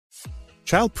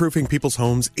Childproofing people's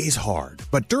homes is hard,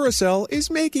 but Duracell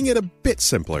is making it a bit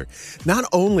simpler. Not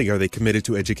only are they committed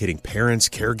to educating parents,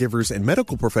 caregivers, and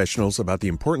medical professionals about the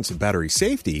importance of battery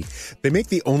safety, they make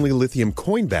the only lithium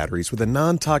coin batteries with a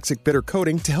non-toxic bitter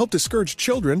coating to help discourage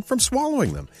children from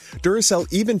swallowing them. Duracell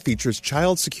even features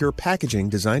child-secure packaging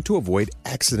designed to avoid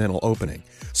accidental opening.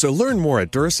 So learn more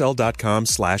at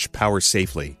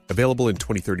Duracell.com/powersafely. Available in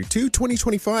 2032,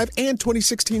 2025, and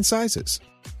 2016 sizes.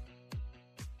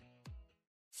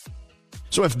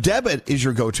 So if debit is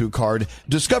your go-to card,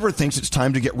 Discover thinks it's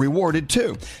time to get rewarded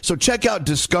too. So check out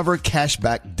Discover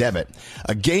Cashback Debit,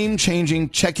 a game-changing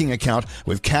checking account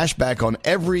with cashback on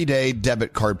everyday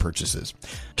debit card purchases.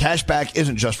 Cashback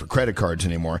isn't just for credit cards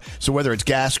anymore. So whether it's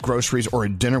gas, groceries, or a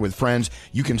dinner with friends,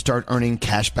 you can start earning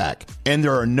cashback. And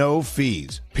there are no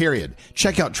fees, period.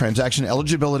 Check out transaction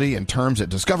eligibility and terms at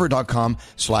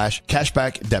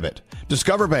discover.com/cashback debit.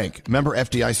 Discover Bank, member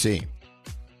FDIC.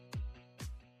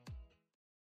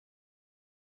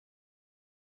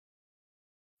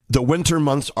 The winter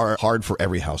months are hard for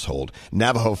every household.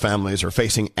 Navajo families are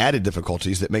facing added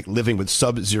difficulties that make living with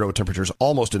sub-zero temperatures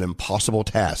almost an impossible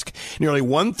task. Nearly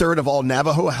 1/3 of all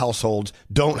Navajo households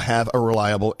don't have a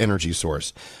reliable energy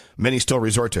source. Many still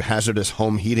resort to hazardous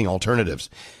home heating alternatives.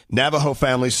 Navajo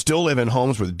families still live in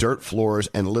homes with dirt floors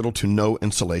and little to no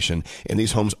insulation, and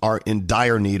these homes are in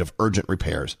dire need of urgent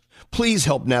repairs. Please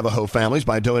help Navajo families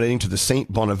by donating to the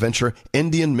St. Bonaventure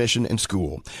Indian Mission and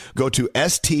School. Go to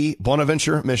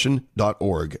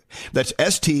stbonaventuremission.org. That's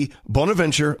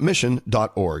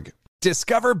stbonaventuremission.org.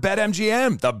 Discover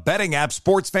BetMGM, the betting app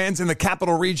sports fans in the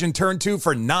capital region turn to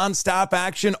for nonstop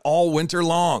action all winter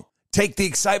long. Take the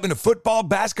excitement of football,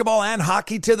 basketball, and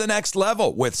hockey to the next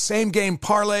level with same-game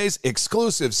parlays,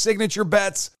 exclusive signature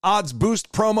bets, odds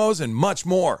boost promos, and much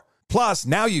more. Plus,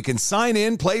 now you can sign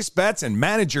in, place bets, and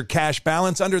manage your cash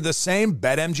balance under the same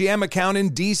BetMGM account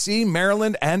in D.C.,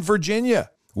 Maryland, and Virginia.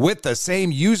 With the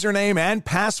same username and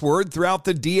password throughout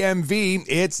the DMV,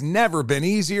 it's never been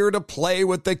easier to play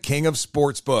with the king of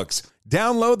sportsbooks.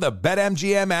 Download the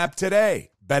BetMGM app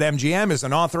today. BetMGM is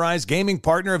an authorized gaming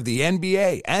partner of the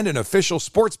NBA and an official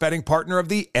sports betting partner of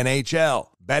the NHL.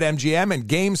 BetMGM and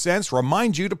GameSense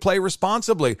remind you to play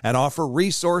responsibly and offer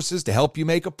resources to help you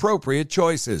make appropriate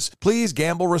choices. Please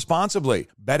gamble responsibly.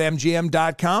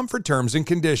 BetMGM.com for terms and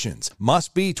conditions.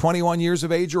 Must be 21 years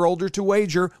of age or older to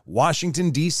wager.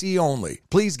 Washington, D.C. only.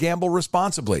 Please gamble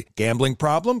responsibly. Gambling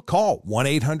problem? Call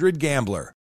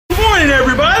 1-800-GAMBLER. Good morning,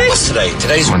 everybody. What's today?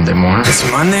 Today's Monday morning. It's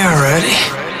Monday already.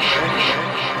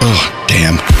 Oh,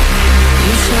 damn.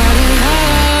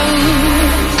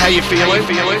 How you feeling?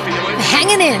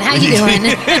 Hanging in. How you doing?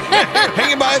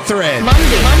 Hanging by a thread.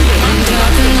 Monday.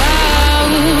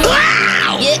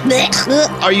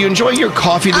 Are you enjoying your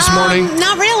coffee this morning?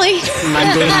 Not really.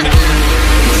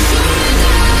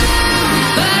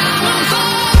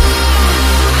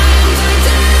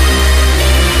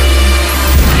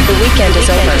 The weekend is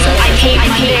over. I hate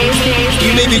Mondays.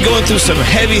 You may be going through some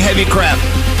heavy crap.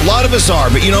 A lot of us are,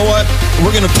 but you know what?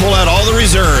 We're going to pull out all the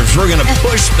reserves. We're going to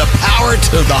push the power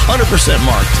to the 100%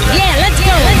 mark today. Yeah, let's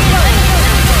go.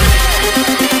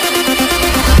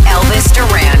 Elvis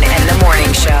Duran and the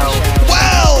Morning Show.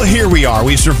 Well, here we are.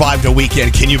 We survived a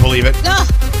weekend. Can you believe it? Oh.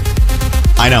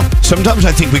 I know. Sometimes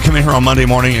I think we come in here on Monday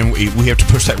morning and we have to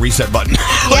push that reset button.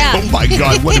 Yeah. Oh, my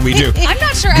God. What did we do? I'm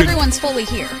not sure everyone's fully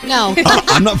here. No.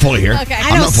 I'm not fully here. Okay.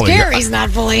 I know Scary's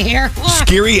not fully here.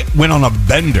 Scary went on a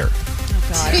bender.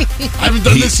 God. I haven't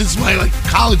done this since my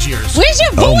college years. Where's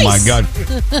your voice? Oh, my God.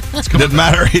 Doesn't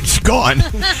matter. It's gone.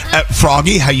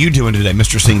 Froggy, how you doing today,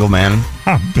 Mr. Single Man?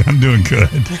 I'm doing good.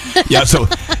 Yeah, so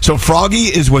Froggy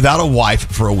is without a wife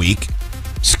for a week.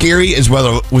 Scary is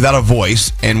without a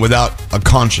voice and without a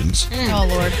conscience. Oh,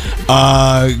 Lord.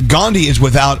 Gandhi is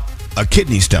without a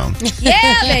kidney stone.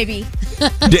 Yeah, baby.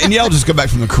 Danielle just got back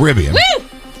from the Caribbean. Woo!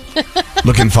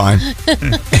 Looking fine.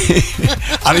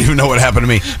 I don't even know what happened to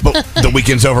me, but the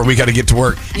weekend's over. We got to get to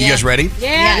work. You guys ready?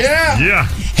 Yeah.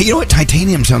 Hey, you know what?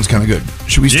 Titanium sounds kind of good.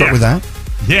 Should we start with that?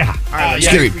 Yeah.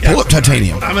 Scary, pull up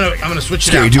Titanium. I'm gonna switch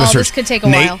it Scary, out. do a search. This could take a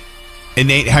Nate, while. And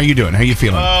Nate, how you doing? How you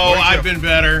feeling? Oh, I've been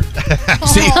better.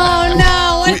 See, Oh,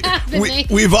 no. What happened, Nate?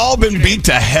 we've all been beat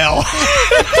to hell.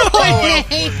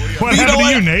 Nate. What You happened know to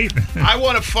you, what? Nate? I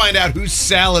want to find out whose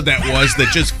salad that was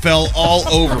that just fell all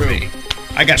over me.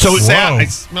 I got So- salad. Whoa. I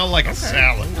smell like a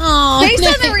salad. Oh, Based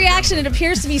on Nate. the reaction, it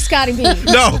appears to be Scotty B.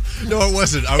 No, it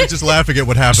wasn't. I was just laughing at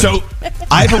what happened. So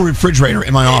I have a refrigerator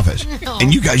in my office,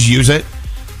 and you guys use it.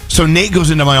 So Nate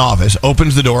goes into my office,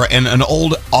 opens the door, and an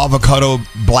old avocado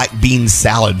black bean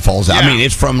salad falls out. I Yeah. mean,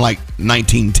 it's from like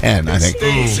 1910, I think.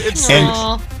 It's And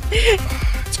Aw.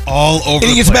 it's all over. And he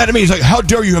the gets place. mad at me. He's like, "How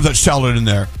dare you have that salad in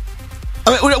there?"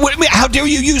 I mean, how dare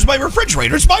you use my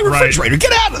refrigerator? It's my refrigerator.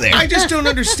 Get out of there. I just don't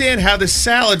understand how the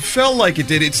salad fell like it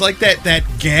did. It's like that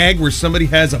gag where somebody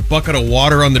has a bucket of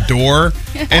water on the door,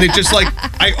 and it just like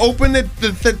I open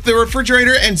the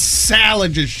refrigerator and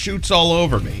salad just shoots all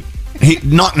over me. Hey,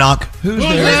 knock knock. Who's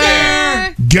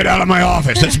there? Get out of my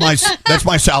office. That's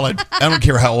my salad. I don't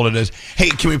care how old it is. Hey,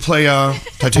 can we play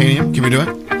Titanium? Can we do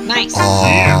it? Nice.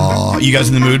 Oh, you guys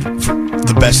in the mood for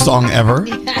the best song ever?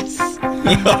 Yes.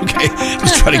 Okay,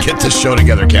 let's try to get this show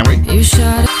together, can we? You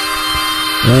shot.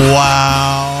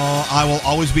 Wow, I will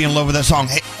always be in love with that song.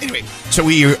 Hey, anyway, so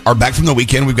we are back from the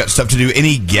weekend. We've got stuff to do.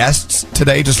 Any guests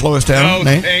today to slow us down? Oh,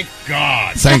 Nate? thank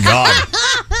God. Thank God.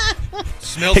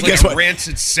 Smells Hey, like guess a what?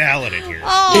 rancid salad in here.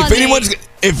 Oh,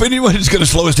 If anyone is going to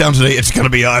slow us down today, it's going to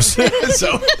be us.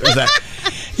 So there's that.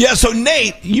 Yeah, so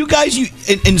Nate, you guys,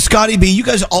 and Scotty B, you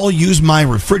guys all use my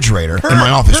refrigerator in my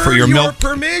office for your milk.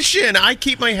 Permission. I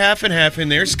keep my half and half in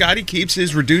there. Scotty keeps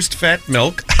his reduced fat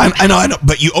milk. I know.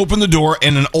 But you open the door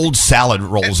and an old salad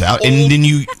rolls out, and then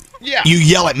you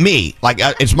yell at me like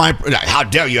it's my. How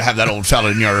dare you have that old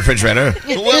salad in your refrigerator?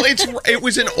 Well, it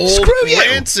was an old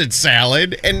rancid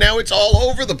salad, and now it's all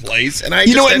over the place. And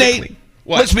you know what, Nate?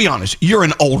 What? Let's be honest. You're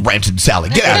an old rancid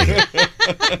salad. Get out of here.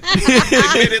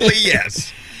 Admittedly,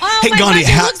 yes. Oh, Hey, my Gandhi,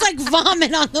 gosh, it looks like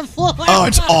vomit on the floor. Oh,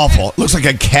 it's awful. It looks like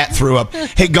a cat threw up.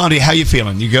 Hey, Gandhi, how you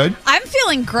feeling? You good? I'm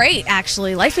feeling great,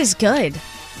 actually. Life is good.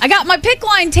 I got my pick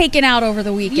line taken out over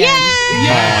the weekend.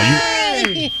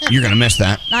 You're going to miss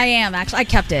that. I am, actually. I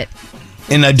kept it.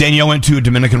 And Danielle went to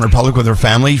Dominican Republic with her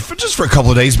family just for a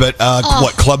couple of days. But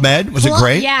what, Club Med? Was it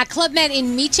great? Yeah, Club Med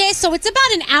in Miche. So it's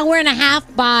about an hour and a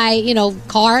half by,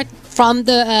 car from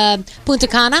the Punta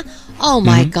Cana. Oh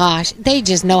my gosh, they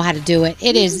just know how to do it.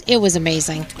 It was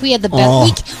amazing. We had the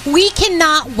best. We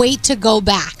cannot wait to go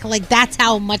back. Like that's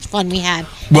how much fun we had.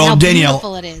 Well, and how Danielle,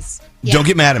 beautiful it is. Yeah. Don't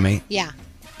get mad at me. Yeah.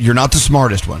 You're not the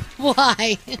smartest one.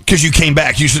 Why? Because you came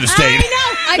back. You should have stayed. I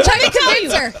know. I tried to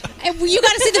convince her. And you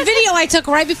got to see the video I took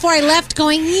right before I left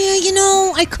going,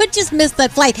 I could just miss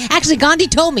that flight. Actually, Gandhi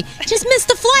told me, just miss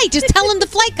the flight. Just tell him the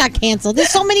flight got canceled. There's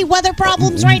so many weather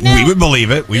problems right now. We would believe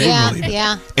it. We would believe it.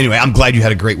 Yeah. Anyway, I'm glad you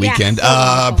had a great weekend.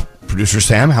 so Producer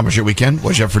Sam, how was your weekend?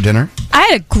 What did you have for dinner? I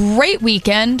had a great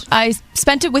weekend. I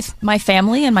spent it with my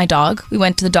family and my dog. We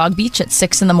went to the dog beach at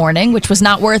 6 a.m, which was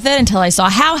not worth it until I saw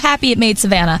how happy it made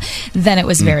Savannah. Then it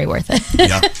was very worth it.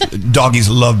 Yeah, doggies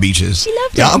love beaches. She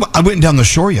loved Yeah, it. I went down the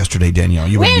shore yesterday, Danielle.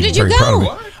 You Where would be did you very go?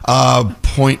 proud of me.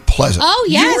 Point Pleasant. Oh,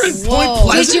 yes. You were in Point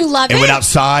Pleasant? Did you love And it? went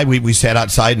outside. We sat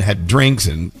outside and had drinks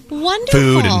and Wonderful.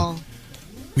 food. And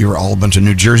we were all a bunch of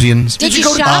New Jerseyans. Did you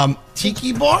shop?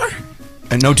 Tiki bar?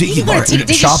 And no tiki bar. Did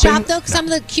you Shopping? shop, though? Some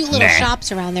of the cute little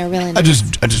shops around there are really nice.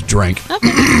 I just drank.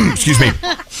 Excuse me.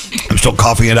 I'm still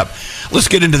coughing it up. Let's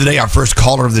get into the day. Our first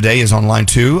caller of the day is on line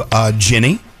 2.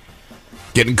 Jenny,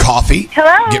 getting coffee.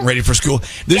 Hello. Getting ready for school.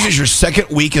 This is your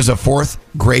second week as a 4th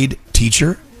grade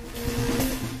teacher.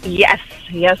 Yes,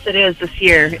 it is this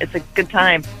year. It's a good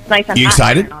time. It's nice and You hot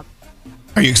excited? now.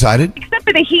 Are you excited? Except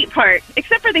for the heat part.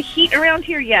 Except for the heat around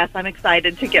here, yes, I'm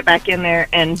excited to get back in there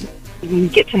and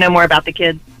get to know more about the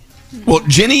kids. Well,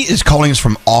 Jenny is calling us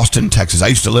from Austin, Texas. I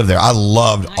used to live there. I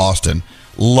loved Austin.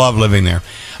 Love living there.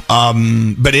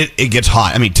 But it gets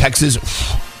hot. I mean, Texas,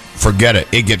 forget it.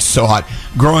 It gets so hot.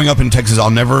 Growing up in Texas, I'll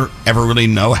never, ever really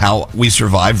know how we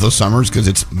survived those summers because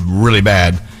it's really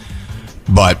bad.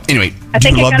 But anyway, I do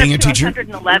think you it love got being a up to teacher?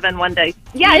 111 one day.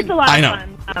 Yeah, it's a lot I of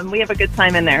know. fun. We have a good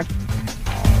time in there.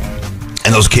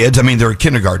 And those kids, I mean, they're in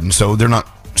kindergarten, so they're not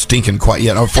stinking quite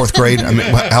yet. Oh, 4th grade? I mean,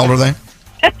 how old are they?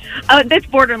 It's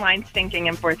borderline stinking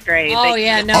in 4th grade. Oh,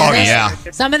 yeah. No, Oh, they- yeah.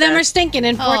 Some of them are stinking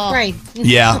in 4th grade.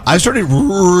 Yeah, I started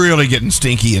really getting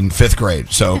stinky in 5th grade,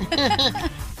 so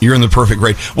you're in the perfect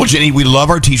grade. Well, Jenny, we love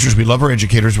our teachers. We love our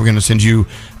educators. We're going to send you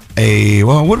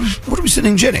what are we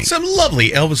sending Jenny? Some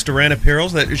lovely Elvis Duran apparel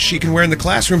that she can wear in the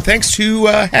classroom thanks to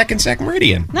Hackensack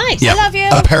Meridian. Nice. Yeah, I love you.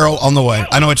 apparel on the way.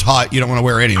 I know it's hot. You don't want to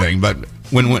wear anything, but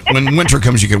when winter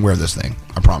comes, you can wear this thing.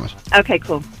 I promise. Okay,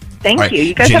 cool. Thank All right, you.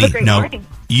 You guys Jenny, have a great morning.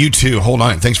 You too. Hold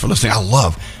on. Thanks for listening. I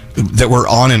love that we're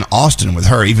on in Austin with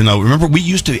her, even though, remember, we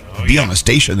used to be on a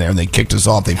station there, and they kicked us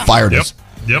off. They fired us.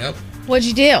 Yep. What'd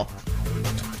you do?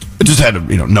 It just had,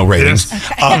 no ratings.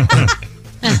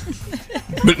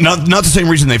 But not the same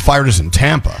reason they fired us in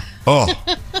Tampa. Oh.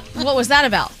 What was that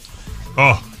about?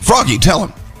 Oh. Froggy, tell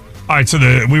him. All right, so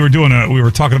we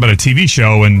were talking about a TV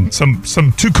show, and some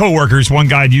 2 coworkers, one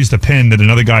guy had used a pin that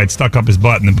another guy had stuck up his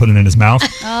butt and then put it in his mouth.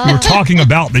 We were talking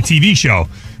about the TV show.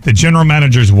 The general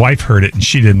manager's wife heard it, and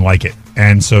she didn't like it.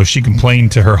 And so she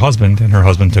complained to her husband, and her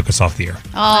husband took us off the air.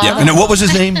 Oh. Yeah. And what was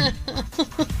his name?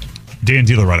 Dan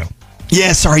DiLoretto.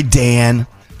 Yeah, sorry, Dan.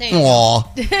 Aw,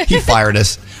 he fired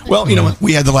us. Well, you know what?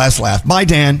 We had the last laugh. Bye,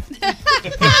 Dan.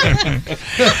 It's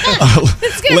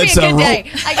going to be a good day.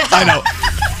 I know.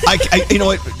 You know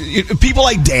what? People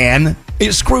like Dan,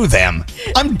 screw them.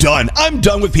 I'm done. I'm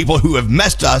done with people who have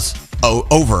messed us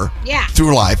over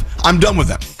through life. I'm done with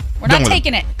them. We're not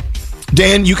taking it.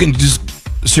 Dan, you can just,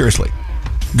 seriously,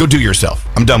 go do yourself.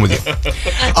 I'm done with you.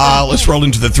 Let's roll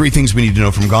into the 3 things we need to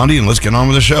know from Gandhi, and let's get on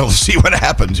with the show. Let's see what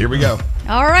happens. Here we go.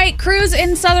 All right, crews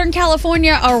in Southern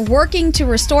California are working to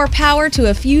restore power to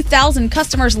a few thousand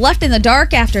customers left in the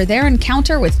dark after their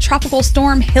encounter with Tropical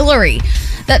Storm Hillary.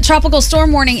 That tropical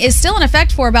storm warning is still in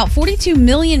effect for about 42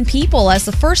 million people, as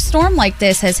the first storm like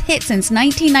this has hit since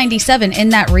 1997 in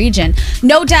that region.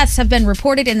 No deaths have been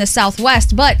reported in the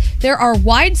Southwest, but there are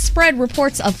widespread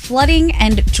reports of flooding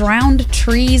and drowned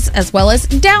trees, as well as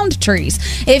downed trees.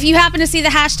 If you happen to see the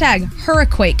hashtag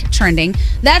Hurricane trending,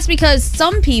 that's because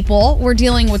some people were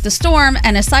dealing with the storm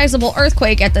and a sizable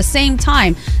earthquake at the same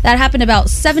time. That happened about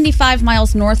 75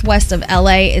 miles northwest of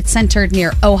LA. It's centered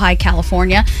near Ojai,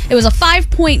 California. It was a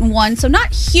 5.1, so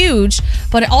not huge,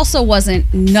 but it also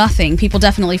wasn't nothing. People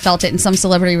definitely felt it, and some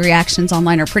celebrity reactions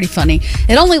online are pretty funny.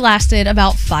 It only lasted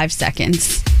about 5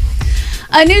 seconds.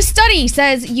 A new study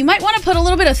says you might want to put a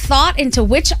little bit of thought into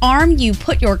which arm you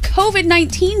put your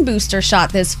COVID-19 booster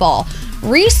shot this fall.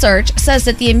 Research says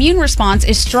that the immune response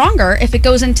is stronger if it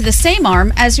goes into the same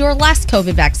arm as your last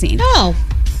COVID vaccine. Oh.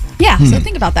 Yeah, so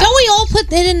think about that. Don't we all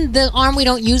put it in the arm we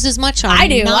don't use as much on? I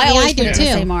do. I always do put it too. in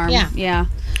the same arm. Yeah.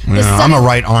 I'm a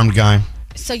right-armed guy.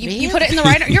 So you put it in the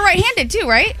right arm. You're right-handed too,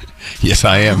 right? Yes,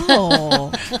 I am.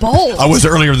 Oh, bold. I was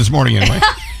earlier this morning anyway.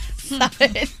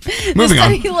 Moving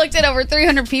on. The study looked at over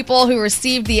 300 people who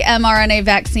received the mRNA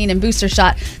vaccine and booster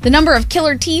shot. The number of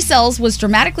killer T cells was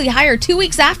dramatically higher 2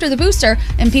 weeks after the booster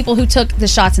in people who took the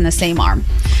shots in the same arm.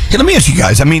 Hey, let me ask you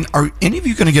guys. I mean, are any of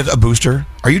you going to get a booster?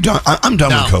 Are you done? I'm done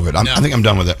with COVID. I think I'm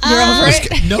done with it. You're over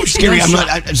it? No, Scary. I'm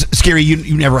not. Scary.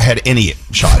 You never had any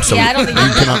shots. So yeah, I don't think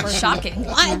you cannot. Shocking.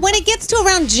 When it gets to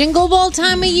around Jingle Ball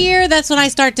time of year, that's when I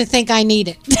start to think I need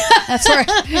it. That's right.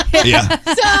 Yeah.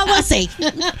 So we'll see.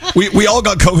 We all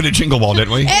got COVID at Jingle Ball,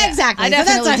 didn't we? Exactly. I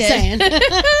definitely did. That's what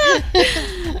I'm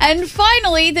saying. And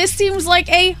finally, this seems like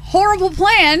a horrible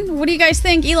plan. What do you guys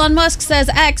think? Elon Musk says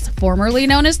X, formerly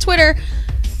known as Twitter,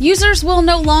 users will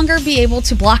no longer be able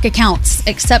to block accounts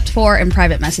except for in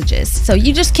private messages. So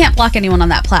you just can't block anyone on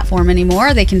that platform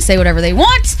anymore. They can say whatever they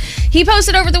want. He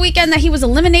posted over the weekend that he was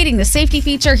eliminating the safety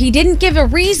feature. He didn't give a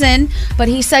reason, but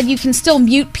he said you can still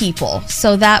mute people.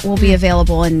 So that will be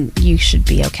available and you should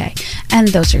be okay. And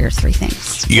those are your 3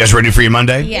 things. You guys ready for your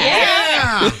Monday?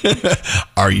 Yeah.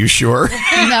 Are you sure?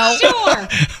 No. Sure.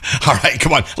 All right,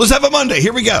 come on. Let's have a Monday.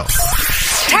 Here we go.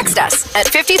 Text us at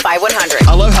 55100.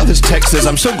 I love how this text says,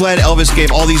 I'm so glad Elvis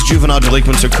gave all these juvenile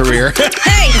delinquents a career.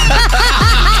 Hey,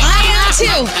 I am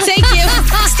too. Thank you.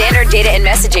 Standard data and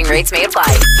messaging rates may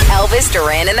apply. Elvis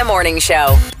Duran in the Morning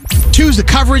Show. Choose the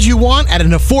coverage you want at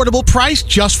an affordable price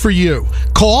just for you.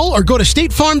 Call or go to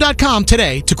statefarm.com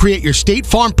today to create your State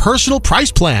Farm personal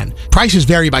price plan. Prices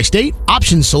vary by state.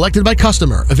 Options selected by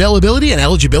customer. Availability and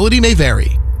eligibility may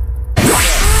vary.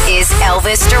 Is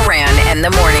Elvis Duran and the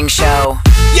Morning Show.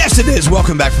 Yes, it is.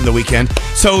 Welcome back from the weekend.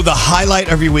 So the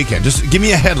highlight of your weekend, just give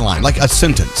me a headline, like a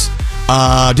sentence.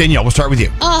 Danielle, we'll start with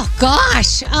you. Oh,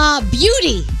 gosh.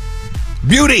 Beauty.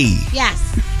 Beauty.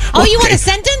 Yes. Oh, you want a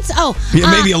sentence? Oh.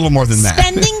 Yeah, maybe a little more than that.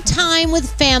 Spending time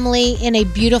with family in a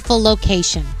beautiful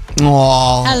location.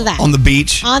 Aww. How's that? On the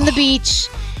beach? On the beach.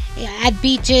 At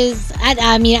beaches, at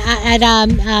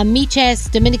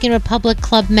Miches, Dominican Republic,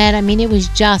 Club Med. I mean, it was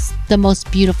just the most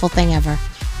beautiful thing ever.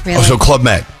 Really. Oh, so Club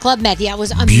Med. Club Med, yeah, it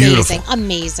was amazing. Beautiful.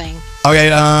 Amazing. Okay,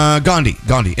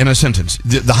 Gandhi, in a sentence,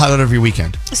 the highlight of your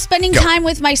weekend. Spending time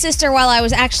with my sister while I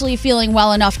was actually feeling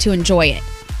well enough to enjoy it.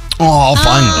 Oh,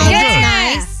 finally.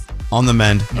 That's nice. On the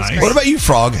mend. Nice. What about you,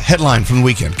 Frog? Headline from the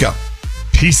weekend. Go.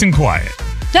 Peace and quiet.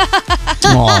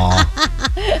 Aww.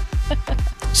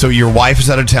 So your wife is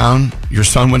out of town, your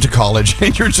son went to college,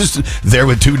 and you're just there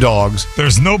with 2 dogs.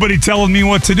 There's nobody telling me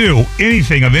what to do.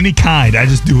 Anything of any kind. I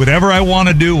just do whatever I want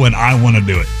to do when I want to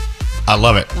do it. I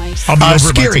love it. Nice. I'll be over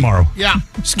Scary. it by tomorrow. Yeah.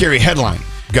 Scary headline.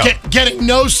 Go. Getting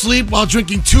no sleep while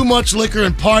drinking too much liquor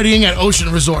and partying at Ocean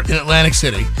Resort in Atlantic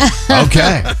City.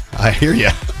 Okay. I hear you.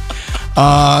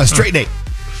 Straight date.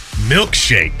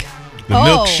 Milkshake. The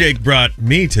milkshake brought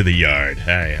me to the yard.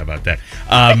 Hey, how about that?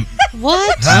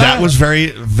 What? That was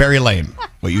very, very lame,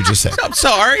 what you just said. I'm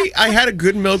sorry. I had a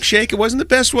good milkshake. It wasn't the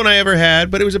best one I ever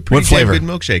had, but it was a pretty What flavor? damn good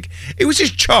milkshake. It was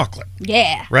just chocolate.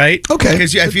 Yeah. Right? Okay.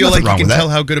 Because I feel Nothing like wrong you can with that. tell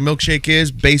how good a milkshake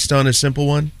is based on a simple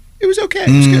one. It was okay.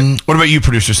 It was good. What about you,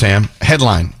 producer Sam?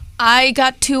 Headline. I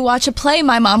got to watch a play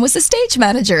my mom was a stage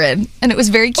manager in, and it was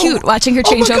very cute watching her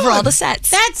change my over God. all the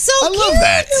sets. That's so I cute. love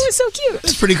that. It was so cute.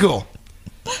 That's pretty cool.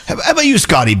 How about you,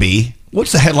 Scotty B?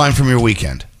 What's the headline from your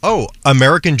weekend? Oh,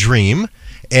 American Dream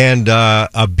and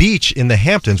a beach in the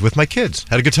Hamptons with my kids.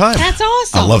 Had a good time. That's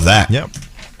awesome. I love that. Yep.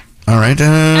 All right.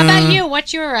 How about you?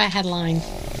 What's your headline?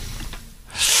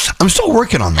 I'm still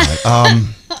working on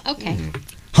that. Okay.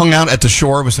 Hung out at the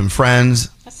shore with some friends.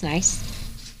 That's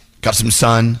nice. Got some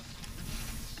sun.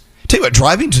 Tell you what,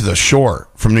 driving to the shore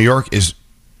from New York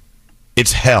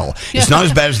it's hell. It's not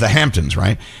as bad as the Hamptons,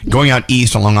 right? Going out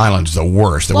east on Long Island is the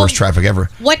worst traffic ever.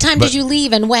 What time But- did you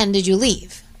leave and when did you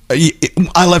leave?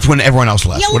 I left when everyone else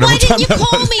left. Yeah, whatever why time didn't you that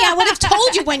call was. me? I would have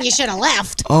told you when you should have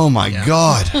left. Oh my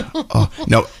God! Oh,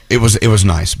 no, it was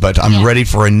nice, but I'm ready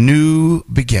for a new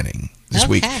beginning this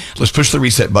week. Let's push the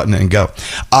reset button and go.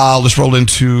 Let's roll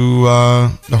into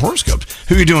the horoscopes.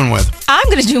 Who are you doing with? I'm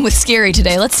going to do him with Scary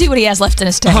today. Let's see what he has left in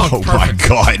his tank. Oh my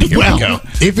God! Here Well, we go.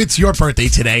 if it's your birthday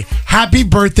today, happy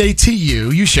birthday to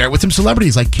you. You share it with some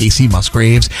celebrities like Casey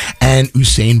Musgraves and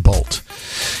Usain Bolt.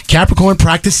 Capricorn,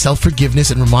 practice self-forgiveness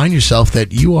and remind yourself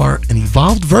that you are an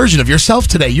evolved version of yourself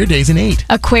today. Your day's an 8.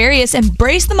 Aquarius,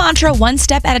 embrace the mantra one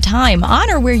step at a time.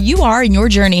 Honor where you are in your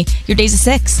journey. Your day's a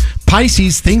 6.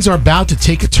 Pisces, things are about to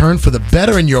take a turn for the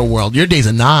better in your world. Your day's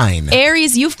a 9.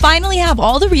 Aries, you finally have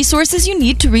all the resources you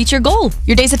need to reach your goal.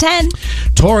 Your day's a 10.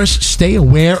 Taurus, stay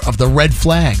aware of the red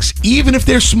flags, even if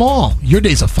they're small. Your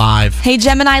day's a 5. Hey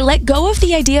Gemini, let go of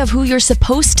the idea of who you're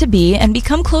supposed to be and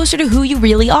become closer to who you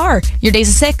really are. Your day's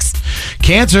a 6.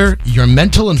 Cancer, your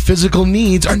mental and physical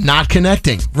needs are not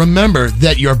connecting. Remember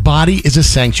that your body is a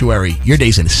sanctuary. Your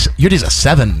day's a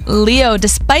 7. Leo,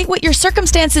 despite what your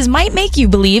circumstances might make you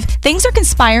believe, things are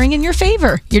conspiring in your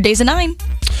favor. Your day's a 9.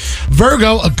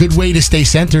 Virgo, a good way to stay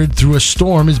centered through a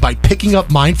storm is by picking up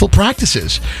mindful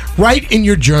practices. Write in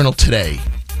your journal today.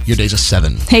 Your day's a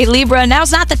 7. Hey Libra,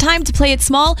 now's not the time to play it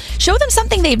small. Show them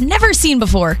something they've never seen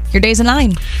before. Your day's a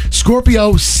 9.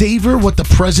 Scorpio, savor what the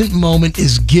present moment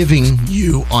is giving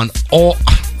you on all...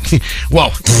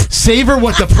 Well, savor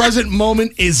what the present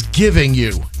moment is giving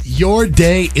you. Your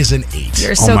day is an 8.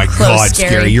 You're so oh my close, God,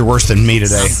 Scary. You're worse than me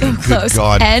today. So Good close.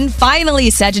 God. And finally,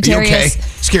 You Sagittarius. okay?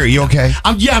 Scary, you okay?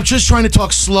 I'm just trying to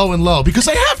talk slow and low because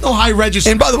I have no high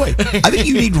register. And by the way, I think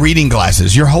you need reading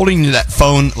glasses. You're holding that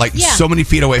phone like so many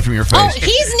feet away from your face. Oh,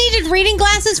 he's needed reading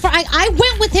glasses for. I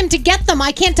went with him to get them.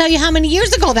 I can't tell you how many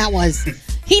years ago that was.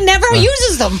 He never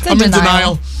uses them. I'm in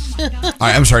denial. All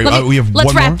right, I'm sorry. We have Let's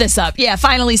one wrap more? this up. Yeah,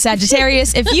 finally,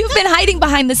 Sagittarius. If you've been hiding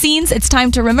behind the scenes, it's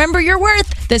time to remember your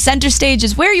worth. The center stage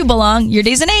is where you belong. Your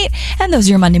day's an 8. And those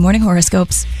are your Monday morning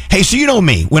horoscopes. Hey, so you know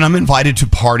me. When I'm invited to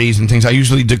parties and things, I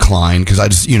usually decline because I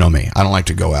just, you know me. I don't like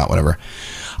to go out, whatever.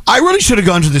 I really should have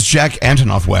gone to this Jack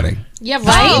Antonoff wedding. Yeah,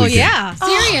 right. Oh, yeah.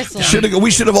 Seriously.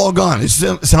 We should have all gone. It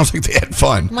sounds like they had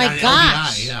fun. My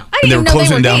gosh. I And they didn't were even know they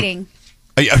closing were down- dating.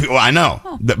 Well, I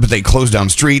know, but they closed down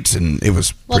streets and it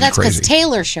was Well, pretty that's because crazy.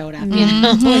 Taylor showed up. You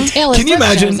know, when Taylor Can you Swift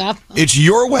imagine? shows up. It's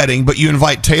your wedding, but you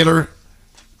invite Taylor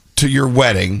to your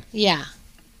wedding, Yeah.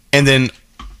 and then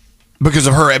because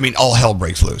of her, I mean, all hell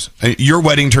breaks loose. Your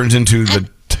wedding turns into the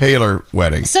Taylor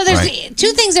wedding. So there's right?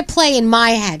 two things at play in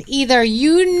my head. Either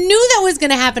you knew that was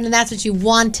going to happen and that's what you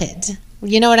wanted.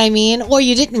 You know what I mean? Or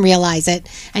you didn't realize it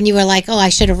and you were like, oh, I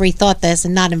should have rethought this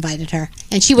and not invited her.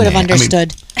 And she would have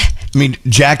understood. I mean,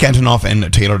 Jack Antonoff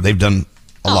and Taylor, they've done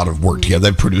a lot of work together.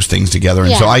 They've produced things together.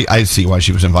 And so I see why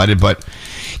she was invited. But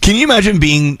can you imagine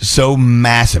being so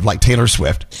massive like Taylor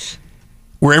Swift?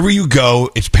 Wherever you go,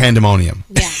 it's pandemonium.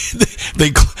 Yeah.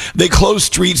 they close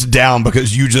streets down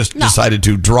because you just decided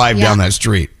to drive down that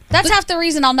street. That's half the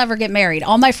reason I'll never get married.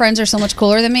 All my friends are so much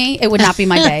cooler than me. It would not be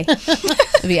my day.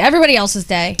 It'd be everybody else's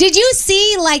day. Did you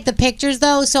see like the pictures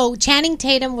though? So Channing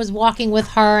Tatum was walking with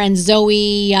her and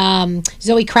Zoe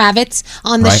Kravitz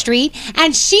on the street,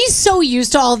 and she's so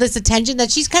used to all this attention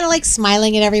that she's kind of like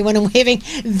smiling at everyone and waving.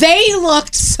 They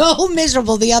looked so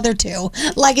miserable, the other two.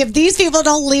 Like, if these people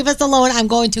don't leave us alone, I'm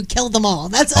going to kill them all.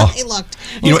 That's how they looked.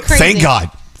 It You know was what? crazy. Thank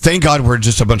God. Thank God we're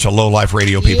just a bunch of low-life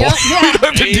radio people. Yep. We don't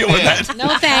have to deal with that. No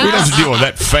thanks. We don't have to deal with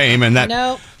that fame and that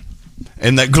Nope.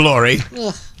 and that glory.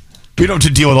 Ugh. We don't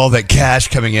have to deal with all that cash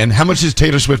coming in. How much is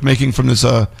Taylor Swift making from this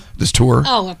this tour?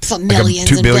 Oh, some millions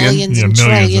 $2 and billion? billions Yeah, and millions and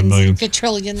trillions and millions.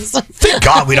 quadrillions. Thank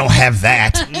God we don't have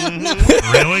that.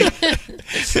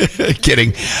 Really?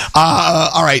 Kidding.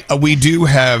 All right. We do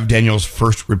have Daniel's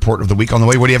first report of the week on the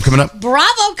way. What do you have coming up?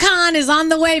 BravoCon is on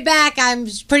the way back. I'm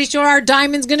pretty sure our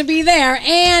Diamond's going to be there.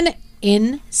 And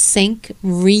NSYNC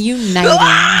reuniting.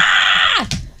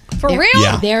 For real?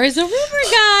 Yeah. There is a rumor,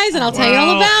 guys, and I'll tell you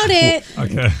all about it.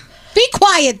 Okay. Be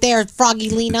quiet there, Froggy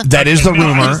Lena. That is the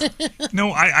rumor.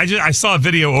 No, I saw a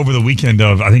video over the weekend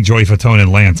of, I think, Joey Fatone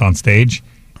and Lance on stage,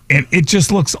 and it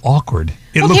just looks awkward.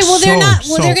 It looks they're not.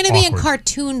 so They're going to be in awkward.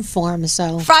 cartoon form,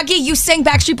 so. Froggy, you sing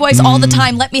Backstreet Boys all the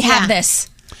time. Let me have this.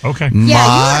 Okay.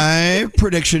 My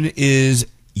prediction is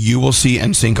you will see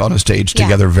NSYNC on a stage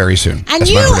together very soon. And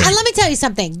That's my prediction. and let me tell you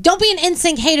something. Don't be an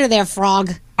NSYNC hater there,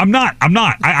 Frog. I'm not.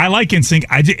 I like NSYNC.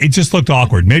 It just looked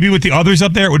awkward. Maybe with the others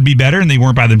up there, it would be better, and they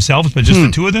weren't by themselves. But just the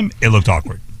two of them, it looked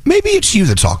awkward. Maybe it's you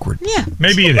that's awkward. Yeah.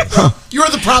 Maybe it is. You're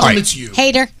the problem. All right. It's you.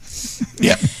 Hater.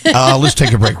 Yeah. Let's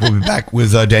take a break. We'll be back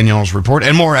with Danielle's report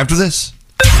and more after this.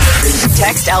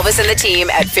 Text Elvis and the team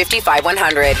at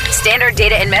 55100. Standard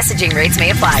data and messaging rates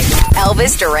may apply.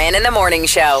 Elvis Duran in the Morning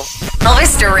Show.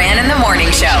 Elvis Duran in the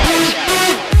Morning Show.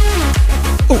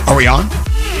 Oh, are we on?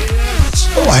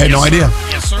 Oh, I had no idea.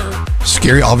 Yes, sir.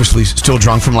 Scary, obviously still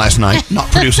drunk from last night, not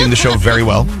producing the show very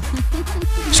well.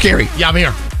 Scary. Yeah, I'm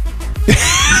here.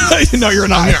 No, you're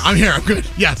not. I'm here. I'm good.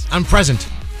 Yes, I'm present.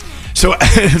 So,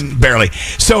 barely.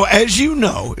 So, as you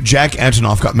know, Jack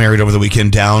Antonoff got married over the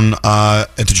weekend down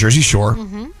at the Jersey Shore,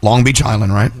 Long Beach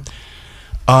Island, right?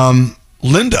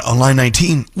 Linda on line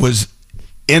 19 was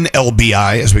in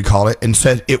LBI, as we call it, and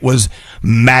said it was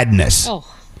madness. Oh,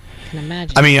 I can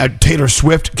imagine. I mean, Taylor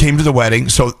Swift came to the wedding,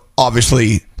 so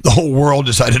obviously the whole world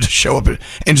decided to show up and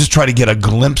just try to get a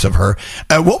glimpse of her.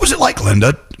 What was it like,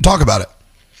 Linda? Talk about it.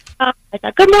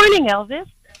 Good morning, Elvis.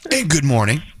 Hey, good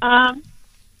morning.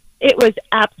 It was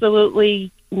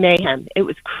absolutely mayhem. It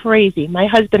was crazy. My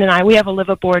husband and I, we have a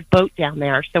liveaboard boat down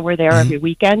there, so we're there every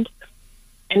weekend.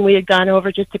 And we had gone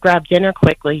over just to grab dinner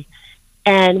quickly.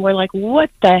 And we're like,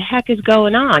 what the heck is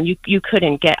going on? You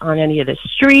couldn't get on any of the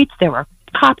streets. There were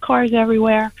cop cars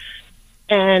everywhere.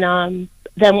 And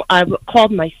then I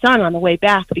called my son on the way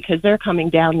back because they're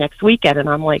coming down next weekend. And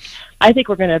I'm like, I think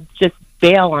we're going to just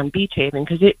bail on Beach Haven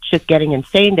because it's just getting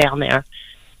insane down there.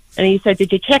 And he said,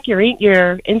 did you check your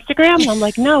Instagram? And I'm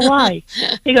like, no, why?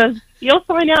 He goes, you'll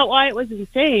find out why it was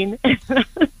insane.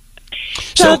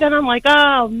 So then I'm like,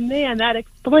 oh, man, that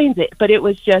explains it. But it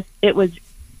was,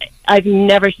 I've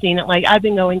never seen it like, I've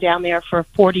been going down there for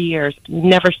 40 years,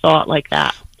 never saw it like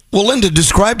that. Well, Linda,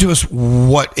 describe to us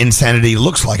what insanity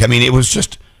looks like. I mean, it was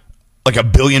just like a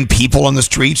billion people on the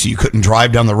streets. You couldn't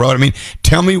drive down the road. I mean,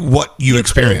 tell me what you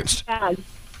experienced.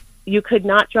 You could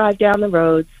not drive down the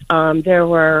roads. There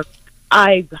were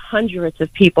hundreds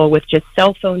of people with just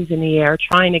cell phones in the air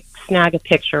trying to snag a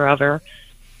picture of her.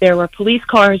 There were police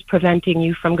cars preventing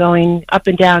you from going up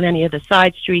and down any of the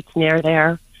side streets near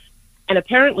there. And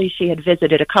apparently she had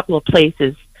visited a couple of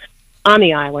places on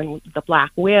the island, the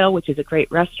Black Whale, which is a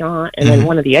great restaurant, and then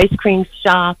one of the ice cream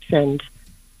shops. And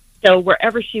so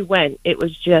wherever she went, it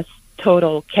was just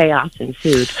total chaos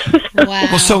ensued. Wow.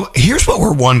 Well, so here's what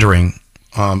we're wondering,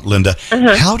 Linda.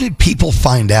 How did people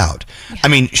find out? I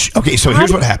mean, okay, so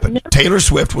here's what happened. Taylor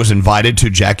Swift was invited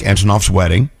to Jack Antonoff's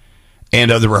wedding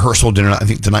and the rehearsal dinner, I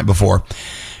think the night before.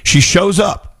 She shows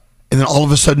up, and then all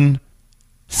of a sudden,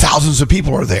 thousands of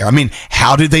people are there. I mean,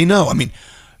 how did they know? I mean,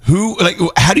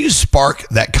 how do you spark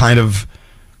that kind of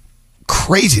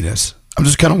craziness? I'm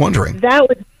just kind of wondering. That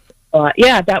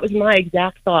was my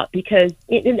exact thought, because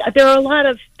there are a lot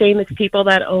of famous people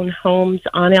that own homes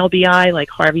on LBI, like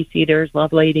Harvey Cedars,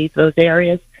 Love Ladies, those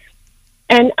areas.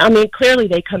 And, I mean, clearly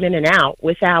they come in and out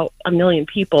without a million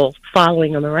people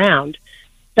following them around.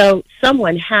 So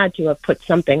someone had to have put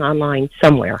something online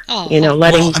somewhere,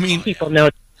 letting people know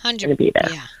they're going to be there.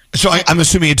 Yeah. So I'm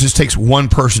assuming it just takes one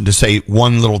person to say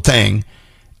one little thing,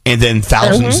 and then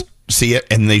thousands see it,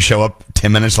 and they show up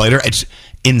 10 minutes later. It's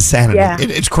insanity. Yeah.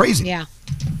 It's crazy. Yeah.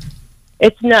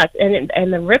 It's nuts,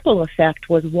 and the ripple effect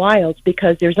was wild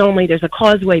because there's a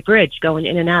causeway bridge going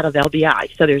in and out of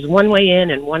LBI, so there's one way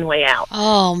in and one way out.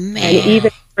 Oh man! And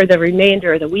even for the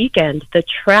remainder of the weekend, the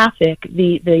traffic,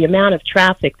 the amount of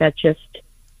traffic that just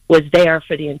was there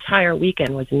for the entire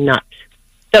weekend was nuts.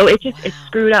 So it's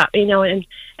screwed up, And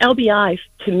LBI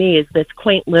to me is this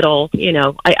quaint little,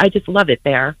 I just love it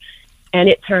there. And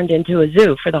it turned into a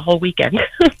zoo for the whole weekend.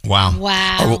 Wow.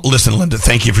 Wow. Oh, well, listen, Linda,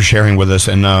 thank you for sharing with us,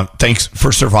 and thanks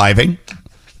for surviving.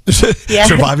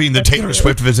 Surviving the Taylor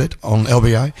Swift visit on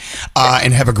LBI.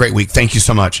 And have a great week. Thank you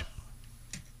so much.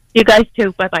 You guys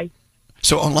too. Bye-bye.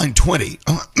 So on line 20,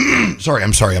 I'm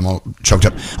sorry, I'm all choked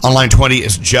up. On line 20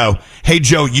 is Joe. Hey,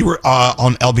 Joe, you were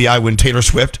on LBI when Taylor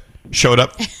Swift showed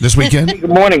up this weekend? Good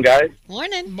morning, guys.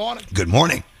 Morning. Good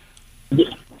morning.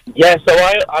 Yeah, so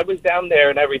I was down there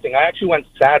and everything. I actually went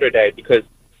Saturday because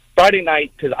Friday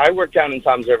night, because I work down in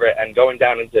Toms River, and going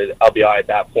down into LBI at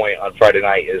that point on Friday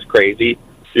night is crazy.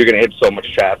 You're going to hit so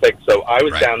much traffic. So I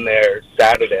was down there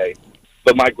Saturday.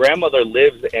 But my grandmother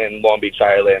lives in Long Beach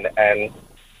Island, and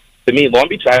to me, Long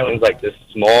Beach Island's like this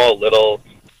small little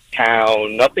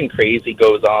town. Nothing crazy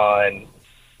goes on.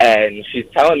 And she's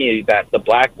telling me that the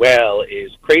black whale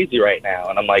is crazy right now.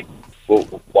 And I'm like, well,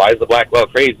 why is the black whale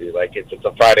crazy? Like, it's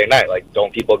a Friday night. Like,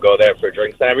 don't people go there for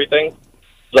drinks and everything?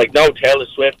 She's like, no, Taylor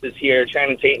Swift is here.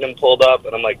 Channing Tatum pulled up.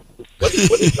 And I'm like, what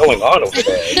is going on over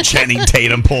there? Channing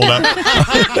Tatum pulled up.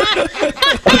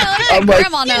 I'm like,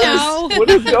 Grandma knows. what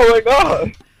is going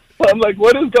on? I'm like,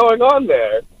 what is going on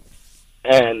there?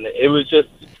 And it was just,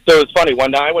 so it was funny.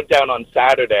 When I went down on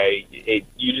Saturday,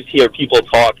 you just hear people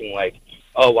talking like,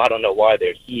 oh, I don't know why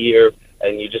they're here.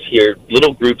 And you just hear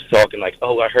little groups talking like,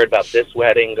 oh, I heard about this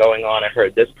wedding going on. I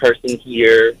heard this person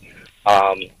here.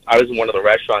 I was in one of the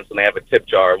restaurants and they have a tip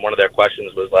jar. And one of their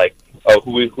questions was like, oh,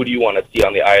 who do you want to see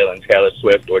on the island, Taylor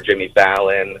Swift or Jimmy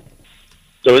Fallon?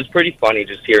 So it was pretty funny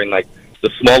just hearing like the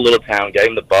small little town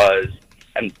getting the buzz.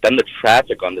 And then the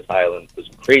traffic on this island was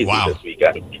crazy this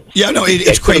weekend. Yeah, no,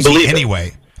 it's crazy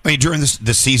anyway. I mean, during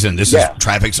this season,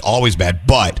 traffic's always bad.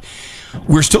 But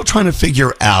we're still trying to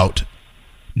figure out,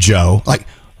 Joe, like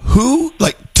who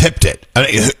tipped it?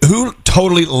 I mean, who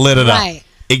totally lit it up,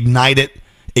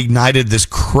 ignited this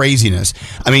craziness?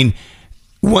 I mean,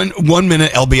 one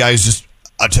minute LBI is just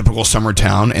a typical summer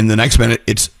town, and the next minute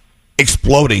it's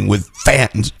exploding with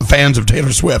fans of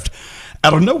Taylor Swift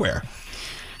out of nowhere.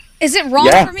 Is it wrong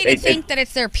for me to think that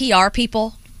it's their PR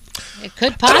people? It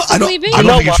could possibly be. I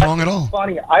don't think it's wrong at all.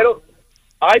 Funny, I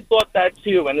thought that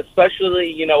too, and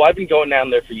especially, I've been going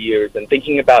down there for years and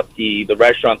thinking about the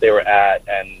restaurant they were at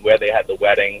and where they had the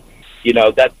wedding.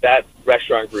 That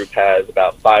restaurant group has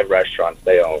about 5 restaurants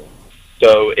they own.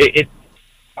 So to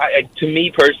me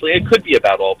personally, it could be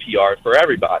about all PR for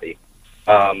everybody.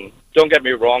 Don't get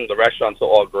me wrong, the restaurants are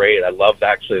all great. I loved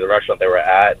actually the restaurant they were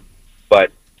at,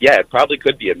 but yeah, it probably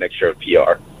could be a mixture of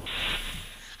PR.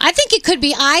 I think it could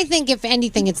be. I think if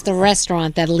anything, it's the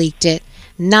restaurant that leaked it,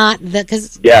 not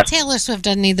because Taylor Swift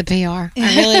doesn't need the PR.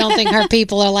 I really don't think her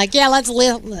people are like, yeah, let's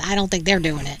live. I don't think they're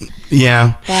doing it.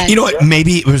 Yeah, but, you know what?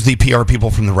 Maybe it was the PR people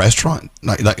from the restaurant,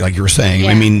 like you were saying. Yeah.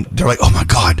 I mean, they're like, oh my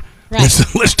God,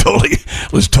 let's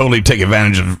totally take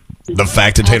advantage of the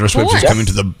fact that Taylor Swift is coming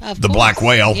to the Black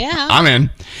Whale. Yeah, I'm in.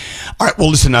 All right,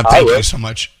 well, listen up. Thank you so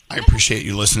much. I appreciate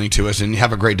you listening to us, and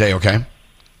have a great day, okay?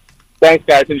 Thanks,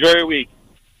 guys. Enjoy your week.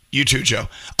 You too, Joe.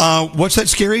 What's that,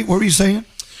 Scary? What were you saying?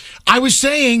 I was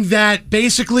saying that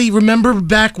basically, remember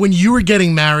back when you were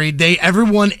getting married,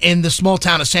 everyone in the small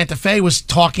town of Santa Fe was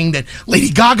talking that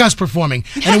Lady Gaga's performing,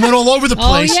 and it went all over the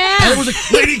place. Oh, yeah. And it was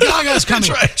like, Lady Gaga's coming.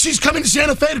 That's right. She's coming to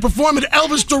Santa Fe to perform at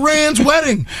Elvis Duran's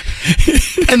wedding.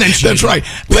 And then That's right.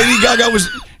 Lady Gaga was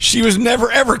never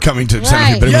ever coming to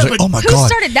Santa Fe, but it was like, oh my God. Who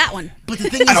started that one? But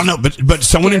the thing is, I don't know, but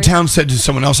someone in town said to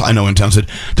someone else I know in town said,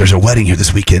 there's a wedding here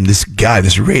this weekend. This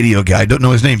radio guy, I don't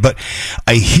know his name, but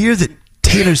I hear that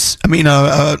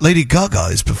Lady Gaga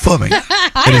is performing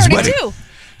at his wedding. Too.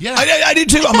 Yeah, I did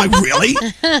too. I'm like, really?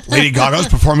 Lady Gaga's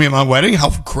performing at my wedding? How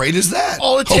great is that?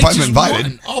 Oh, it Hope takes I'm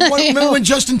invited. Remember when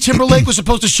Justin Timberlake was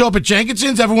supposed to show up at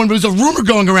Jenkinson's? There was a rumor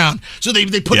going around. So they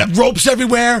put ropes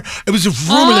everywhere. It was a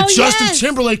rumor that Justin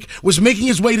Timberlake was making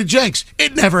his way to Jenks.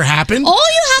 It never happened. All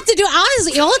you have to do,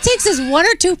 honestly, all it takes is 1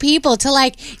 or 2 people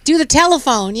to do the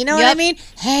telephone. You know what I mean?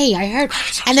 Hey, I heard.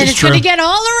 And then it's going to get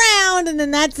all around, and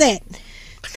then that's it.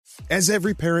 As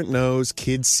every parent knows,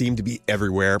 kids seem to be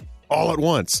everywhere all at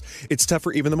once. It's tough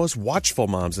for even the most watchful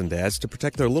moms and dads to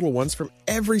protect their little ones from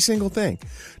every single thing.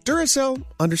 Duracell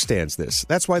understands this.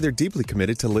 That's why they're deeply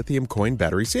committed to lithium coin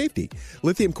battery safety.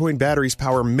 Lithium coin batteries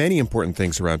power many important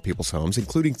things around people's homes,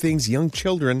 including things young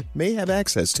children may have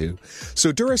access to.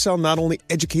 So Duracell not only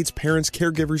educates parents,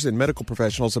 caregivers, and medical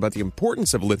professionals about the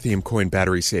importance of lithium coin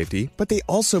battery safety, but they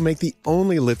also make the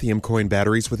only lithium coin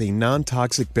batteries with a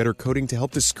non-toxic bitter coating to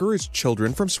help discourage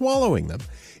children from swallowing them.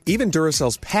 Even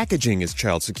Duracell's packaging is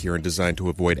child secure and designed to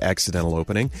avoid accidental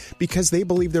opening because they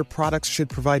believe their products should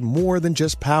provide more than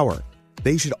just power.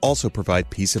 They should also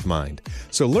provide peace of mind.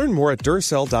 So learn more at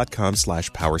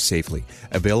Duracell.com/powersafely.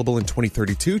 Available in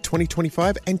 2032,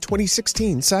 2025, and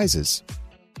 2016 sizes.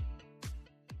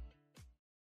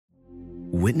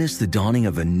 Witness the dawning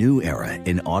of a new era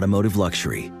in automotive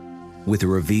luxury with a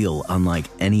reveal unlike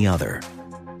any other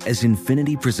as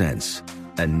Infiniti presents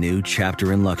a new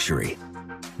chapter in luxury,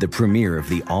 the premiere of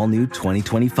the all-new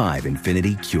 2025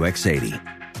 Infiniti QX80.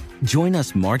 Join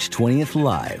us March 20th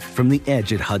live from the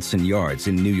Edge at Hudson Yards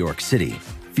in New York City,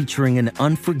 featuring an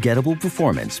unforgettable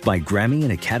performance by Grammy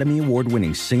and Academy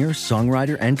Award-winning singer,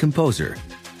 songwriter, and composer,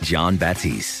 Jon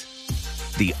Batiste.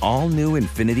 The all-new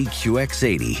Infiniti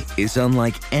QX80 is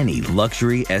unlike any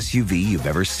luxury SUV you've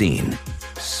ever seen.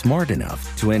 Smart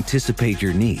enough to anticipate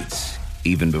your needs,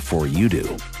 even before you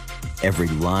do. Every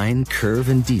line, curve,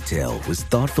 and detail was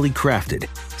thoughtfully crafted,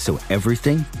 so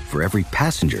everything for every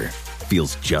passenger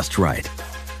feels just right.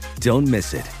 Don't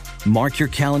miss it. Mark your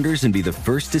calendars and be the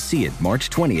first to see it March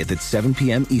 20th at 7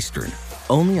 p.m. Eastern,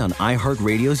 only on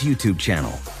iHeartRadio's YouTube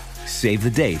channel. Save the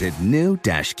date at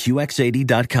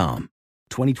new-QX80.com.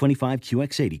 2025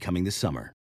 QX80 coming this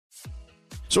summer.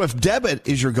 So if debit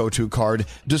is your go-to card,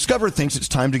 Discover thinks it's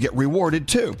time to get rewarded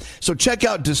too. So check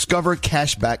out Discover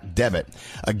Cashback Debit,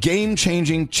 a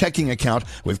game-changing checking account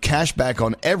with cashback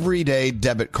on everyday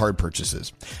debit card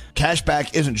purchases.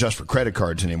 Cashback isn't just for credit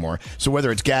cards anymore, so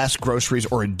whether it's gas, groceries,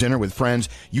 or a dinner with friends,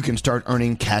 you can start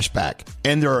earning cashback.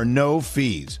 And there are no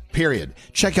fees, period.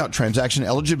 Check out transaction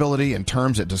eligibility and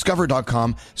terms at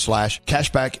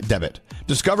discover.com/cashbackdebit.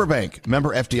 Discover Bank,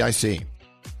 member FDIC.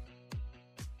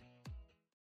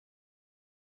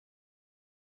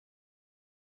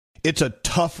 It's a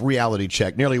tough reality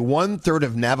check. Nearly 1/3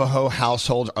 of Navajo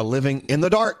households are living in the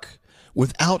dark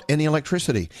without any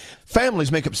electricity.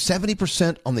 Families make up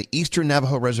 70% on the Eastern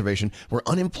Navajo Reservation, where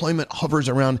unemployment hovers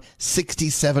around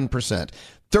 67%.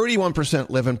 31%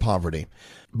 live in poverty.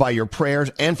 By your prayers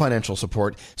and financial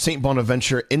support, St.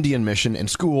 Bonaventure Indian Mission and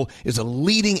School is a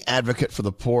leading advocate for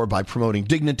the poor by promoting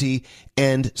dignity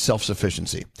and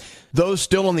self-sufficiency. Those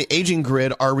still on the aging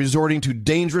grid are resorting to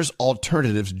dangerous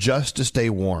alternatives just to stay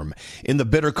warm. In the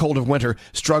bitter cold of winter,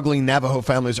 struggling Navajo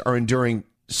families are enduring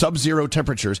sub-zero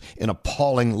temperatures in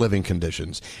appalling living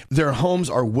conditions. Their homes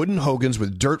are wooden hogans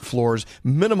with dirt floors,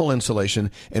 minimal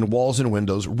insulation, and walls and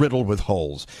windows riddled with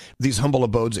holes. These humble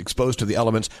abodes exposed to the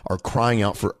elements are crying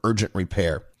out for urgent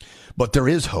repair. But there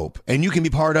is hope, and you can be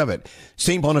part of it.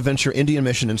 St. Bonaventure Indian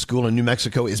Mission and School in New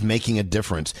Mexico is making a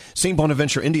difference. St.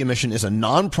 Bonaventure Indian Mission is a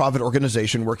non-profit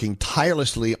organization working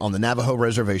tirelessly on the Navajo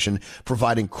Reservation,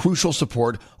 providing crucial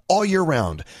support all year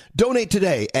round. Donate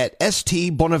today at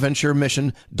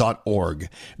stbonaventuremission.org.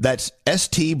 That's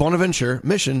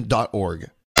stbonaventuremission.org.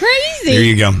 Crazy. There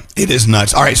you go. It is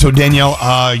nuts. All right, so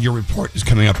Danielle, your report is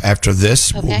coming up after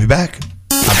this. Okay. We'll be back.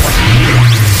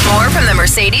 More from the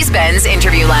Mercedes-Benz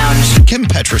Interview Lounge. Kim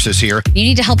Petras is here. You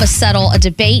need to help us settle a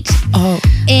debate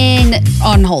in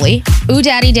Unholy. Ooh,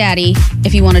 daddy, daddy,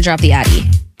 if you want to drop the Addy.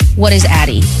 What is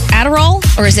Addy? Adderall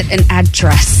or is it an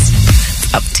address?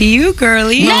 Up to you,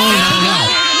 girly. No.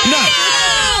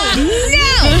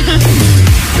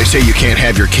 They say you can't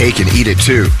have your cake and eat it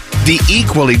too. The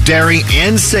equally daring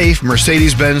and safe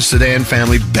Mercedes-Benz sedan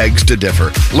family begs to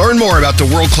differ. Learn more about the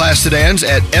world-class sedans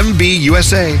at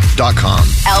mbusa.com.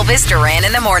 Elvis Duran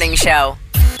in the Morning Show.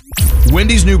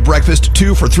 Wendy's new breakfast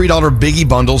 2 for $3 Biggie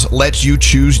bundles lets you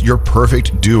choose your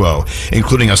perfect duo,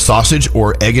 including a sausage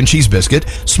or egg and cheese biscuit,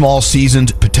 small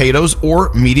seasoned potatoes,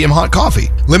 or medium hot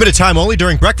coffee. Limited time only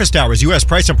during breakfast hours. U.S.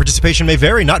 price and participation may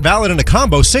vary. Not valid in a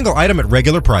combo. Single item at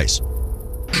regular price.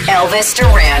 Elvis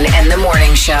Duran and the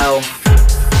Morning Show.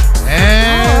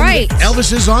 And All right.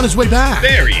 Elvis is on his way back.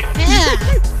 There he is. Yeah.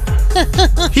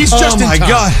 He's just in my time.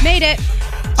 God. Made it.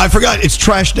 I forgot it's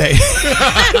trash day.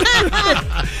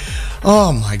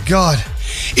 Oh my God.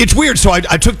 It's weird. So I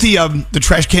took the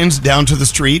trash cans down to the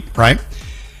street, right?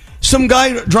 Some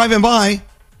guy driving by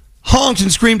honked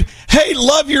and screamed, "Hey,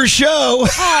 love your show."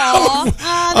 Aw, I'm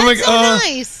that's like, so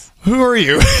nice. Who are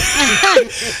you?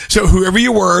 So whoever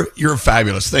you were, you're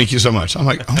fabulous. Thank you so much. I'm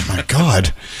like, oh my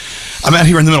God. I'm out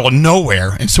here in the middle of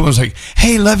nowhere, and someone's like,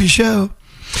 "Hey, love your show."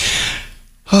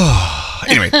 Oh,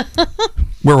 anyway,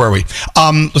 where were we?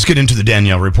 Let's get into the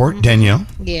Danielle report. Danielle.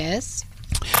 Yes.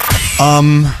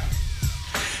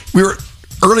 We were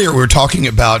talking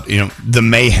about, the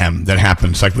mayhem that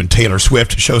happens, like when Taylor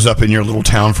Swift shows up in your little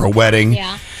town for a wedding.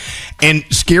 Yeah. And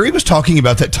Scary was talking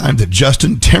about that time that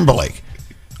Justin Timberlake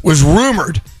was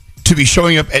rumored to be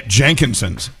showing up at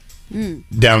Jenkinson's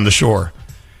down the shore.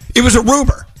 It was a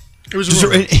rumor.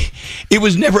 It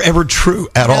was never ever true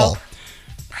at all.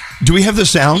 Do we have the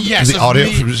sound? Yes, the audio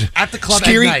at the club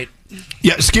Scary, at night.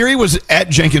 Yeah, Scary was at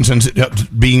Jenkinson's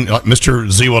being like Mr.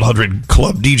 Z100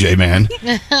 club DJ man,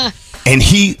 and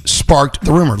he sparked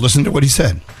the rumor. Listen to what he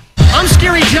said. I'm I'm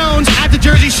Scary Jones at the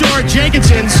Jersey Shore,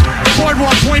 Jenkinson's,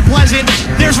 Boardwalk, Point Pleasant.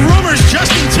 There's rumors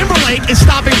Justin Timberlake is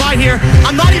stopping by here.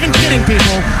 I'm not even kidding,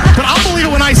 people, but I'll believe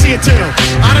it when I see it too.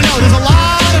 I don't know. There's a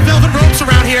lot of velvet ropes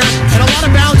around here and a lot of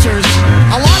bouncers.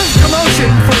 A lot of commotion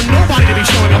for nobody to be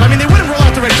showing up. I mean, they wouldn't roll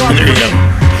out the red carpet. There you go.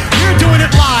 We're doing it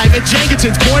live at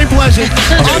Jenkinson's, Point Pleasant,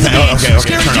 on the beach. Okay.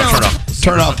 Scary Jones.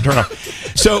 Turn off.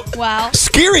 So, Wow.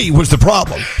 Scary was the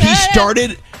problem. He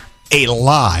started a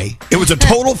lie. It was a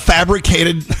total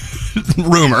fabricated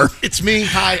rumor. It's me.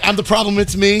 Hi, I'm the problem.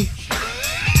 It's me.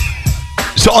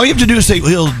 So all you have to do is say,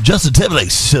 well, Justin Timberlake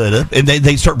shut up. And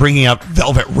they start bringing out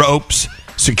velvet ropes,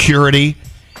 security.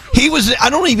 I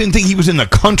don't even think he was in the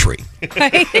country.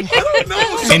 I don't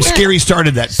know. And Scary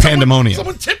started that pandemonium.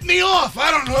 Someone tipped me off.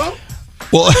 I don't know.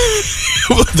 Well,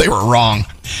 they were wrong.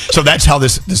 So that's how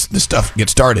this stuff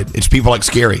gets started. It's people like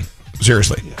Scary.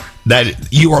 Seriously.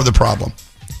 That you are the problem.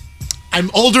 I'm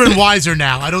older and wiser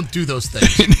now. I don't do those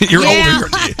things. You're older.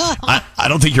 I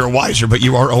don't think you're wiser, but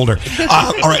you are older.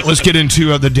 All right, let's get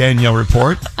into the Danielle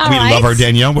report. We love our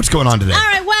Danielle. What's going on today? All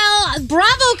right, well,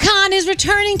 BravoCon is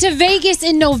returning to Vegas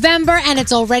in November, and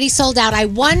it's already sold out. I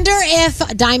wonder if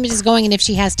Diamond is going and if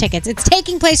she has tickets. It's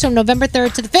taking place from November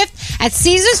 3rd to the 5th at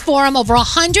Caesars Forum. Over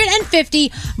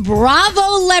 150 Bravo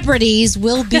celebrities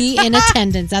will be in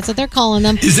attendance. That's what they're calling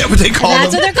them. Is that what they call them?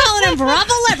 That's what they're calling them,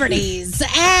 Bravo celebrities.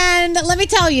 And let me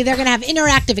tell you, they're going to have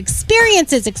interactive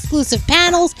experiences, exclusive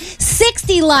panels,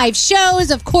 60 live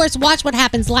shows. Of course, Watch What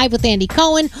Happens Live with Andy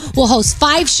Cohen will host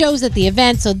 5 shows at the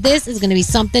event. So this is going to be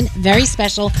something very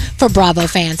special for Bravo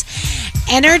fans.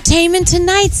 Entertainment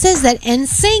Tonight says that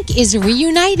NSYNC is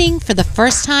reuniting for the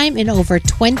first time in over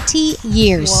 20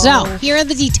 years. Whoa. So here are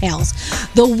the details.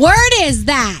 The word is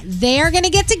that they're going to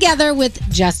get together with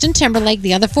Justin Timberlake,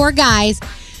 the other 4 guys,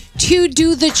 to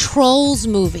do the Trolls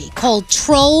movie called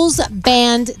Trolls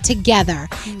Band Together.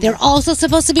 They're also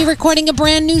supposed to be recording a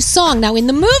brand new song. Now, in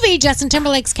the movie, Justin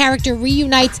Timberlake's character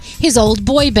reunites his old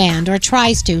boy band, or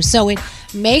tries to. So it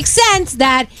makes sense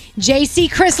that JC,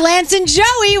 Chris, Lance, and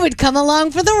Joey would come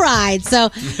along for the ride.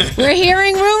 So we're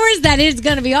hearing rumors that it's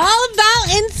going to be all about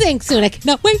NSYNC soon. I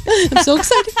cannot wait. I'm so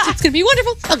excited. It's going to be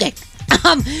wonderful. Okay.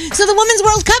 So the Women's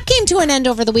World Cup came to an end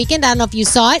over the weekend. I don't know if you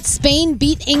saw it. Spain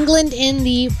beat England in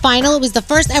the final. It was the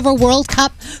first ever World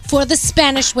Cup for the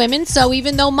Spanish women. So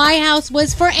even though my house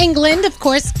was for England, of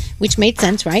course, which made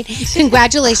sense, right?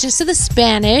 Congratulations to the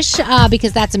Spanish,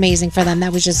 because that's amazing for them.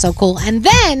 That was just so cool. And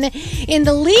then in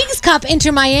the Leagues Cup,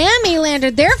 Inter Miami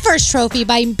landed their first trophy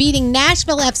by beating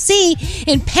Nashville FC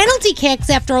in penalty kicks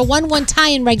after a 1-1 tie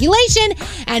in regulation.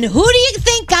 And who do you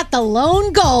think got the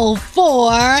lone goal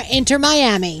for Inter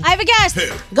Miami? I have a guess.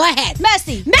 Go ahead.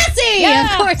 Messi.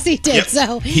 Yeah. Of course he did. Yep.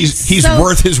 So he's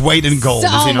worth his weight in gold.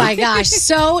 Oh my gosh,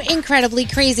 so incredibly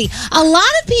crazy. A lot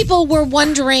of people were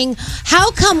wondering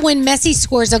how come when Messi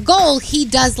scores a goal, he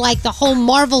does like the whole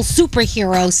Marvel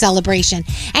superhero celebration.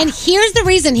 And here's the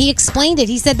reason. He explained it.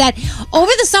 He said that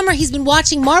over the summer he's been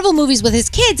watching Marvel movies with his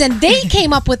kids, and they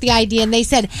came up with the idea, and they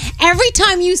said every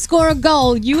time you score a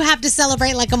goal, you have to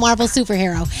celebrate like a Marvel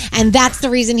superhero. And that's the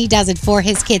reason he does it, for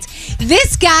his kids.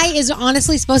 This guy is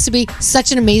honestly supposed to be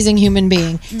such an amazing human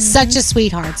being. Such a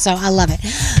sweetheart. So I love it.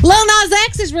 Lil Nas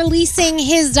X is releasing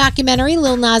his documentary,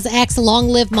 Lil Nas X Long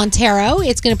Live Montero.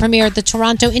 It's going to premiere at the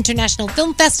Toronto International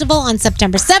Film Festival on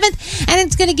September 7th. And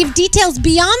it's going to give details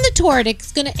beyond the tour.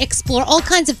 It's going to explore all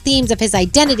kinds of themes of his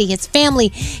identity, his family,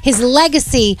 his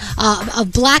legacy,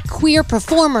 of black queer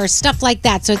performers, stuff like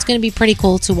that. So it's going to be pretty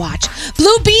cool to watch.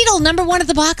 Blue Beetle, #1 at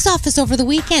the box office over the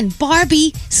weekend.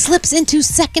 Barbie slips into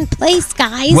second place,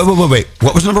 guys. Wait.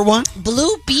 What was #1?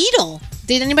 Blue Beetle.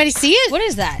 Did anybody see it? What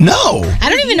is that? No. I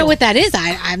don't even know what that is. I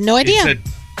have no idea. It's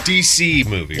a DC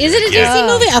movie. Is it a DC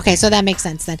movie? Okay, so that makes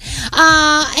sense then.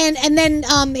 And then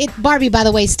Barbie, by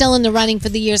the way, still in the running for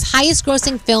the year's highest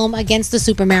grossing film against the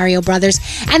Super Mario Brothers.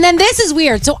 And then this is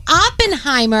weird. So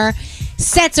Oppenheimer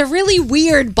sets a really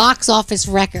weird box office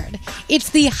record.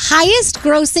 It's the highest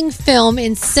grossing film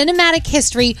in cinematic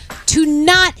history to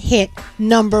not hit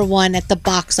 #1 at the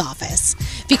box office,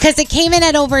 because it came in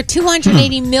at over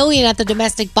 280 million at the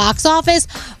domestic box office,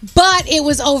 but it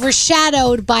was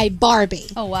overshadowed by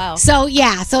Barbie. Oh wow. So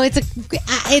yeah, so it's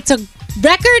a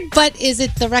record, but is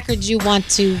it the record you want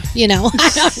to, I don't know.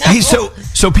 Hey,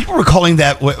 so people were calling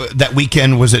that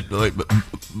weekend, was it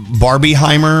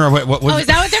Barbieheimer? Or what was is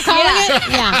that what they're calling it?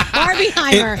 Yeah,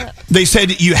 Barbieheimer. They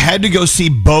said you had to go see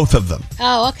both of them.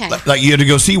 Oh, okay. Like you had to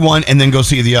go see one and then go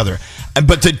see the other.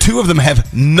 But the two of them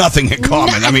have nothing in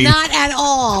common. Not at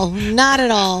all. Not at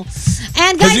all.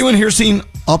 And guys, has anyone here seen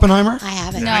Oppenheimer? I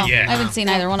haven't. No, I haven't seen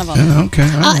either one of them. Yeah, okay.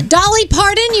 all right. Dolly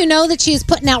Parton, you know that she is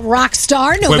putting out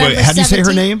Rockstar November 17th. How do you say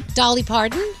her name? Dolly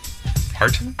Parton.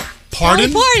 Parton?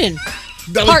 Dolly Parton.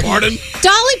 Dolly Parton?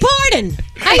 Dolly Parton.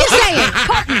 How you say it?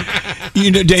 Parton.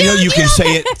 You know, Danielle, you can say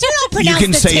it. You don't pronounce You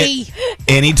can the say T. it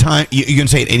anytime. You can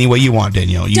say it any way you want,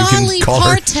 Danielle. You Dolly can call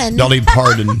Parton. her Dolly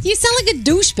Parton. You sound like a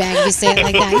douchebag if you say it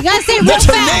like that. You gotta say it real That's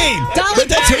her fast. name. Dolly But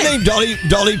that's her Parton. name,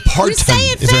 Dolly Parton. You say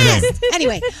it is her name. fast.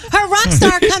 Anyway, her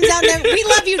Rockstar comes out. We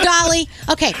love you, Dolly.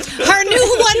 Okay, her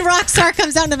new one, Rockstar,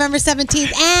 comes out November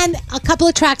 17th, and a couple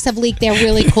of tracks have leaked. They're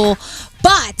really cool.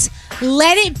 But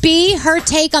Let It Be, her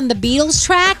take on the Beatles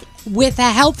track, with the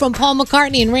help from Paul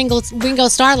McCartney and Ringo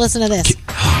Starr. Listen to this.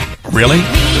 Really?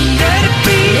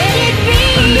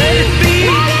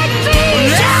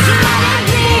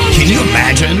 Can you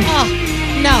imagine? Oh,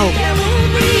 no.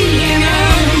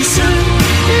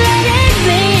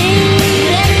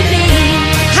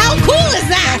 How cool is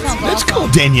that? That's cool,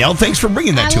 Danielle. Thanks for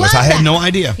bringing that to us. I had no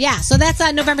idea. Yeah, so that's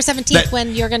November 17th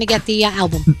when you're going to get the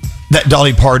album. That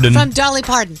Dolly Parton. From Dolly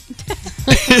Parton.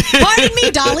 Pardon me,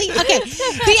 Dolly. Okay.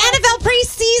 The NFL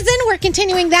preseason, we're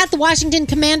continuing that. The Washington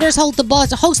Commanders host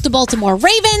the Baltimore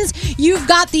Ravens. You've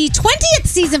got the 20th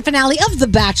season finale of The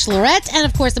Bachelorette and,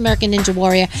 of course, American Ninja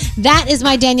Warrior. That is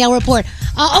my Danielle report.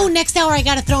 Next hour, I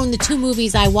got to throw in the 2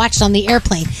 movies I watched on the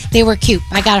airplane. They were cute.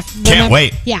 I got to Can't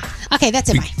wait. Yeah. Okay, that's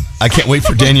it. Bye. I can't wait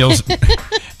for Danielle's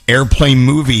airplane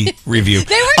movie review.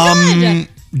 They were good.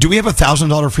 Do we have a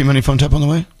 $1,000 free money phone tap on the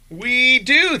way? We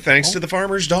do, thanks to the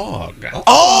farmer's dog.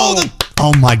 Oh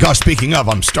my gosh. Speaking of,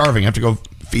 I'm starving. I have to go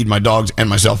feed my dogs and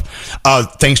myself.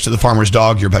 Thanks to the farmer's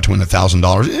dog, you're about to win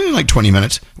 $1,000 in like 20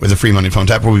 minutes with a free money phone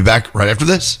tap. We'll be back right after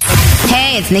this.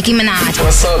 Hey, it's Nicki Minaj.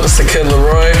 What's up? It's the Kid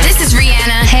Leroy. This is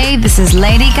Rihanna. Hey, this is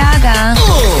Lady Gaga.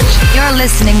 You're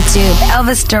listening to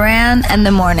Elvis Duran and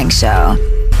the Morning Show.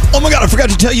 Oh my God, I forgot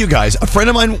to tell you guys. A friend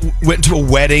of mine went to a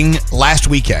wedding last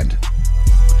weekend.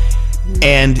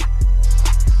 And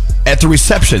at the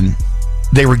reception,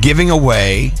 they were giving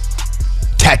away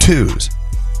tattoos.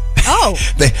 Oh.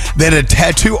 They had a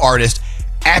tattoo artist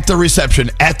at the reception,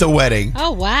 at the wedding.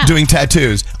 Oh, wow. Doing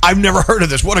tattoos. I've never heard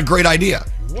of this. What a great idea.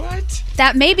 What?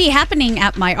 That may be happening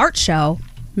at my art show.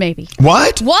 Maybe.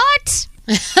 What? What?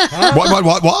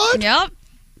 What? Yep.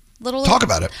 Talk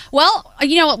about it. Well,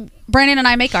 Brandon and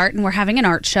I make art, and we're having an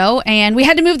art show, and we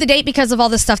had to move the date because of all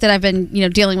the stuff that I've been,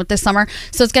 dealing with this summer.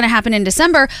 So it's going to happen in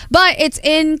December, but it's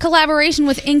in collaboration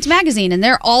with Inked Magazine, and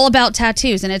they're all about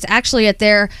tattoos, and it's actually at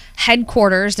their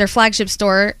headquarters, their flagship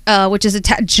store, which is a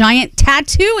giant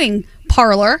tattooing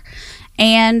parlor,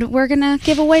 and we're going to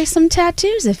give away some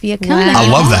tattoos if you come. Wow. I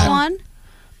love that. One.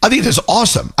 I think that's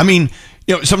awesome. I mean,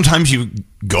 sometimes you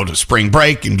go to spring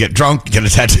break and get drunk, get a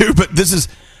tattoo, but this is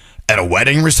at a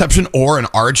wedding reception or an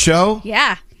art show.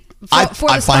 Yeah. For I the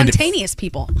find spontaneous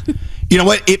people. You know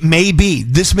what? This may be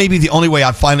the only way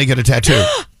I finally get a tattoo.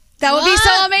 That would be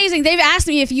so amazing. They've asked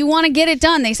me if you want to get it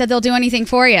done. They said they'll do anything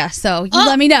for you. So you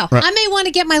let me know. Right. I may want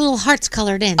to get my little hearts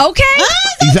colored in. Okay.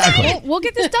 Exactly. We'll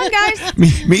get this done, guys.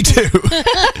 Me too.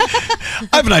 I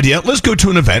have an idea. Let's go to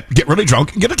an event, get really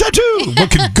drunk, and get a tattoo.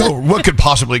 What could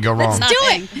possibly go wrong? Let's do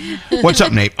it. What's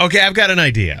up, Nate? Okay, I've got an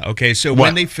idea. Okay, so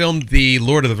when they filmed the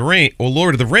Lord of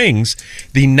the Rings,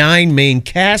 the 9 main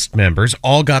cast members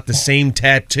all got the same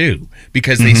tattoo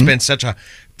because they spent such a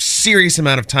serious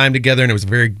amount of time together, and it was a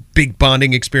very big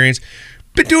bonding experience.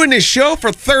 Been doing this show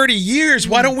for 30 years.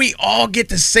 Why don't we all get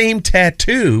the same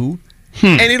tattoo,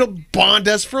 and it'll bond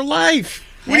us for life?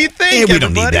 What do you think, Hey, we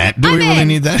don't need that. Do we really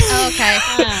need that?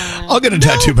 Okay. I'll get a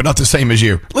tattoo, but not the same as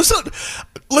you. Let's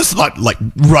not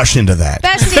rush into that.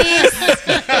 Besties.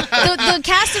 the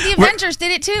cast of the Avengers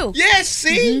did it too. Yes,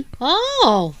 see?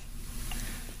 Oh.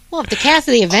 Well, if the cast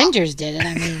of the Avengers did it,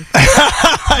 I mean.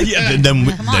 Yeah, then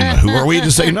who are we to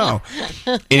say no?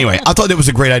 Anyway, I thought that was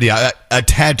a great idea. A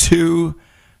tattoo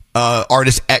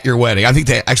artist at your wedding. I think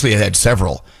they actually had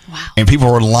several. Wow. And people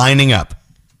were lining up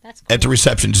at the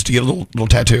reception just to get a little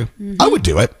tattoo. I would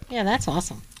do it. Yeah, that's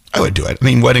awesome. I would do it. I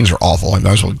mean, weddings are awful. I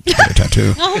might as well get a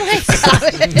tattoo. Oh, my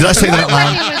God. Did I say that out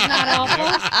loud? It was not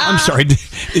awful. I'm sorry.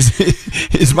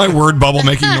 Is my word bubble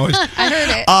making noise? I heard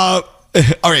it.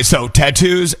 All right, so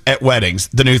tattoos at weddings,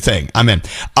 the new thing. I'm in.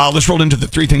 Let's roll into the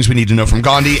 3 things we need to know from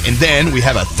Gandhi, and then we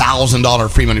have a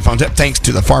 $1,000 free money phone tip thanks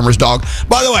to the Farmer's Dog.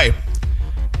 By the way,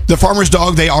 the Farmer's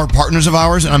Dog, they are partners of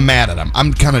ours, and I'm mad at them.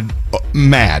 I'm kind of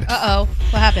mad. Uh-oh.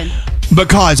 What happened?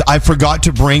 Because I forgot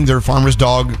to bring their Farmer's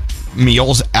Dog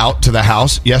meals out to the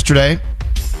house yesterday.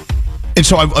 And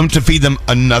so I went to feed them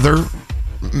another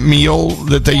meal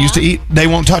that they used to eat. They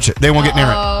won't touch it. They won't get near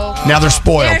it. Now they're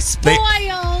spoiled. They're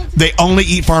spoiled. They only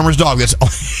eat Farmer's Dog. That's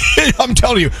I'm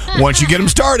telling you. Once you get them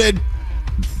started,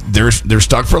 they're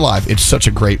stuck for life. It's such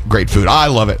a great food. I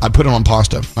love it. I put it on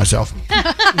pasta myself.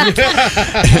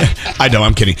 I know.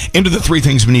 I'm kidding. Into the 3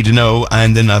 things we need to know,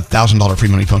 and then $1,000 free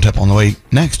money phone tap on the way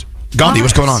next. Gandhi,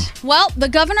 what's going on? Well, the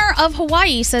governor of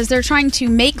Hawaii says they're trying to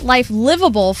make life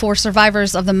livable for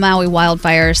survivors of the Maui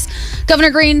wildfires. Governor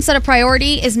Green said a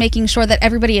priority is making sure that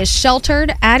everybody is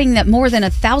sheltered, adding that more than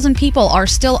 1,000 people are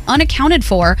still unaccounted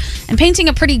for, and painting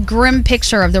a pretty grim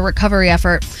picture of the recovery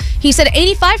effort. He said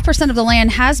 85% of the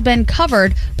land has been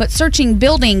covered, but searching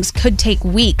buildings could take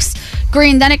weeks.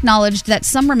 Green then acknowledged that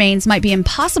some remains might be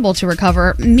impossible to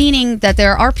recover, meaning that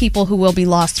there are people who will be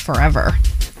lost forever.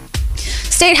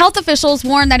 State health officials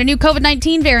warn that a new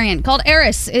COVID-19 variant called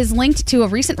Eris is linked to a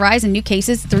recent rise in new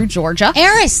cases through Georgia.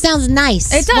 Eris sounds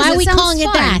nice. It does. Why are we sounds calling it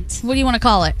fun. that? What do you want to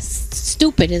call it?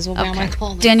 Stupid is what I'm going to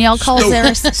call it. Danielle calls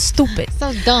Eris stupid.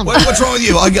 So dumb. What's wrong with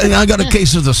you? I got a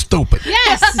case of the stupid.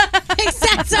 Yes.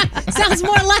 Sounds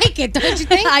more like it, don't you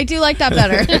think? I do like that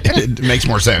better. It makes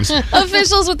more sense.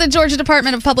 Officials with the Georgia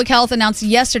Department of Public Health announced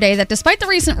yesterday that despite the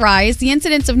recent rise, the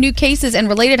incidence of new cases and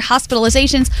related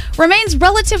hospitalizations remains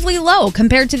relatively low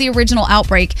compared to the original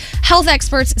outbreak. Health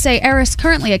experts say Eris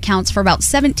currently accounts for about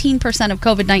 17% of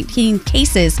COVID-19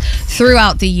 cases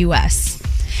throughout the U.S.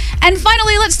 And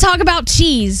finally, let's talk about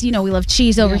cheese. You know we love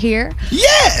cheese over here.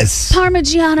 Yes!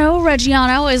 Parmigiano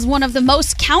Reggiano is one of the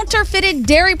most counterfeited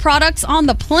dairy products on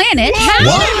the planet.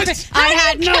 What? I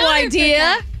had no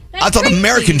idea. I thought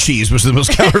American cheese was the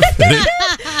most counterfeited.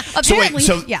 Apparently,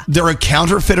 so yeah. there are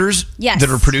counterfeiters Yes. that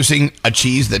are producing a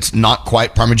cheese that's not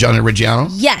quite Parmigiano Reggiano?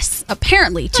 Yes,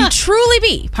 apparently, to truly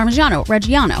be Parmigiano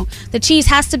Reggiano, the cheese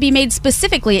has to be made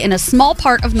specifically in a small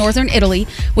part of northern Italy,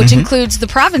 which includes the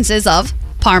provinces of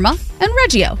Parma and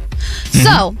Reggio.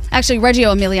 So, actually,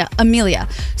 Reggio Emilia.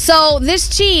 So,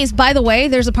 this cheese, by the way,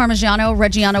 there's a Parmigiano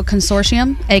Reggiano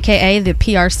Consortium, aka the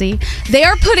PRC. They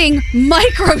are putting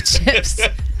microchips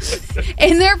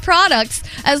in their products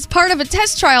as part of a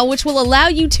test trial, which will allow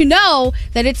you to know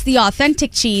that it's the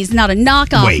authentic cheese, not a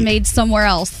knockoff made somewhere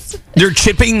else. They're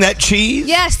chipping that cheese?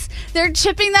 Yes, they're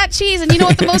chipping that cheese. And you know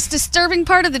what the most disturbing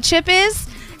part of the chip is?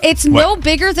 It's no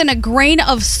bigger than a grain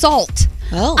of salt.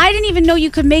 Oh. I didn't even know you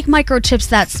could make microchips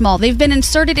that small. They've been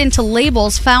inserted into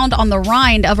labels found on the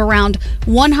rind of around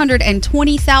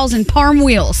 120,000 Parm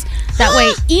wheels. That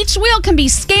way, each wheel can be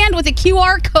scanned with a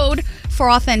QR code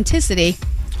for authenticity.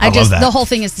 I love that. The whole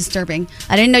thing is disturbing.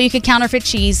 I didn't know you could counterfeit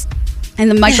cheese, and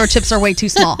the microchips are way too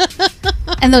small.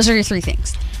 And those are your 3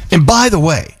 things. And by the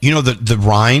way, you know the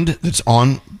rind that's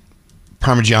on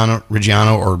Parmigiano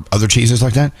Reggiano or other cheeses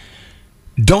like that?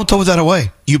 Don't throw that away.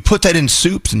 You put that in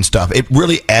soups and stuff. It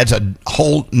really adds a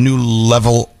whole new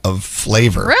level of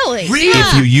flavor. Really?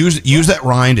 If you use that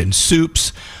rind in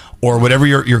soups or whatever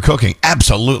you're cooking,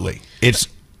 absolutely. It's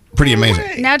pretty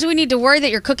amazing. Now, do we need to worry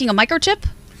that you're cooking a microchip?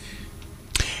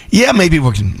 Yeah, maybe we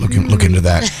can look into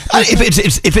that.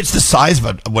 If it's the size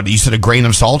of what you said, a grain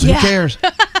of salt, who cares?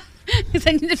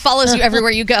 Then it follows you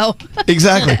everywhere you go.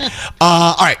 Exactly.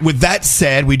 All right. With that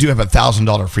said, we do have a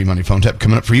 $1,000 free money phone tap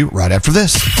coming up for you right after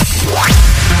this.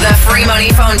 The free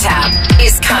money phone tap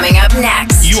is coming up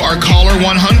next. You are caller 100.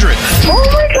 Oh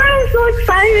my God, I'm so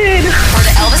excited. For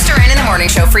the Elvis Duran in the Morning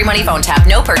Show free money phone tap,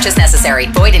 no purchase necessary.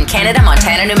 Void in Canada,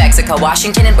 Montana, New Mexico,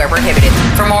 Washington, and where prohibited.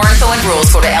 For more info and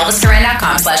rules, go to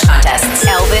elvisduran.com/contests.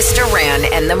 Elvis Duran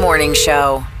and the Morning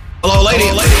Show. Hello, lady.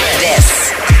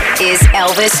 This is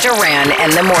Elvis Duran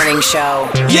and the Morning Show.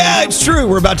 Yeah, it's true.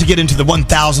 We're about to get into the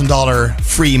 $1,000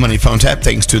 free money phone tap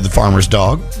thanks to the farmer's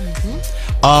dog.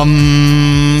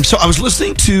 So I was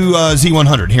listening to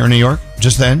Z100 here in New York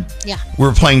just then. Yeah. We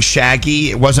were playing Shaggy.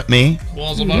 It wasn't me.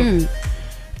 There's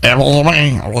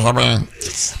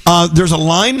a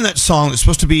line in that song that's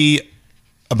supposed to be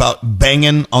about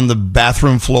banging on the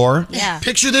bathroom floor. Yeah.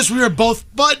 Picture this: we were both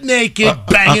butt naked,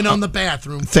 banging on the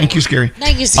bathroom floor. Thank you, Scary.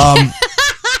 Thank you, Scary.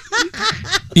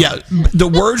 Yeah, the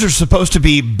words are supposed to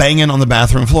be banging on the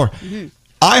bathroom floor.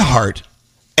 iHeart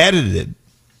edited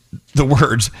the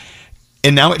words,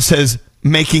 and now it says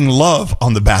making love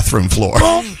on the bathroom floor.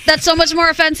 That's so much more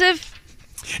offensive.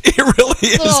 It really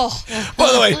is.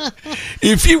 By the way,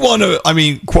 if you want to,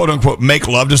 quote unquote, make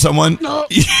love to someone,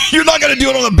 you're not going to do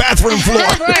it on the bathroom floor.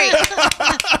 Right.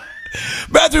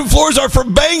 Bathroom floors are for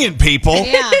banging, people.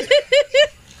 Yeah.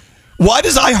 Why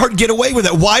does iHeart get away with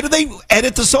it? Why do they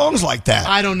edit the songs like that?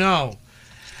 I don't know.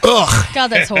 Ugh. God,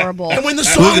 that's horrible. And when the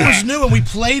song was new and we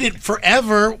played it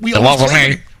forever, we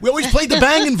always played the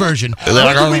banging version.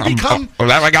 When did we become...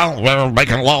 There we go. We're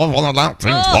making love on the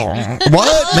floor.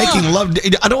 What? Making love?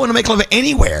 I don't want to make love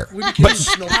anywhere.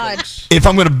 But if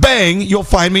I'm going to bang, you'll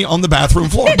find me on the bathroom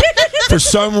floor. For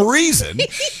some reason,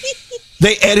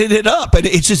 they edit it up, and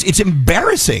it's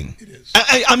embarrassing.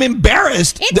 I'm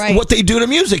embarrassed what they do to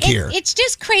music here. It's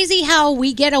just crazy how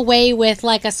we get away with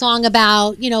like a song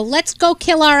about, let's go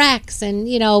kill our ex and,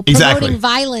 promoting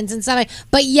violence and stuff.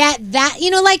 But yet that,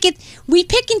 we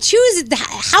pick and choose.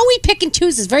 How we pick and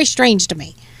choose is very strange to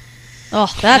me. Oh,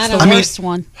 that's the worst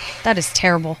one. That is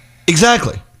terrible.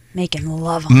 Exactly. Making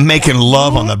love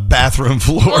on the bathroom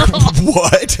floor.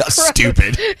 What?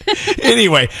 Stupid.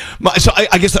 Anyway, so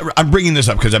I guess I'm bringing this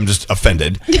up because I'm just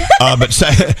offended. But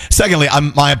secondly,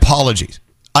 my apologies.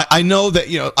 I know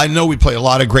that I know we play a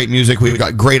lot of great music. We've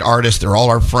got great artists. They're all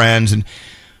our friends,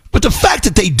 but the fact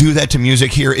that they do that to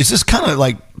music here is just kind of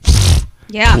like,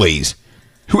 please,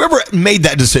 whoever made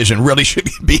that decision really should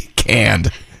be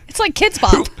canned. It's like Kids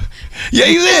Bop. Yeah,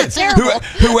 you did.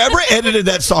 Whoever edited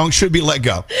that song should be let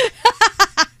go.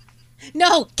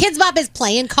 No, Kids Bop is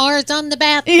playing cards on the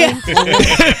bathroom floor.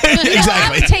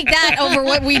 Exactly. Take that over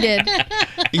what we did.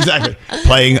 Exactly.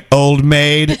 Playing Old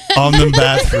Maid on the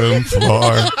bathroom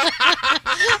floor.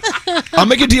 I'll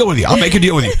make a deal with you. We're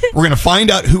going to find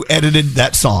out who edited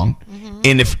that song.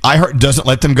 And if iHeart doesn't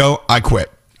let them go, I quit.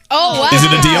 Oh, wow. Is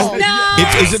it a deal? No.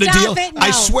 Is it a deal? It. No.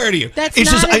 I swear to you. That's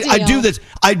it's not just a deal.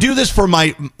 I do this for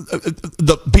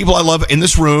the people I love in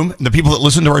this room, the people that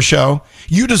listen to our show.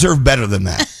 You deserve better than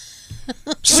that.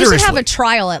 Seriously. We should have a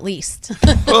trial at least.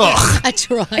 Ugh. A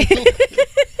trial.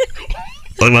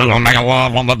 We're gonna make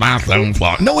love on the bathroom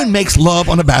floor. No one makes love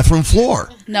on a bathroom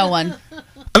floor. No one.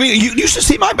 I mean, you should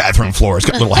see my bathroom floor. It's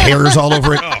got little hairs all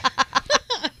over it.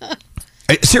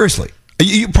 Seriously.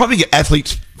 You probably get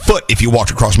athlete's foot if you walked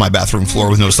across my bathroom floor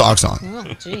with no socks on. Oh,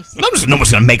 jeez. No one's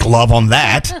going to make love on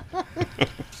that.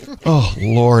 Oh,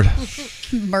 Lord.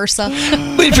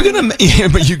 MRSA. But if you're going to,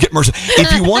 but you get MRSA.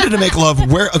 If you wanted to make love,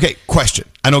 question.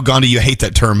 I know, Gandhi, you hate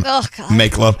that term,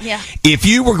 make love. Yeah. If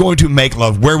you were going to make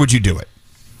love, where would you do it?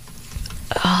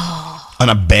 On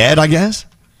a bed, I guess?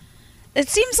 It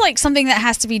seems like something that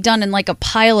has to be done in like a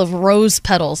pile of rose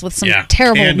petals with some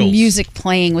terrible candles. Music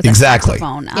playing with a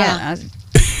saxophone. I don't know.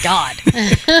 God.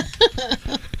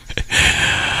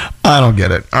 I don't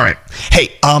get it. All right.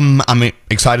 Hey, I'm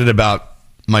excited about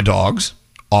my dogs,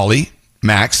 Ollie,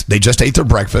 Max. They just ate their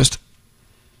breakfast.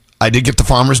 I did get the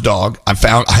farmer's dog. I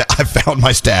found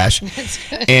my stash,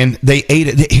 and they ate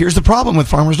it. Here's the problem with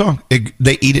farmer's dog.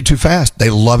 They eat it too fast. They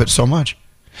love it so much.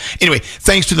 Anyway,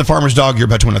 thanks to the farmer's dog, you're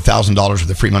about to win $1,000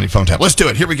 with a free money phone tap. Let's do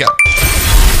it. Here we go.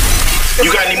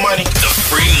 You got any money? The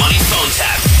free money phone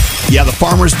tap. Yeah, the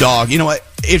farmer's dog. You know what?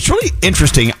 It's really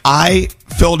interesting. I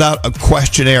filled out a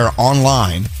questionnaire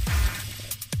online,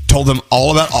 told them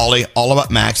all about Ollie, all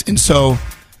about Max, and so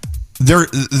their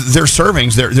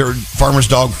servings, their farmer's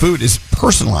dog food is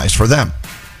personalized for them.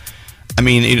 I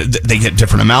mean, they get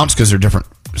different amounts because they're different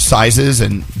sizes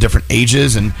and different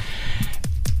ages, and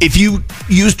if you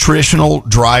use traditional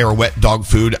dry or wet dog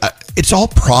food, it's all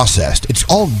processed. It's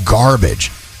all garbage.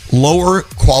 Lower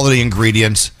quality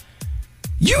ingredients.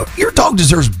 Your dog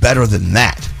deserves better than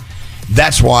that.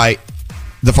 That's why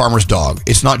the farmer's dog,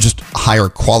 it's not just higher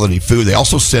quality food. They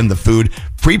also send the food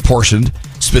pre-portioned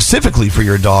specifically for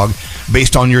your dog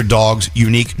based on your dog's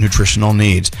unique nutritional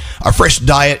needs. Our fresh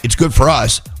diet, it's good for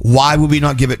us. Why would we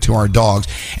not give it to our dogs?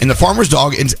 And the farmer's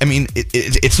dog,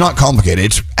 it's not complicated.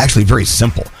 It's actually very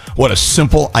simple. What a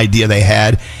simple idea they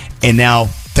had. And now,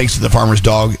 thanks to the farmer's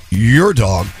dog, your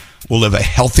dog will live a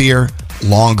healthier,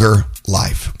 longer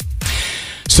life.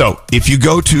 So if you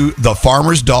go to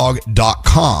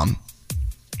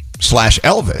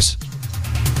thefarmersdog.com/Elvis,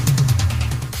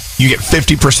 you get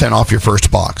 50% off your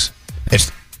first box. It's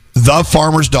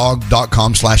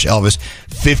thefarmersdog.com/Elvis,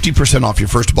 50% off your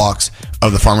first box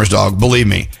of the farmer's dog. Believe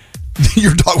me,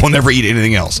 your dog will never eat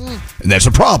anything else. And that's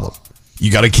a problem. You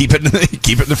got to keep it in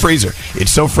the freezer.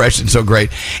 It's so fresh and so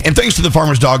great. And thanks to the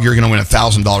farmer's dog, you're going to win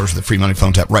 $1,000 with a free money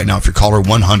phone tap right now if you're caller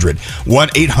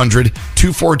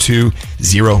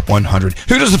 1-800-242-0100.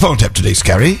 Who does the phone tap today,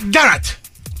 Scary? Garrett.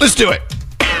 Let's do it.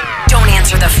 Don't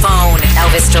answer the phone.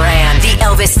 Elvis Duran. The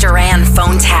Elvis Duran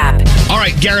phone tap. All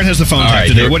right, Garrett has the phone tap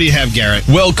today. What do you have, Garrett?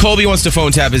 Well, Colby wants to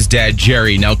phone tap his dad,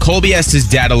 Jerry. Now, Colby asked his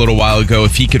dad a little while ago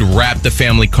if he could wrap the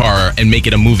family car and make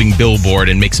it a moving billboard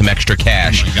and make some extra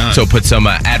cash. Oh my God. So put some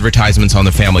advertisements on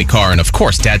the family car. And of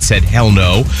course, Dad said, hell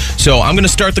no. So I'm going to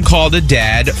start the call to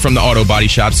Dad from the auto body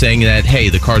shop saying that, hey,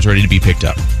 the car's ready to be picked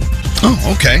up. Oh,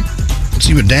 okay. Let's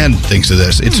see what Dad thinks of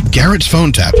this. It's Garrett's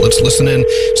phone tap. Let's listen in,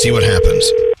 see what happens.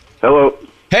 Hello.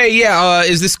 Hey, yeah,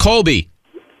 is this Colby?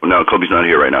 No, Colby's not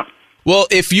here right now. Well,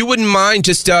 if you wouldn't mind,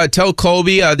 just tell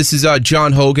Colby, this is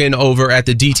John Hogan over at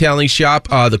the detailing shop.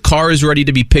 The car is ready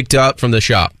to be picked up from the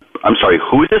shop. I'm sorry,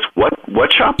 who is this?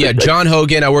 What shop? Yeah, John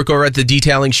Hogan. I work over at the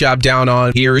detailing shop down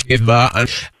on here.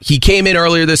 He came in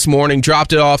earlier this morning,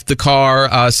 dropped it off the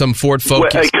car, some Ford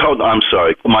Focus. Wait, I'm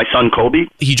sorry. My son, Colby?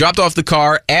 He dropped off the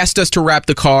car, asked us to wrap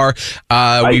the car.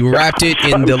 We wrapped it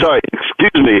in the... I'm sorry,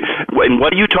 excuse me.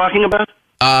 What are you talking about?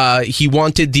 He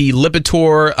wanted the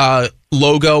Lipitor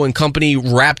logo and company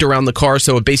wrapped around the car,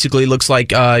 so it basically looks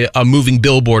like a moving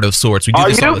billboard of sorts. We do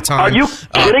this all the time. Are you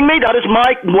kidding me? That is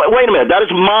my. Wait a minute. That is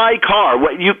my car.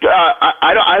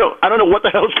 I don't know what the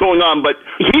hell's going on, but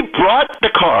he brought the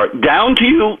car down to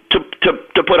you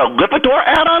to put a Lipitor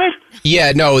ad on it.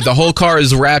 Yeah, no, the whole car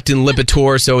is wrapped in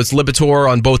Lipitor, so it's Lipitor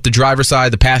on both the driver's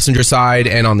side, the passenger side,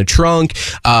 and on the trunk.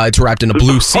 It's wrapped in a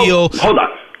blue seal. Hold on.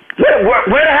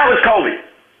 Where the hell is Colby?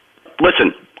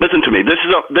 Listen to me. This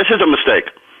is a mistake.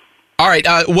 All right.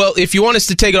 Well, if you want us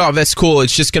to take it off, that's cool.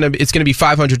 It's gonna be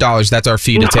 $500. That's our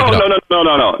fee to take it off.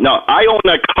 No. I own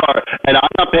that car, and I'm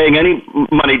not paying any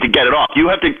money to get it off. You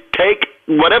have to take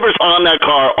whatever's on that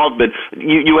car off. But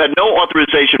you had no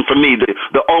authorization from me,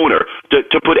 the owner,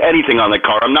 to put anything on that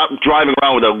car. I'm not driving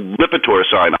around with a Lipitor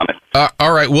sign on it.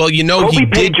 All right. Well, Colby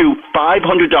paid you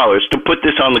 $500 to put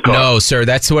this on the car. No, sir.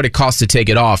 That's what it costs to take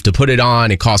it off. To put it on,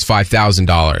 it costs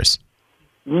 $5,000.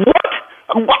 What?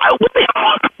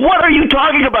 What are you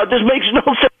talking about? This makes no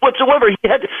sense whatsoever. He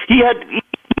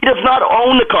does not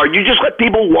own the car. You just let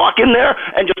people walk in there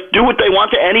and just do what they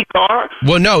want to any car?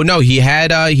 Well, no. He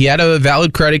had a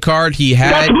valid credit card.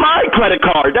 That's my credit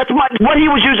card. What he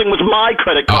was using was my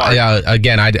credit card.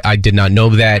 Again, I did not know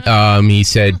that. He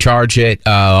said charge it.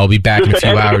 I'll be back in a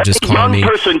few hours. Just call me. A young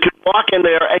person could walk in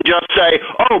there and just say,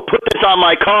 "Oh, put this on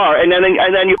my car," and then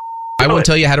you. I won't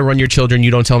tell you how to run your children. You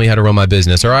don't tell me how to run my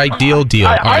business. All right? Deal.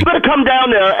 I'm going to come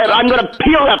down there, and I'm going to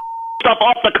peel that stuff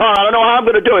off the car. I don't know how I'm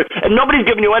going to do it. And nobody's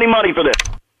giving you any money for this.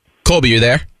 Colby, you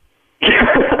there?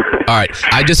 All right.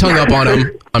 I just hung up on him.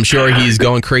 I'm sure he's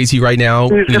going crazy right now.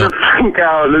 He's going to freak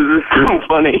out. This is so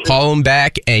funny. Call him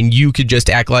back, and you could just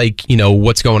act like,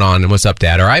 what's going on and what's up,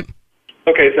 Dad, all right?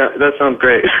 Okay, that sounds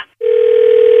great.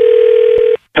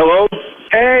 Hello?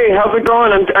 Hey, how's it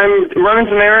going? I'm running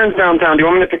some errands downtown. Do you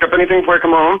want me to pick up anything before I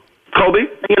come home? Colby,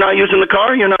 you're not using the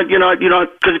car? You're not, because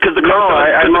the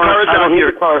car is down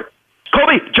here.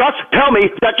 Colby, just tell me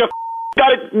that you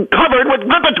got it covered with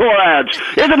Lipitor ads.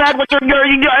 Isn't that what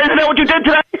you did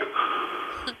today?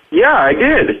 Yeah, I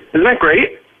did. Isn't that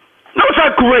great? No, it's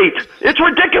not great. It's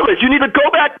ridiculous. You need to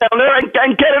go back down there and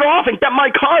get it off and get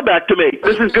my car back to me.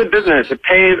 This is good business. It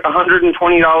pays $120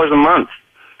 a month.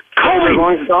 Colby, as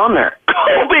long as it's on there.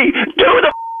 Colby, do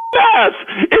the math.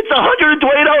 It's $120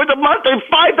 a month and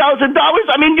 $5,000.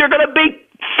 I mean, you're going to be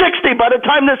 60 by the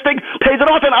time this thing pays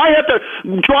it off, and I have to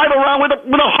drive around with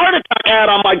a heart attack ad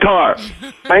on my car.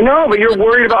 I know, but you're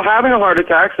worried about having a heart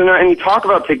attack, and you talk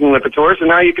about taking Lipitor, so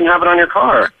now you can have it on your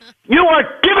car. You are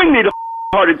giving me the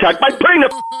heart attack by putting the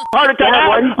heart attack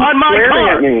ad on my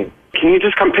car. At me? Can you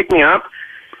just come pick me up?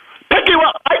 Pick you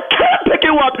up? I can't pick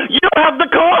you up. You don't have the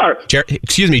car.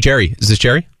 Excuse me, Jerry. Is this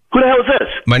Jerry? Who the hell is this?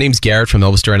 My name's Garrett from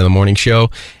Elvis Duran in the Morning Show,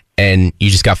 and you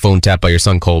just got phone tapped by your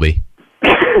son, Colby.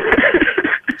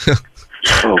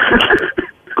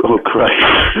 Oh, Christ.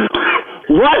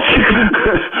 What?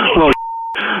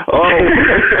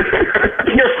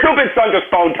 Your stupid son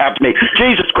just phone tapped me.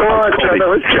 Jesus Christ,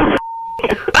 Colby.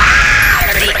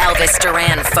 The Elvis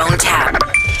Duran phone tap.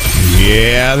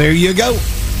 Yeah, there you go.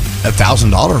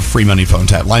 $1,000 free money phone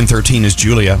tap. Line 13 is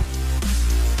Julia.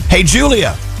 Hey,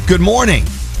 Julia. Good morning.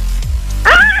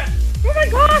 Ah! Oh, my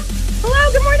gosh.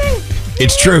 Hello. Good morning.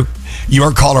 It's true. You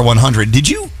are caller 100. Did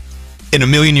you, in a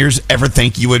million years, ever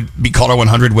think you would be caller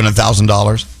 100, win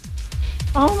 $1,000?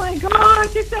 Oh, my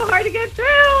gosh. It's so hard to get through.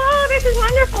 Oh, this is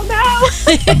wonderful now.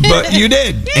 But you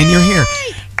did, and you're here.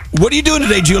 What are you doing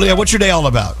today, Julia? What's your day all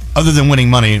about, other than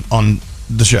winning money on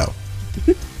the show?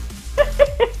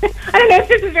 I don't know if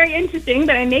this is very interesting,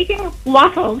 but I'm making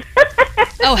waffles.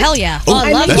 Oh, hell yeah. Oh,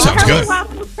 I love that. Sounds good.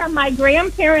 Waffles from my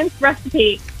grandparents'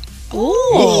 recipe.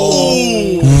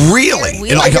 Oh,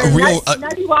 really? Like a real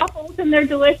nutty waffles, and they're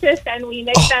delicious, and we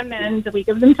make them, and we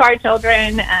give them to our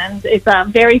children, and it's a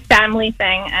very family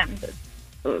thing, and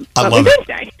I love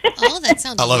it. Oh, that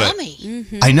sounds I love yummy. it.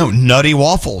 Mm-hmm. I know, Nutty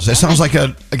Waffles. That sounds like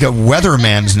a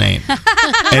weatherman's name.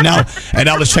 and now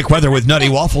let's check weather with Nutty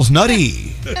Waffles.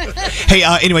 Nutty. Hey,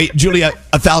 anyway, Julia,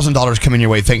 $1,000 coming your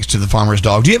way thanks to the farmer's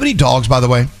dog. Do you have any dogs, by the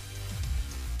way?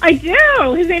 I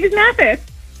do. His name is Mathis.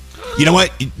 You know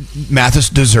what? Mathis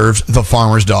deserves the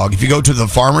Farmer's Dog. If you go to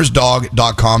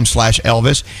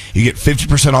thefarmersdog.com/Elvis, you get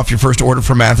 50% off your first order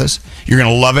from Mathis. You're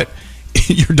going to love it.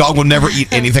 Your dog will never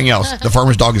eat anything else. The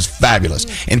Farmer's Dog is fabulous.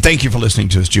 And thank you for listening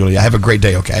to us, Julia. Have a great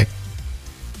day, okay?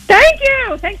 Thank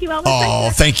you. Thank you, Elvis. Oh,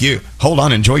 thank you. Hold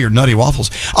on. Enjoy your nutty waffles.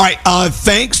 All right.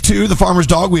 Thanks to the Farmer's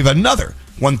Dog, we have another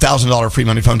 $1,000 free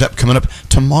money phone tap coming up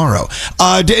tomorrow.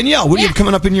 Danielle, what do you have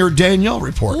coming up in your Danielle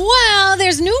report? Well,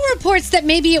 there's new reports that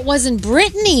maybe it wasn't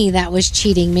Brittany that was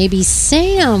cheating. Maybe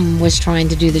Sam was trying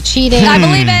to do the cheating. I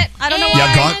believe it. I don't know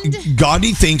why. Yeah,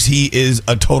 Gandhi thinks he is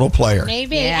a total player.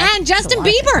 Maybe. Yeah, and Justin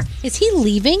Bieber. Is he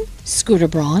leaving Scooter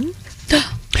Braun?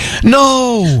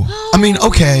 No. I mean,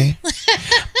 okay.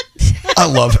 I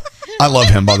love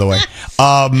him, by the way.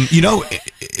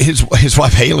 His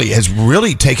wife Haley has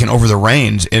really taken over the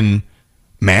reins in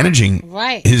managing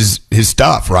his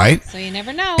stuff, right? So you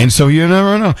never know. And so you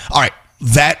never know. All right,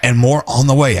 that and more on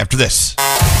the way after this.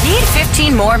 Need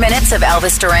 15 more minutes of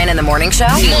Elvis Duran in the Morning Show?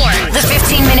 More. The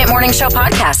 15-Minute Morning Show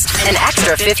podcast. An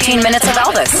extra 15 minutes of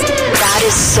Elvis. That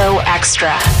is so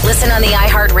extra. Listen on the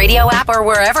iHeartRadio app or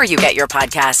wherever you get your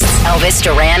podcasts. Elvis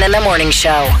Duran in the Morning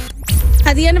Show.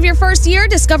 At the end of your first year,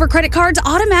 Discover credit cards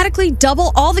automatically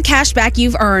double all the cash back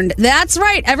you've earned. That's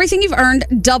right. Everything you've earned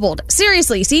doubled.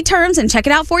 Seriously, see terms and check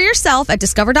it out for yourself at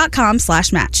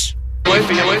discover.com/match.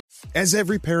 As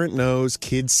every parent knows,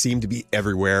 kids seem to be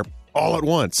everywhere all at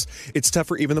once. It's tough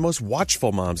for even the most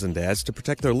watchful moms and dads to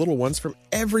protect their little ones from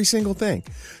every single thing.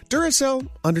 Duracell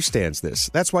understands this.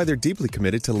 That's why they're deeply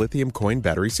committed to lithium coin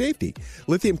battery safety.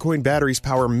 Lithium coin batteries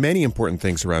power many important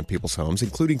things around people's homes,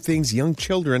 including things young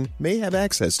children may have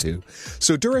access to.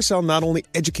 So Duracell not only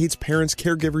educates parents,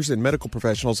 caregivers, and medical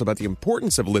professionals about the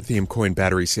importance of lithium coin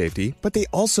battery safety, but they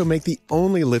also make the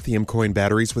only lithium coin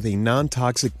batteries with a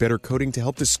non-toxic bitter coating to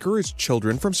help discourage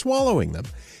children from swallowing them.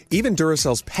 Even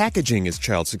Duracell's packaging is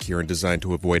child secure and designed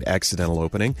to avoid accidental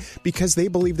opening because they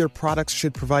believe their products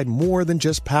should provide more than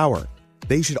just power.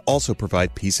 They should also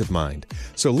provide peace of mind.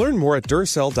 So learn more at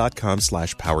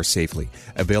Duracell.com/power safely.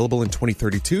 Available in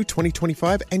 2032,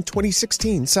 2025, and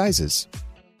 2016 sizes.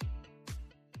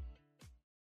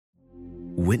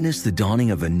 Witness the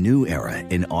dawning of a new era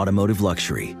in automotive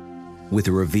luxury with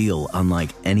a reveal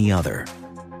unlike any other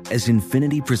as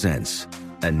Infiniti presents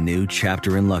a new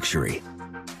chapter in luxury.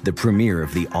 The premiere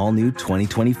of the all-new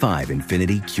 2025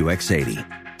 Infiniti QX80.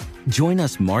 Join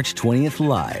us March 20th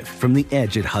live from the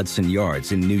Edge at Hudson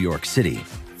Yards in New York City,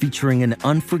 featuring an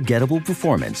unforgettable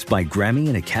performance by Grammy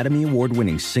and Academy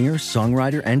Award-winning singer,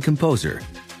 songwriter, and composer,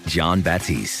 John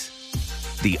Batiste.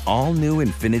 The all-new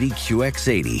Infiniti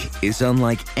QX80 is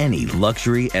unlike any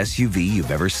luxury SUV you've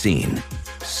ever seen.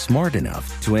 Smart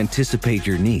enough to anticipate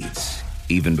your needs,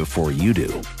 even before you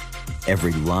do.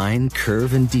 Every line,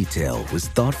 curve, and detail was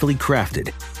thoughtfully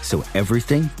crafted so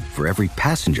everything for every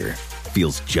passenger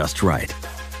feels just right.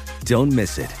 Don't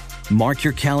miss it. Mark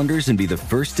your calendars and be the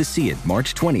first to see it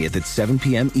March 20th at 7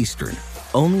 p.m. Eastern,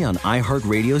 only on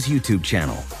iHeartRadio's YouTube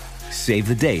channel. Save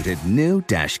the date at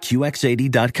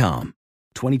new-QX80.com.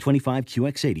 2025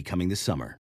 QX80 coming this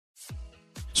summer.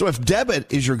 So if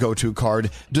debit is your go-to card,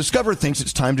 Discover thinks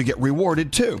it's time to get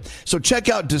rewarded too. So check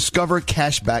out Discover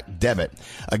Cashback Debit,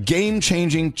 a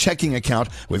game-changing checking account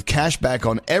with cashback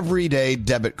on everyday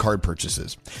debit card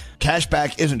purchases.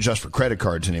 Cashback isn't just for credit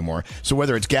cards anymore, so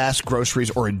whether it's gas,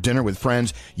 groceries, or a dinner with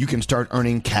friends, you can start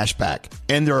earning cashback.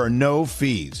 And there are no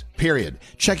fees, period.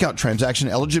 Check out transaction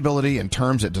eligibility and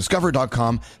terms at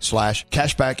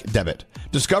discover.com/cashback debit.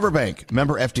 Discover Bank,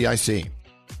 member FDIC.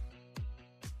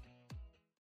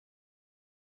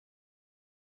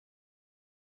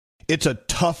 It's a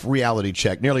tough reality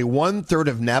check. Nearly 1/3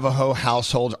 of Navajo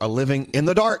households are living in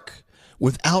the dark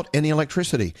without any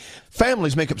electricity.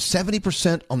 Families make up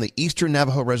 70% on the Eastern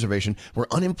Navajo Reservation, where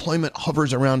unemployment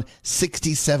hovers around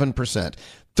 67%.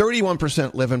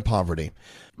 31% live in poverty.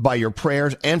 By your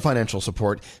prayers and financial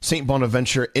support, St.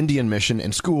 Bonaventure Indian Mission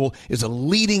and School is a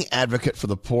leading advocate for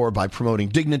the poor by promoting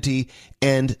dignity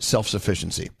and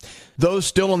self-sufficiency. Those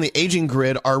still on the aging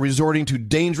grid are resorting to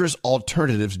dangerous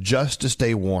alternatives just to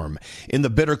stay warm. In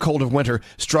the bitter cold of winter,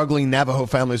 struggling Navajo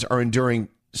families are enduring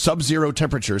sub-zero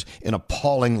temperatures in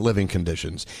appalling living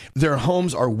conditions. Their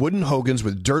homes are wooden hogans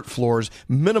with dirt floors,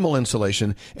 minimal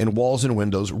insulation, and walls and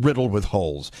windows riddled with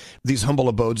holes. These humble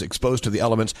abodes exposed to the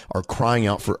elements are crying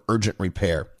out for urgent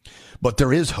repair. But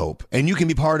there is hope, and you can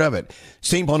be part of it.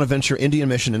 St. Bonaventure Indian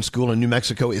Mission and School in New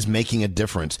Mexico is making a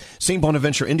difference. St.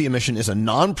 Bonaventure Indian Mission is a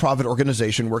non-profit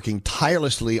organization working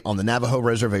tirelessly on the Navajo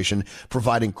Reservation,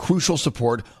 providing crucial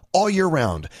support all year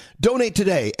round. Donate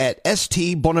today at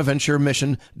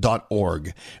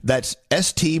stbonaventuremission.org. That's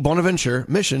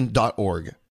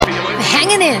stbonaventuremission.org.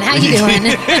 Hanging in. How you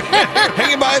doing?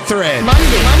 Hanging by a thread.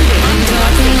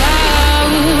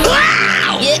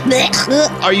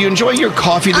 Are you enjoying your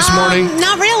coffee this morning?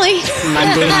 Not really.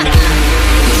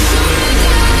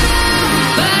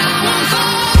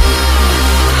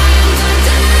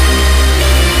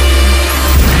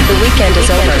 The weekend is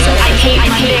over. I hate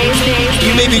Mondays.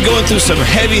 You may be going through some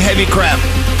heavy crap.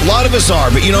 A lot of us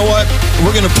are, but you know what?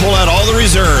 We're going to pull out all the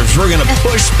reserves. We're going to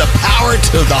push the power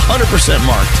to the 100%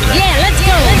 mark today. Yeah, let's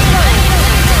go.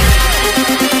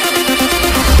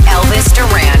 Elvis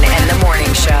Duran and the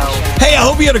Morning Show. Hey, I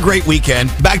hope you had a great weekend.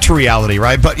 Back to reality,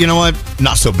 right? But you know what?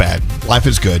 Not so bad. Life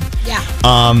is good. Yeah.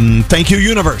 Thank you,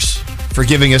 universe, for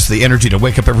giving us the energy to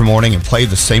wake up every morning and play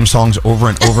the same songs over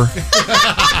and over.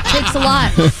 Takes a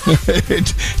lot.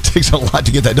 It takes a lot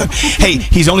to get that done. Hey,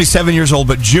 he's only 7 years old,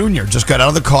 but Junior just got out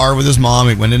of the car with his mom.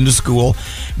 He went into school.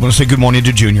 I want to say good morning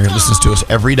to Junior. He listens to us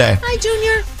every day. Hi,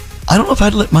 Junior. I don't know if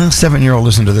I'd let my 7-year-old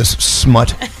listen to this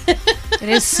smut. It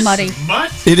is smutty.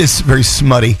 It is very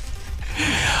smutty.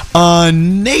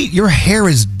 Nate, your hair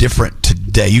is different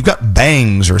today. You've got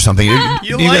bangs or something. Do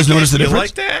you guys notice the difference? You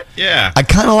like that? Yeah. I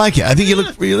kind of like it. I think you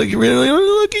look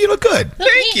good.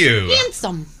 Thank you.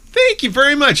 Handsome. Thank you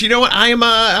very much. You know what? I'm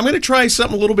going to try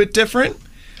something a little bit different.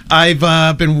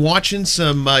 I've been watching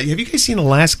some. Have you guys seen The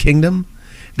Last Kingdom?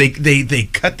 They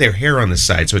cut their hair on the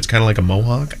side, so it's kind of like a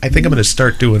mohawk. I think I'm going to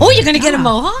start doing. Oh, you're going to get a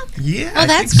mohawk? Yeah. Oh,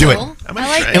 that's Do cool. it. I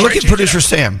like And look at producer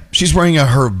Sam. She's wearing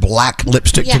her black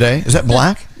lipstick today. Is that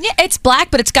black? Yeah, it's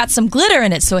black, but it's got some glitter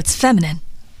in it, so it's feminine.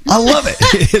 I love it.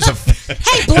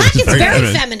 Hey, black is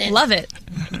very feminine. Love it.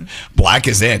 Black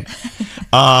is in.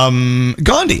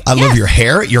 Gandhi, I love your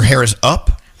hair. Your hair is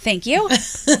up. Thank you.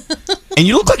 And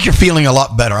you look like you're feeling a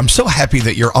lot better. I'm so happy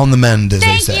that you're on the mend, as they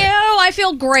Thank say. you. I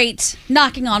feel great.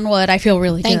 Knocking on wood. I feel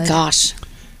really good. Thank gosh.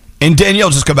 And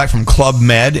Danielle just got back from Club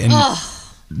Med in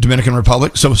Dominican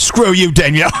Republic. So screw you,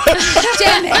 Danielle.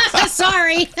 Damn it.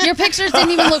 Sorry. Your pictures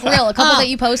didn't even look real. A couple that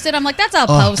you posted, I'm like, that's a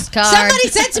postcard. Somebody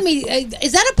said to me,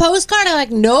 is that a postcard? I'm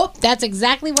like, nope, that's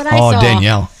exactly what I saw. Oh,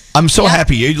 Danielle. I'm so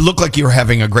happy. You look like you were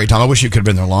having a great time. I wish you could have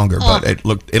been there longer, but it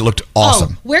looked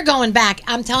awesome. We're going back.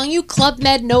 I'm telling you, Club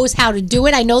Med knows how to do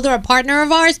it. I know they're a partner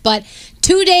of ours, but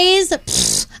 2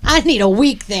 days, I need a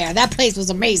week there. That place was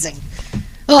amazing.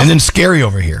 And then Scary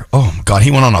over here. Oh, my God.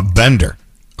 He went on a bender.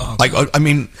 I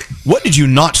mean, what did you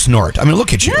not snort? I mean,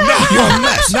 look at you. You're a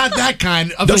mess. Not that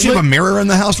kind. Don't you have a mirror in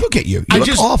the house? Look at you. You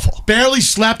look awful. Barely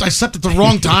slept. I slept at the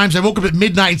wrong times. I woke up at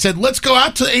midnight and said, let's go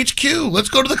out to HQ. Let's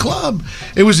go to the club.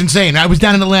 It was insane. I was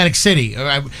down in Atlantic City,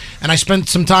 and I spent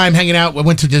some time hanging out. I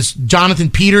went to this Jonathan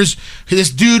Peters.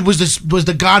 This dude was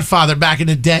the godfather back in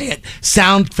the day at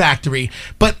Sound Factory,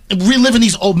 but reliving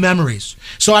these old memories.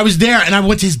 So I was there, and I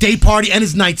went to his day party and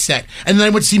his night set, and then I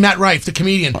went to see Matt Rife, the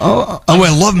comedian. Oh, I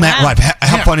love Matt Rife.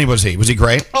 How funny was he? Was he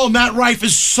great? Oh, Matt Rife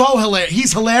is so hilarious.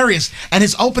 He's hilarious. And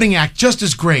his opening act just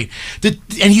as great.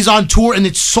 And he's on tour, and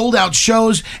it's sold out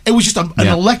shows. It was just an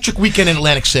electric weekend in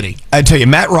Atlantic City. I tell you,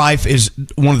 Matt Rife is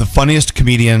one of the funniest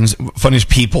comedians, funniest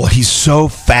people. He's so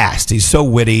fast. He's so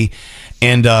witty.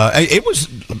 And it was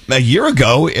a year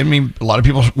ago. I mean, a lot of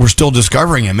people were still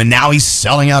discovering him, and now he's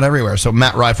selling out everywhere. So,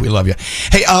 Matt Rife, we love you.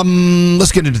 Hey,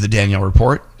 let's get into the Danielle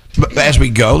report. But as we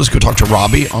go, let's go talk to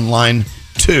Robbie on line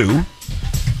 2.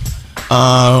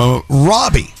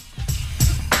 Robbie.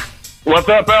 What's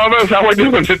up, Elvis? How we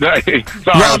doing today?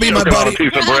 Sorry, Robbie, my buddy. a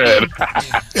piece of bread.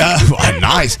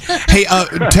 Nice. Hey,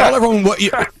 tell everyone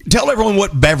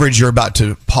what beverage you're about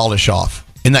to polish off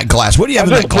in that glass. What do you have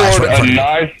in that glass right in front of you? A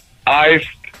nice, iced,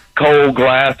 cold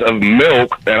glass of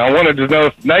milk, and I wanted to know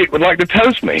if Nate would like to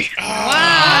toast me.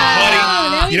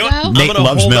 You know what? I'm Nate going to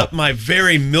loves hold milk. up my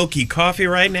very milky coffee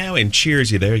right now and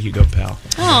cheers you. There you go, pal.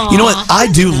 You know what? I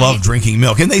do love drinking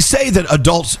milk. And they say that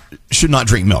adults should not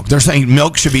drink milk. They're saying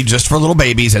milk should be just for little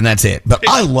babies, and that's it. But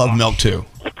I love milk, too.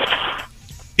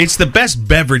 It's the best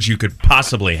beverage you could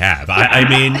possibly have. I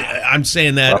mean, I'm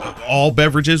saying that all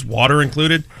beverages, water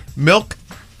included, milk,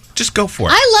 just go for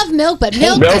it. I love milk, but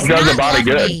milk does not love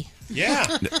me.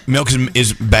 Yeah. Milk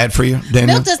is bad for you,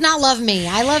 Daniel? Milk does not love me.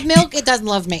 I love milk. It doesn't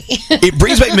love me. It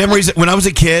brings back memories. When I was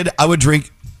a kid, I would drink.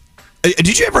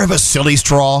 Did you ever have a silly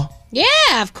straw? Yeah,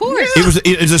 of course.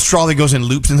 It was a straw that goes in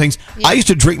loops and things. Yeah. I used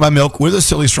to drink my milk with a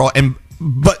silly straw,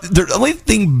 but the only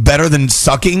thing better than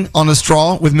sucking on a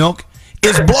straw with milk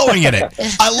is blowing in it.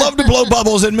 I love to blow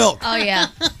bubbles in milk. Oh, yeah.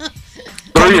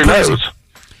 Through your nose.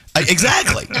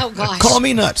 Exactly. Oh, gosh. Call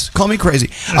me nuts. Call me crazy.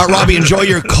 Robbie, enjoy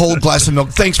your cold glass of milk.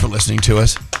 Thanks for listening to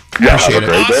us. Yeah, appreciate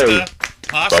it.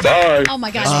 Bye-bye. Oh,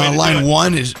 my gosh. Line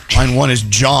one is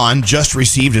John. Just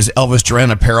received his Elvis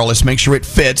Duran apparel. Let's make sure it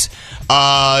fits.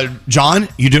 John,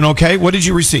 you doing okay? What did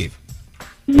you receive?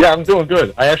 Yeah, I'm doing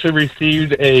good. I actually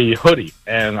received a hoodie,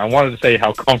 and I wanted to say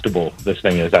how comfortable this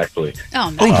thing is, actually. Oh,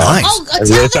 nice. Nice. Oh, tell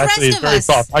It's the actually rest of very us.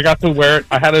 soft. I got to wear it.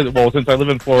 I had it, well, since I live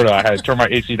in Florida, I had to turn my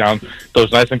AC down so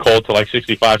it's nice and cold to like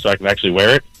 65 so I can actually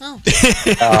wear it. Oh.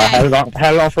 Had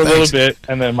it on for a little bit,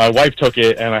 and then my wife took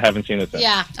it, and I haven't seen it since.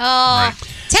 Yeah.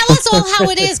 Tell us all how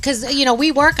it is, because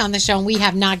we work on the show and we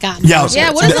have not gotten. Yeah,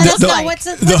 it. What does it look like? What's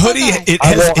the hoodie,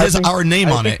 it has our name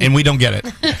on it, and we don't get it.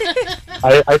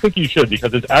 I think you should,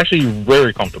 because it's actually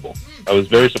very comfortable. I was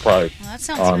very surprised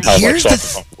on how Here's soft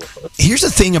the and comfortable it is. Here's the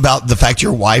thing about the fact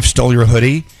your wife stole your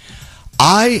hoodie.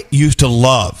 I used to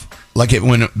love, like it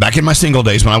when back in my single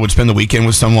days when I would spend the weekend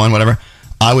with someone, whatever,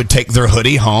 I would take their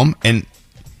hoodie home, and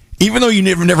even though you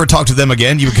never talk to them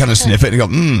again, you would kind of sniff it and go,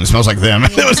 it smells like them.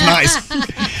 It was nice.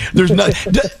 There's not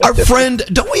our friend.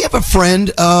 Don't we have a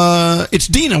friend? It's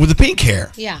Dina with the pink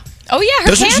hair. Yeah. Oh, yeah, her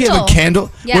Doesn't candle. she have a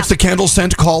candle? Yeah. What's the candle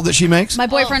scent called that she makes? My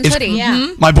boyfriend's It's- hoodie.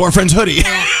 Yeah. My boyfriend's hoodie.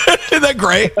 Isn't that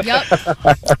great? Yep.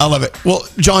 I love it. Well,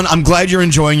 John, I'm glad you're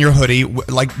enjoying your hoodie.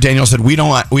 Like Daniel said, we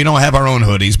don't have our own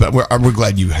hoodies, but we're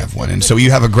glad you have one. And so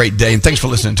you have a great day. And thanks for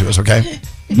listening to us. Okay.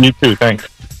 You too. Thanks.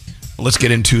 Let's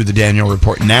get into the Danielle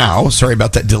report now. Sorry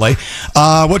about that delay.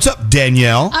 What's up,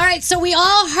 Danielle? All right, so we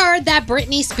all heard that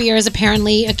Britney Spears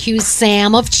apparently accused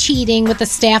Sam of cheating with a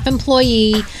staff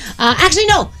employee. Actually,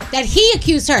 no, that he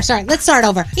accused her. Sorry, let's start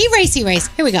over. Erase.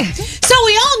 Here we go. So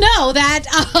we all know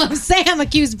that Sam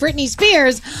accused Britney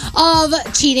Spears of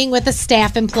cheating with a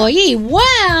staff employee.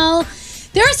 Well,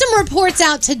 there are some reports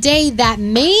out today that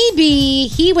maybe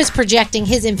he was projecting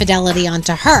his infidelity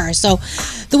onto her. So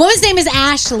the woman's name is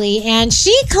Ashley, and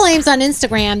she claims on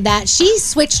Instagram that she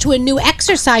switched to a new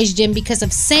exercise gym because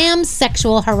of Sam's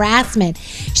sexual harassment.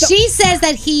 She says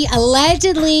that he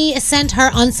allegedly sent her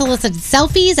unsolicited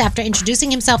selfies after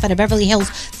introducing himself at a Beverly Hills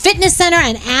fitness center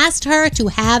and asked her to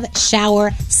have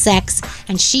shower sex,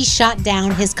 and she shot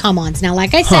down his come-ons. Now,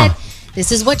 like I said,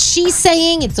 this is what she's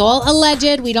saying. It's all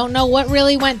alleged. We don't know what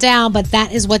really went down, but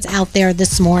that is what's out there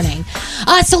this morning.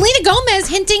 Selena Gomez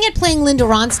hinting at playing Linda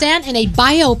Ronstadt in a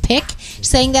biopic,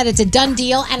 saying that it's a done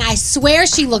deal, and I swear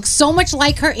she looks so much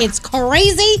like her. It's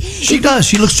crazy. She does.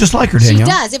 She looks just like her, Danielle.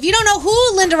 She does. If you don't know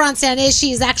who Linda Ronstadt is,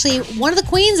 she is actually one of the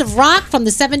queens of rock from the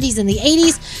 70s and the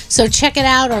 80s, so check it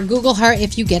out or Google her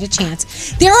if you get a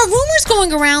chance. There are rumors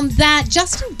going around that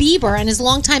Justin Bieber and his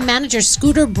longtime manager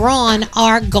Scooter Braun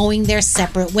are going their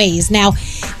separate ways. Now,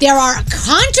 there are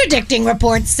contradicting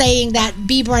reports saying that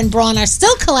Bieber and Braun are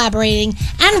still collaborating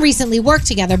and recently worked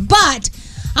together, but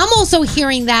I'm also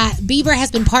hearing that Bieber has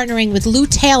been partnering with Lou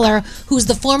Taylor, who's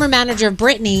the former manager of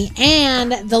Britney,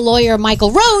 and the lawyer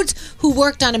Michael Rhodes, who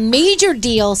worked on a major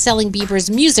deal selling Bieber's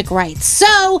music rights.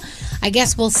 So I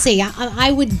guess we'll see.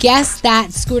 I would guess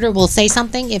that Scooter will say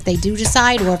something if they do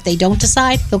decide, or if they don't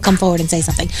decide, he'll come forward and say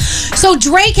something. So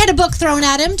Drake had a book thrown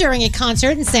at him during a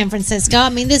concert in San Francisco. I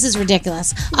mean, this is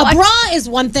ridiculous. A bra is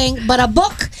one thing, but a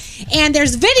book, and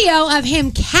there's video of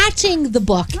him catching the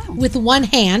book with one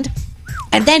hand.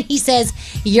 And then he says,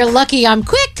 "You're lucky I'm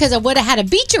quick, because I would have had to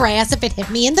beat your ass if it hit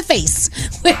me in the face,"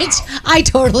 which I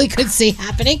totally could see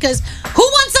happening, because who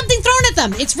wants something thrown at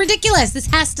them? It's ridiculous. This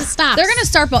has to stop. They're going to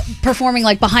start performing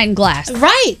like behind glass.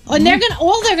 Right. And they're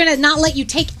going to not let you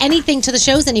take anything to the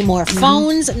shows anymore.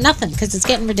 Phones, nothing, because it's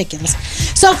getting ridiculous.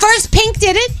 So first, Pink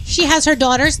did it. She has her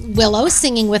daughter, Willow,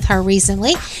 singing with her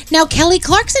recently. Now, Kelly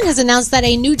Clarkson has announced that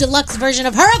a new deluxe version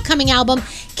of her upcoming album,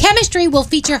 Chemistry, will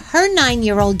feature her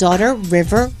 9-year-old daughter,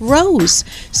 River Rose.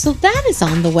 So that is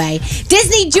on the way.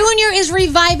 Disney Junior is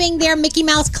reviving their Mickey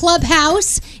Mouse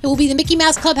Clubhouse. It will be the Mickey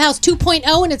Mouse Clubhouse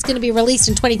 2.0, and it's going to be released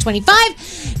in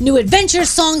 2025. New adventures,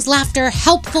 songs, laughter,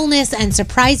 helpfulness, and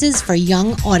surprises for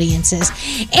young audiences.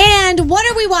 And what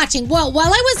are we watching? Well,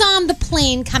 while I was on the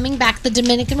plane coming back to the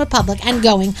Dominican Republic and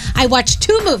going, I watched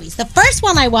 2 movies. The first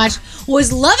one I watched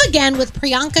was Love Again with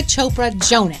Priyanka Chopra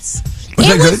Jonas. Was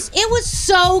that good? It was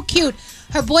so cute.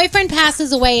 Her boyfriend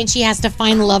passes away and she has to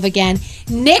find love again.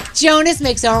 Nick Jonas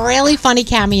makes a really funny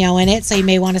cameo in it, so you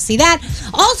may want to see that.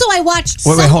 Also, I watched...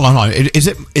 Wait, hold on. Is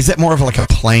it more of like a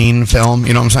plain film?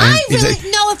 You know what I'm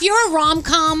saying? No, if you're a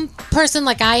rom-com person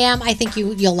like I am, I think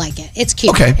you'll like it. It's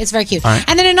cute. Okay. It's very cute. All right.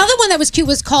 And then another one that was cute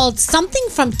was called Something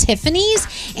from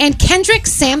Tiffany's, and Kendrick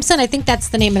Sampson, I think that's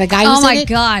the name of the guy who's in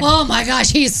it. Oh my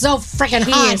gosh, he's so freaking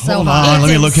hot. He is so Hold hot. on, let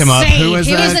me look him up. insane. Who is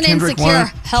He that? was an Kendrick insecure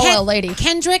what? hello lady.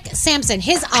 Kendrick Sampson.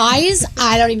 His eyes,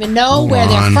 I don't even know Hold where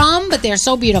they're on. from, but they're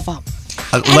so beautiful.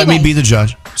 Let me be the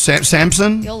judge.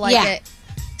 Samson? You'll like it.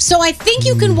 So I think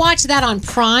you can watch that on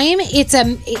Prime.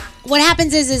 What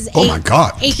happens is Oh my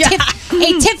God.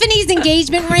 a Tiffany's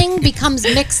engagement ring becomes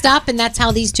mixed up, and that's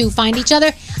how these two find each other.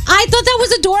 I thought that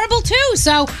was adorable too.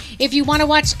 So if you want to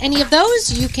watch any of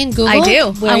those, you can Google. I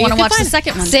do. where I you want to can watch the find it.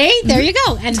 second one. See, there you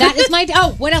go. And that is my.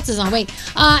 Oh, what else is on? Wait,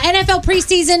 NFL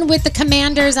preseason with the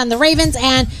Commanders and the Ravens,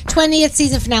 and 20th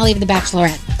season finale of The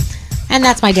Bachelorette. And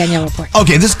that's my Danielle report.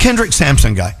 Okay, this Kendrick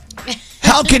Sampson guy.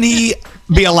 How can he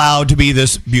be allowed to be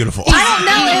this beautiful? I don't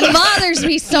know. It bothers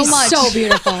me so much. So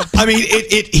beautiful. I mean,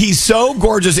 he's so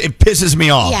gorgeous, it pisses me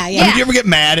off. Yeah, yeah. I mean, do you ever get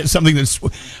mad at something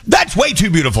that's way too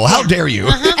beautiful? How dare you?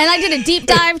 And I did a deep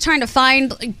dive trying to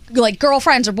find like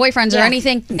girlfriends or boyfriends or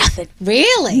anything. Nothing.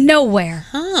 Really? Nowhere.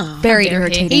 Huh. Very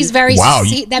irritating. He's very. Wow.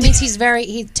 That means he's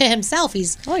very to himself.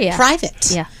 He's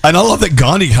private. Yeah. And I love that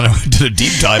Gandhi kind of did a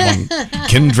deep dive on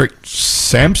Kendrick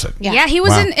Sampson. Yeah, he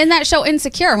was Wow. in that show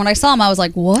Insecure. When I saw him, I was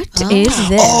like, "What is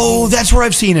this?" Oh, that's where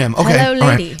I've seen him. Okay. Hello, all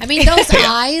right. lady. I mean, those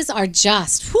eyes are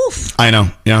just. Whew. I know.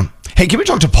 Yeah. Hey, can we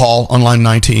talk to Paul on line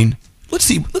 19? Let's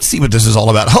see what this is all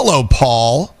about. Hello,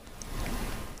 Paul.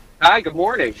 Hi, good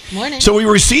morning. Morning. So we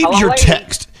received Hello, your lady.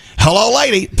 text. Hello,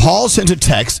 lady. Paul sent a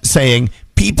text saying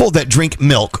people that drink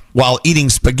milk while eating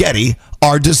spaghetti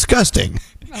are disgusting.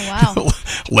 Oh, wow.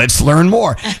 Let's learn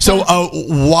more. So,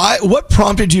 what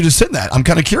prompted you to send that? I'm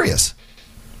kind of curious.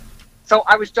 So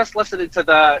I was just listening to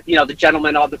the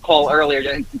gentleman on the call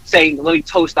earlier saying, let me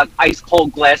toast an ice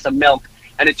cold glass of milk.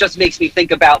 And it just makes me think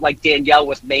about like Danielle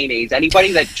with mayonnaise.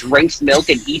 Anybody that drinks milk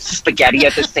and eats spaghetti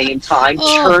at the same time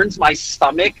churns my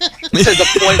stomach to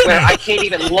the point where I can't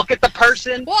even look at the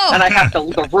person and I have to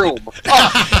leave the room.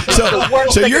 Oh, it's the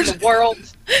worst thing in the world.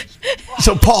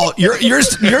 So, Paul, you're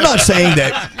not saying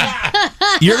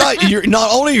that you're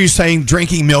not only are you saying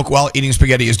drinking milk while eating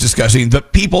spaghetti is disgusting, the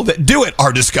people that do it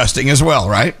are disgusting as well,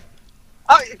 right?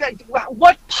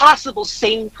 What possible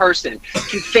sane person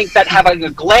can think that having a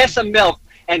glass of milk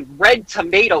and red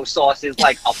tomato sauce is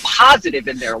like a positive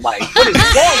in their life? What is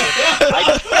wrong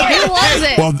with them? Who was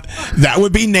it? Well, that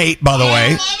would be Nate, by the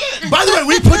way. By the way,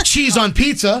 we put cheese on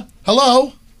pizza.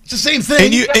 Hello? It's the same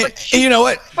thing. And you know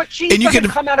what? But cheese And you doesn't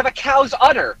can come out of a cow's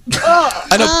udder. Ugh.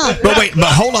 I know, but wait, but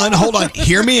hold on.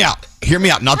 Hear me out.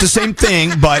 Not the same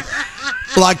thing, but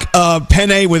like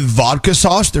penne with vodka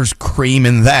sauce. There's cream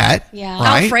in that. Yeah.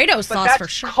 Right? Alfredo But sauce that's for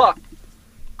sure.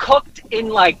 cooked in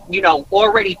like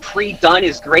already pre-done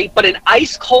is great, but an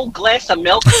ice cold glass of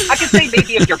milk, I could say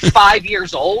maybe if you're 5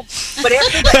 years old, but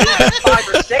after the age of 5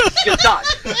 or 6,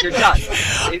 you're done.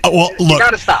 Well, You look,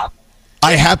 gotta stop.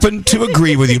 I happen to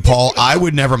agree with you, Paul. I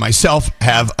would never myself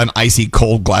have an icy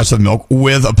cold glass of milk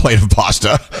with a plate of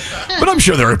pasta, but I'm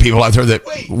sure there are people out there that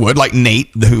would, like Nate,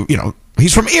 who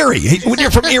he's from Erie. When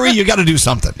you're from Erie, you got to do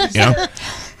something.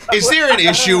 Is there an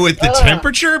issue with the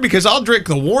temperature? Because I'll drink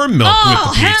the warm milk with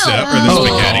the pizza or the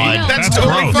spaghetti. That's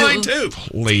totally fine too.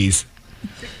 Please.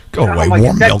 Go away, my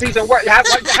warm God, milk. That's even worse.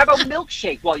 Have a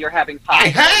milkshake while you're having pasta. I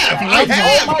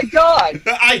have. Oh my God.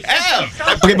 I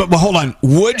have. Okay, but hold on.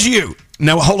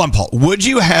 Hold on, Paul. Would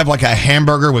you have like a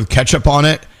hamburger with ketchup on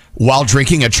it while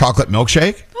drinking a chocolate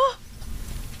milkshake?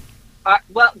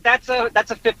 Well, that's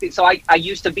a 50. So I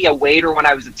used to be a waiter when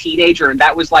I was a teenager, and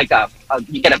that was like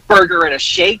you get a burger and a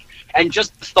shake, and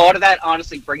just the thought of that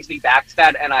honestly brings me back to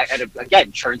that, and it,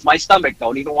 again, churns my stomach.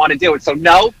 Don't even want to do it. So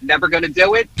no, never going to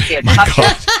do it. Can't touch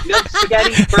it. Milk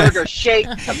spaghetti, burger, shake,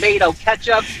 tomato,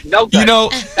 ketchup, no good.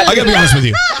 I got to be honest with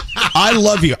you. I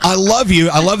love you. I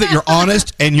love that you're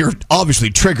honest, and you're obviously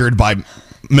triggered by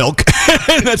milk.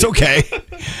 That's okay.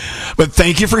 But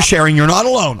thank you for sharing. You're not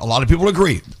alone. A lot of people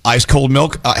agree. Ice cold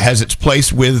milk has its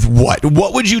place with what?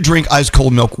 What would you drink ice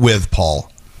cold milk with, Paul?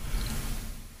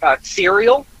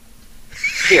 Cereal.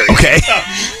 Period. Okay.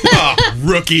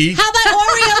 Rookie. How about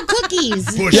Oreo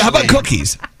cookies? Yeah, how about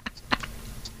cookies?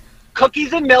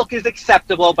 Cookies and milk is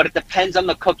acceptable, but it depends on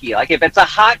the cookie. Like if it's a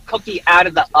hot cookie out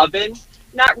of the oven,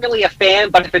 not really a fan,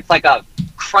 but if it's like a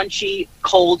crunchy,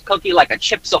 cold cookie like a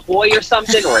Chips Ahoy or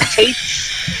something, or a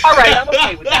Taste, all right, I'm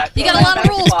okay with that. You got a lot of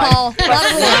rules, Paul. A lot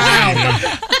of rules.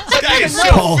 Wow. This guy is so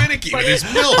Paul. finicky with his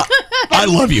milk. I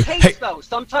love you. Taste, though,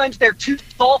 sometimes they're too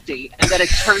salty, and then it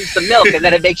turns the milk, and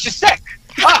then it makes you sick.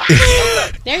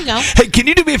 There you go. Hey, can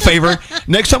you do me a favor?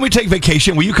 Next time we take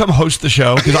vacation, will you come host the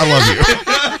show? Because I love you.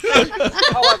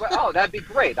 Oh, that'd be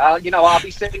great. I'll be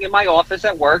sitting in my office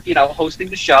at work, hosting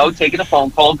the show, taking a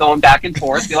phone call, going back and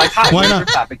forth. Be like, hi, Why what's not? your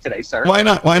topic today, sir? Why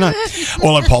not?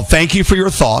 Well, Paul, thank you for your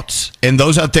thoughts. And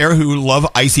those out there who love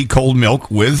icy cold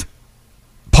milk with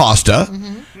pasta,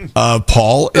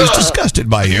 Paul is disgusted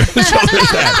by you. So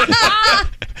there's that.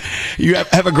 You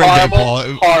have a great day,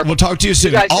 Paul. We'll talk to you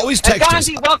soon. Always text us.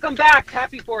 Gandhi, welcome back.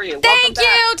 Happy for you. Thank you.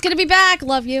 It's good to be back.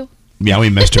 Love you. Yeah, we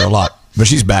missed her a lot, but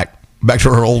she's back. Back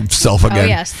to her old self again. Oh,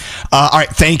 yes. All right.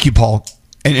 Thank you, Paul.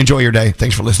 And enjoy your day.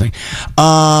 Thanks for listening.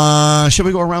 Should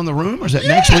we go around the room, or is that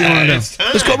next? What do you want to do?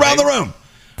 Let's go around the room.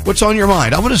 What's on your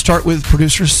mind? I'm going to start with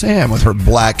producer Sam with her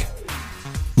black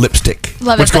lipstick.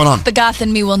 Love What's it. going on? The goth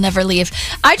in me will never leave.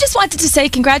 I just wanted to say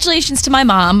congratulations to my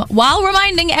mom while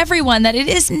reminding everyone that it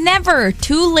is never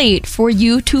too late for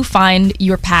you to find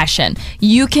your passion.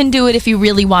 You can do it if you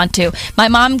really want to. My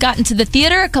mom got into the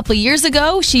theater a couple of years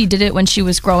ago. She did it when she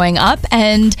was growing up,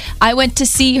 and I went to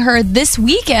see her this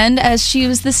weekend as she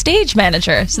was the stage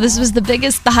manager. So this was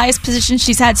the highest position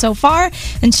she's had so far.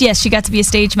 And she got to be a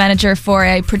stage manager for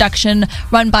a production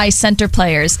run by Center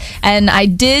Players. And I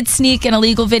did sneak an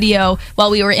illegal video while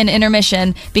we were in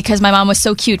intermission because my mom was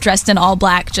so cute, dressed in all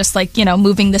black, just like,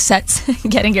 moving the sets,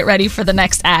 getting it ready for the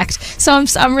next act. So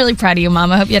I'm really proud of you,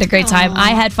 Mom. I hope you had a great time. I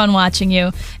had fun watching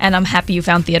you, and I'm happy you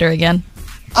found theater again.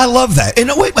 I love that.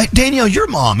 And wait, Danielle, your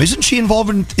mom, isn't she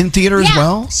involved in theater as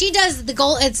well? She does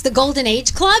it's the Golden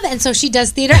Age Club, and so she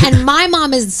does theater. And my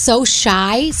mom is so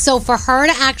shy, so for her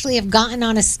to actually have gotten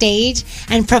on a stage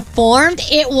and performed,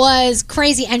 it was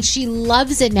crazy. And she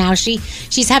loves it now.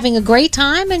 She's having a great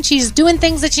time, and she's doing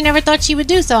things that she never thought she would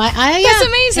do. So That's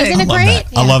amazing. Isn't it great?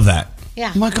 I love that.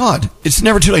 Yeah. Oh my God, it's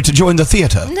never too late to join the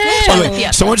theater. No. By the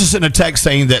way, someone just sent a text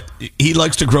saying that he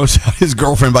likes to gross out his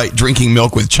girlfriend by drinking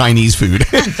milk with Chinese food.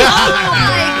 God,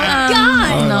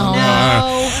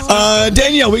 no.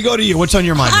 Danielle, we go to you. What's on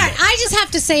your mind? All right, I just have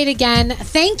to say it again.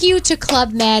 Thank you to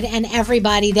Club Med and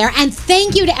everybody there. And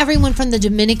thank you to everyone from the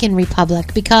Dominican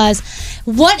Republic, because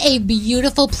what a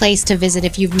beautiful place to visit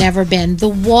if you've never been. The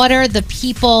water, the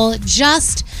people,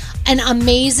 just an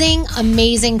amazing,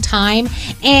 amazing time.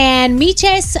 And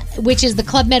Miches, which is the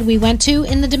Club Med we went to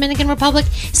in the Dominican Republic,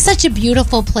 such a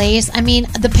beautiful place. I mean,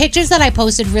 the pictures that I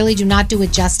posted really do not do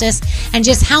it justice. And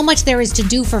just how much there is to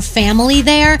do for family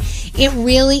there, it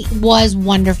really was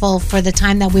wonderful for the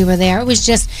time that we were there. It was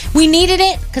just, we needed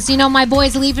it because, my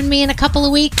boy's leaving me in a couple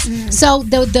of weeks. So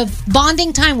the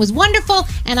bonding time was wonderful,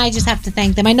 and I just have to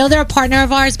thank them. I know they're a partner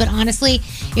of ours, but honestly,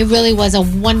 it really was a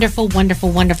wonderful, wonderful,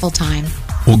 wonderful time.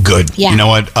 Well, good. Yeah. You know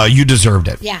what? You deserved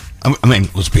it. Yeah. I mean,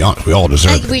 let's be honest. We all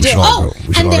deserve it. We do. should all go.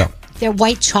 We should all go. Their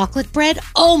white chocolate bread.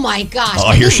 Oh my gosh! Oh,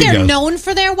 I here think she they're goes. known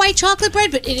for their white chocolate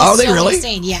bread, but it is Are they so really?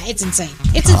 insane. Yeah, it's insane.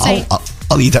 It's insane.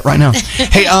 I'll eat that right now.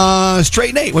 Hey,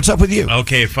 Straight Nate, what's up with you?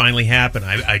 Okay, it finally happened.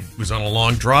 I was on a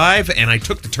long drive, and I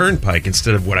took the turnpike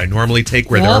instead of what I normally take,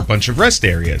 where there are a bunch of rest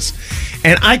areas.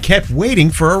 And I kept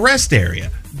waiting for a rest area.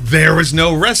 There was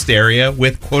no rest area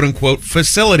with quote-unquote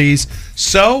facilities,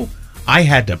 so I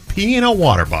had to pee in a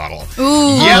water bottle.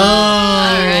 Ooh. Yep.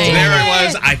 Right. So there it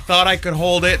was. I thought I could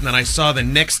hold it, and then I saw the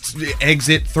next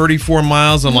exit, 34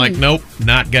 miles. I'm like, nope,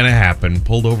 not going to happen.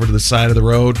 Pulled over to the side of the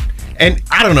road. And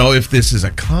I don't know if this is a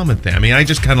common thing. I mean, I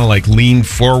just kind of leaned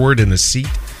forward in the seat.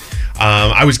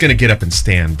 I was going to get up and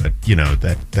stand, but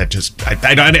that just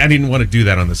I didn't want to do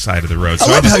that on the side of the road. So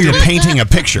I love how you're painting a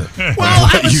picture. Well,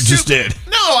 what you just did.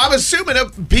 No, I'm assuming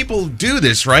people do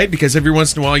this, right? Because every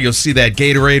once in a while you'll see that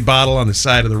Gatorade bottle on the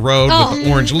side of the road with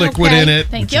the orange liquid in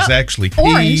it, which is actually pee.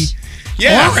 Orange?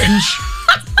 Yeah. Orange?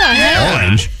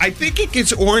 Orange. I think it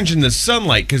gets orange in the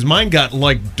sunlight because mine got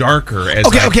darker as.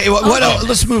 Okay. What else?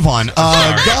 Let's move on.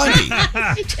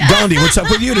 Gandhi, what's up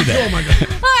with you today? Oh my God.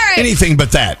 All right. Anything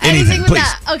but that. Anything, with please.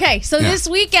 that. Okay, so Yeah. this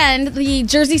weekend, the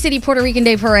Jersey City Puerto Rican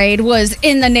Day Parade was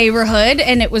in the neighborhood,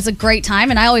 and it was a great time,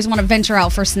 and I always want to venture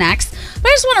out for snacks. But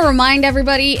I just want to remind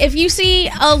everybody, if you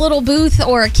see a little booth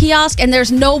or a kiosk and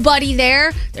there's nobody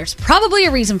there, there's probably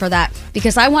a reason for that,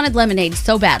 because I wanted lemonade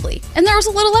so badly. And there was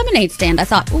a little lemonade stand. I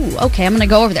thought, ooh, okay, I'm going to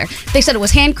go over there. They said it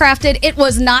was handcrafted. It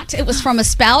was not. It was from a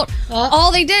spout.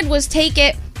 All they did was take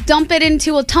it, dump it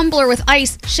into a tumbler with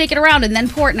ice, shake it around, and then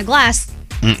pour it in a glass.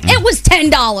 It was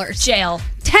 $10. Jail.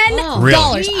 $10.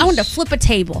 Really? I wanted to flip a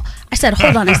table. I said,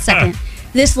 hold on a second.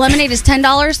 This lemonade is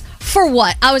 $10? For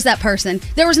what? I was that person.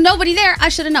 There was nobody there. I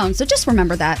should have known. So just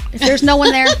remember that. If there's no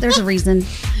one there, there's a reason.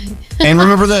 And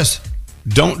remember this.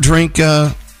 Don't drink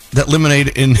that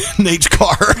lemonade in Nate's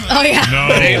car. Oh, yeah.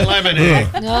 No, it ain't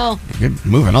lemonade. No. Good,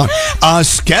 moving on.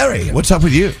 Scary, what's up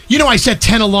with you? I set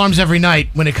 10 alarms every night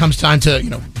when it comes time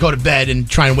to, go to bed and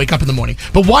try and wake up in the morning.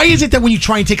 But why is it that when you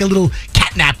try and take a little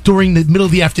cat nap during the middle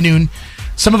of the afternoon,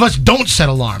 some of us don't set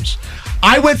alarms?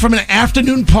 I went from an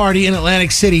afternoon party in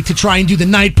Atlantic City to try and do the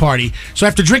night party. So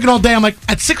after drinking all day, I'm like,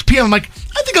 at 6 p.m., I'm like,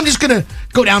 I think I'm just going to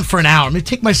go down for an hour. I'm going to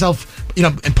take myself,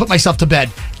 and put myself to bed.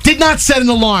 Did not set an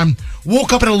alarm.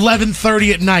 Woke up at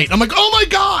 11:30 at night. I'm like, oh my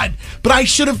God. But I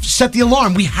should have set the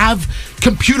alarm. We have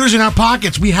computers in our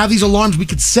pockets. We have these alarms we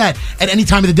could set at any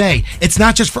time of the day. It's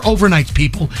not just for overnights,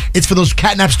 people. It's for those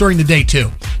cat naps during the day,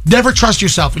 too. Never trust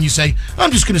yourself when you say,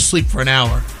 I'm just going to sleep for an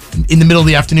hour. In the middle of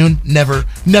the afternoon, never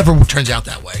turns out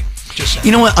that way. Just saying.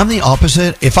 You know what? I'm the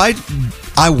opposite. If I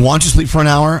want to sleep for an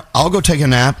hour, I'll go take a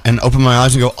nap and open my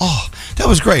eyes and go, oh, that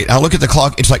was great. I'll look at the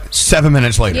clock. It's like 7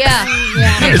 minutes later. Yeah.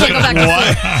 It's like,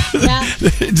 what?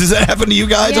 Does that happen to you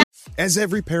guys? Yeah. As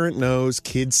every parent knows,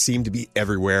 kids seem to be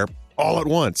everywhere all at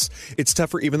once. It's tough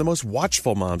for even the most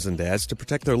watchful moms and dads to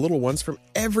protect their little ones from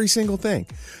every single thing.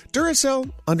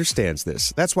 Duracell understands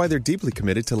this. That's why they're deeply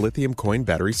committed to lithium coin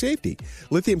battery safety.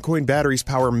 Lithium coin batteries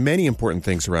power many important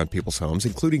things around people's homes,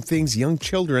 including things young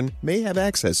children may have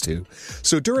access to.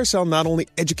 So Duracell not only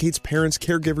educates parents,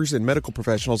 caregivers, and medical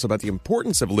professionals about the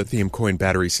importance of lithium coin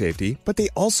battery safety, but they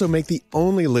also make the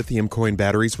only lithium coin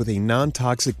batteries with a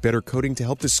non-toxic bitter coating to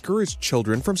help discourage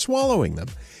children from swallowing them.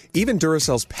 Even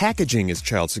Duracell's packaging is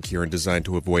child secure and designed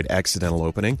to avoid accidental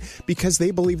opening because they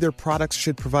believe their products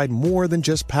should provide more than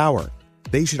just power.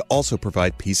 They should also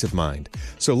provide peace of mind.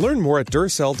 So learn more at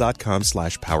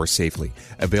Duracell.com/power safely.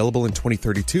 Available in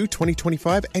 2032,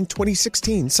 2025, and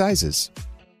 2016 sizes.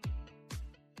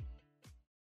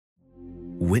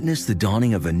 Witness the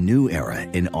dawning of a new era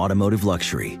in automotive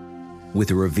luxury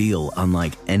with a reveal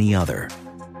unlike any other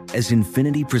as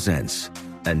Infiniti presents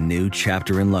a new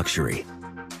chapter in luxury.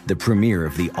 The premiere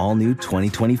of the all-new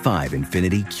 2025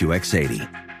 Infiniti QX80.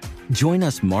 Join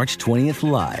us March 20th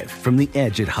live from the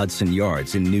Edge at Hudson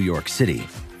Yards in New York City,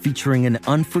 featuring an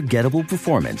unforgettable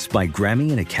performance by Grammy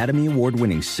and Academy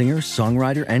Award-winning singer,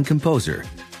 songwriter, and composer,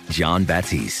 Jon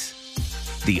Batiste.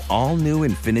 The all-new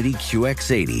Infiniti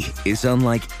QX80 is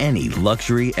unlike any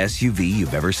luxury SUV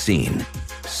you've ever seen.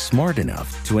 Smart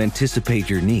enough to anticipate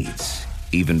your needs,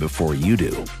 even before you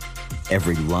do.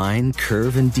 Every line,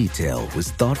 curve, and detail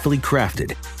was thoughtfully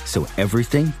crafted, so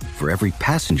everything for every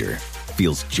passenger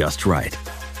feels just right.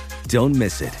 Don't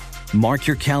miss it. Mark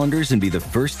your calendars and be the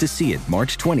first to see it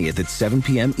March 20th at 7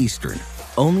 p.m. Eastern,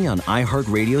 only on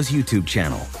iHeartRadio's YouTube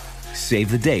channel. Save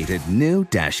the date at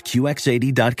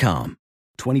new-QX80.com.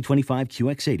 2025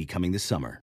 QX80 coming this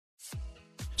summer.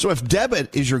 So if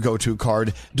debit is your go-to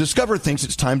card, Discover thinks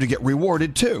it's time to get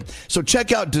rewarded too. So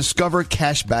check out Discover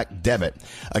Cashback Debit,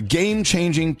 a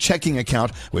game-changing checking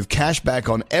account with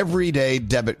cashback on everyday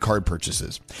debit card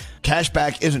purchases.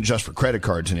 Cashback isn't just for credit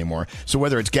cards anymore, so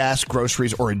whether it's gas,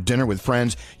 groceries, or a dinner with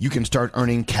friends, you can start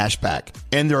earning cashback.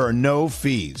 And there are no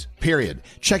fees, period.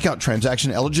 Check out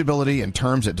transaction eligibility and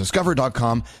terms at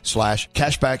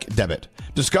discover.com/cashback debit.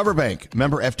 Discover Bank,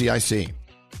 member FDIC.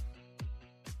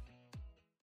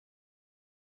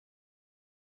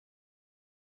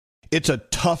 It's a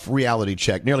tough reality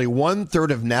check. Nearly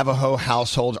 1/3 of Navajo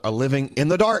households are living in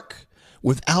the dark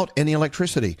without any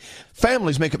electricity.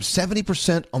 Families make up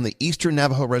 70% on the Eastern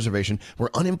Navajo Reservation, where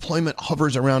unemployment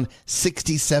hovers around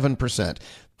 67%.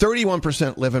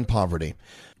 31% live in poverty.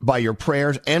 By your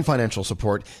prayers and financial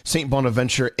support, St.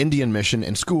 Bonaventure Indian Mission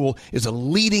and School is a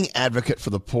leading advocate for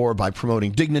the poor by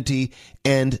promoting dignity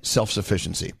and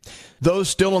self-sufficiency. Those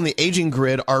still on the aging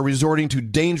grid are resorting to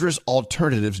dangerous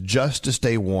alternatives just to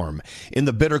stay warm. In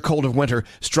the bitter cold of winter,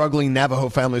 struggling Navajo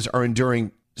families are enduring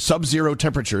sub-zero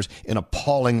temperatures in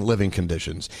appalling living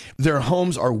conditions. Their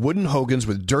homes are wooden hogans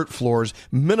with dirt floors,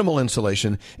 minimal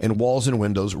insulation, and walls and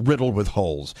windows riddled with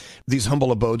holes. These humble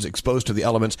abodes exposed to the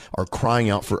elements are crying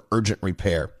out for urgent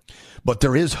repair. But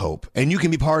there is hope, and you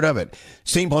can be part of it.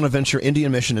 St. Bonaventure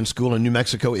Indian Mission and School in New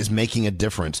Mexico is making a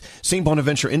difference. St.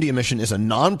 Bonaventure Indian Mission is a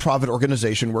non-profit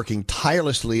organization working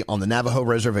tirelessly on the Navajo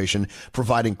Reservation,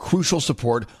 providing crucial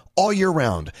support all year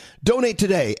round. Donate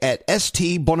today at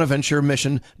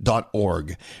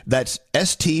stbonaventuremission.org. That's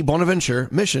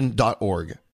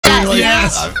stbonaventuremission.org.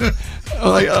 Yes. I'm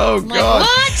like, oh, God.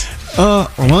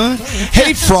 What?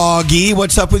 Hey, Froggy,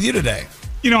 what's up with you today?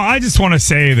 You know, I just want to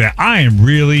say that I am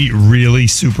really, really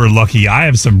super lucky. I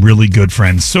have some really good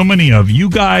friends. So many of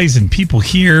you guys and people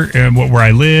here and where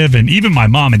I live, and even my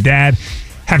mom and dad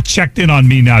have checked in on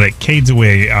me now that Cade's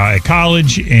away at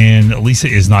college and Lisa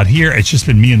is not here. It's just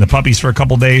been me and the puppies for a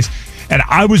couple days. And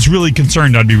I was really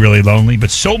concerned I'd be really lonely, but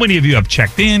so many of you have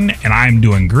checked in, and I'm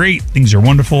doing great. Things are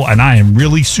wonderful, and I am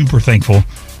really super thankful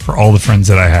for all the friends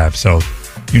that I have. So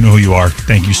you know who you are.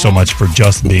 Thank you so much for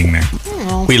just being there.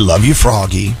 We love you,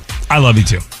 Froggy. I love you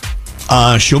too.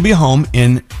 She'll be home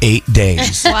in 8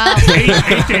 days. Wow.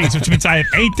 8 days, which means I have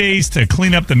 8 days to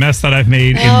clean up the mess that I've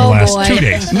made in the last 2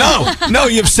 days. No,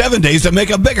 you have 7 days to make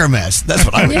a bigger mess. That's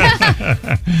what I would do.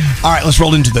 All right, let's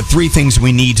roll into the 3 things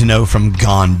we need to know from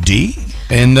Gandhi.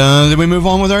 And then we move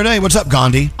on with our day. What's up,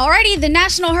 Gandhi? Alrighty, the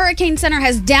National Hurricane Center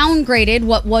has downgraded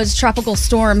what was Tropical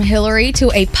Storm Hillary to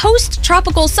a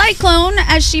post-tropical cyclone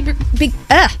as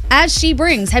she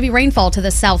brings heavy rainfall to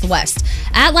the southwest.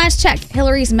 At last check,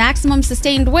 Hillary's maximum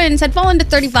sustained winds had fallen to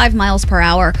 35 miles per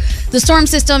hour. The storm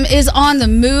system is on the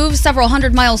move several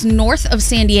hundred miles north of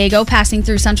San Diego, passing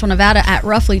through central Nevada at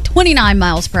roughly 29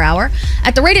 miles per hour.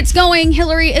 At the rate it's going,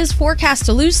 Hillary is forecast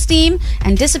to lose steam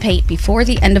and dissipate before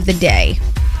the end of the day.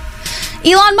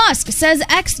 Elon Musk says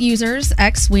X users,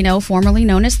 X we know formerly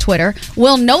known as Twitter,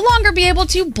 will no longer be able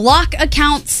to block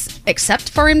accounts except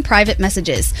for in private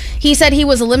messages. He said he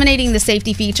was eliminating the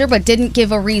safety feature but didn't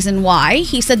give a reason why.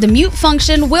 He said the mute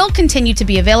function will continue to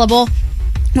be available.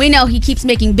 We know he keeps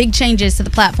making big changes to the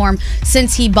platform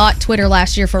since he bought Twitter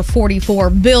last year for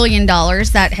 $44 billion.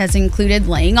 That has included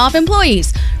laying off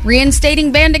employees,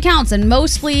 reinstating banned accounts, and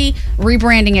mostly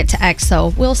rebranding it to X.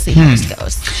 So we'll see how this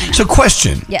goes. So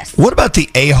question. Yes. What about the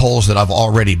a-holes that I've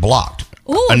already blocked?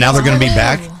 Ooh, and now they're going to be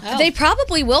back? They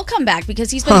probably will come back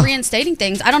because he's been reinstating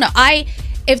things. I don't know.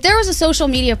 If there was a social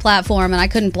media platform and I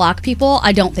couldn't block people,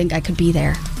 I don't think I could be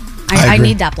there. I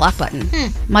need that block button.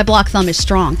 My block thumb is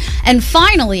strong. And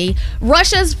finally,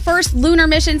 Russia's first lunar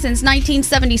mission since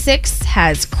 1976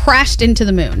 has crashed into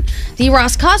the moon. The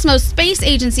Roscosmos Space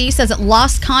Agency says it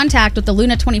lost contact with the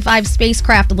Luna 25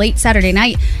 spacecraft late Saturday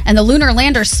night, and the lunar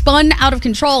lander spun out of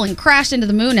control and crashed into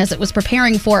the moon as it was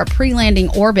preparing for a pre-landing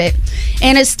orbit.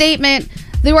 In a statement,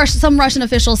 some Russian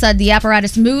officials said the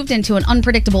apparatus moved into an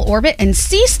unpredictable orbit and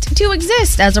ceased to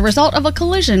exist as a result of a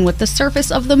collision with the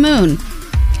surface of the moon.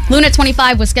 Luna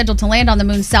 25 was scheduled to land on the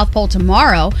moon's south pole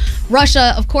tomorrow.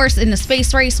 Russia, of course, in the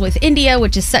space race with India,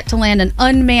 which is set to land an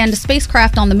unmanned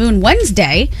spacecraft on the moon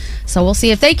Wednesday. So we'll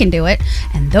see if they can do it.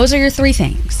 And those are your three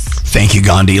things. Thank you,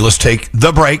 Gandhi. Let's take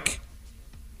the break.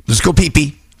 Let's go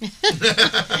pee-pee.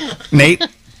 Nate,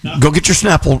 go get your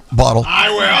Snapple bottle. I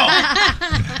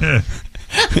will.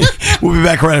 We'll be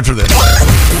back right after this.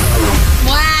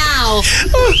 Wow.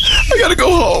 I gotta go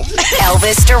home.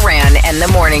 Elvis Duran and the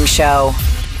Morning Show.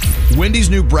 Wendy's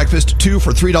new breakfast 2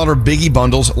 for $3 Biggie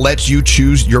bundles lets you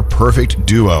choose your perfect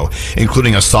duo,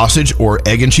 including a sausage or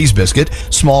egg and cheese biscuit,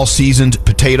 small seasoned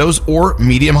potatoes, or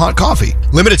medium hot coffee.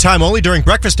 Limited time only during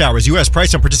breakfast hours. U.S.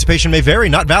 price and participation may vary.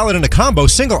 Not valid in a combo,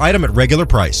 single item at regular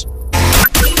price.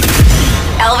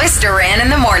 Elvis Duran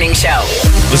and the Morning Show.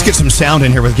 Let's get some sound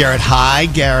in here with Garrett. Hi,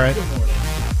 Garrett.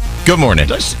 Good morning.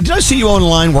 Did I see you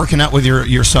online working out with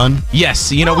your son?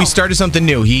 Yes. You know, we started something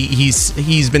new.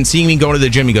 He's been seeing me go to the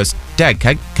gym. He goes, Dad,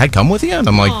 can I come with you? And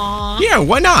I'm like, yeah,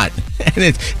 why not? And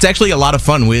it's actually a lot of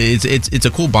fun. It's a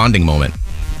cool bonding moment.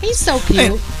 He's so cute.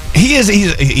 And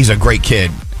he's a great kid.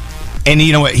 And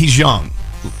you know what? He's young.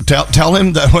 Tell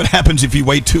him that what happens if you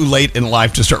wait too late in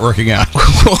life to start working out.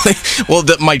 Well,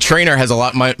 my trainer has a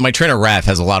lot. My trainer Raph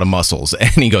has a lot of muscles, and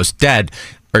he goes, Dad,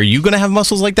 are you going to have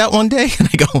muscles like that one day? And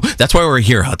I go, that's why we're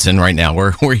here, Hudson, right now.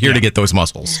 We're here to get those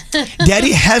muscles.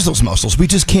 Daddy has those muscles. We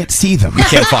just can't see them.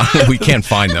 We can't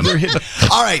find them.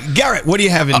 All right, Garrett, what do you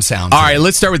have in sound? All right,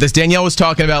 let's start with this. Danielle was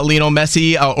talking about Lionel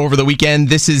Messi over the weekend.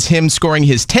 This is him scoring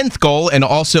his 10th goal and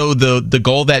also the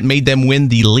goal that made them win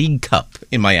the League Cup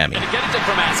in Miami. Get it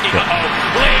from asking.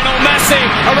 Lionel Messi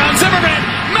around Zimmerman.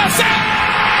 Messi!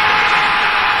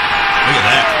 Look at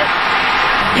that.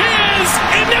 He is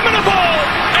inimitable,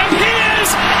 and he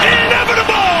is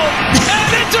inevitable.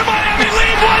 And Inter Miami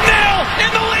lead 1-0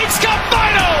 in the Leagues Cup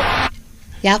final.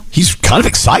 Yep. He's kind of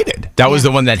excited. That was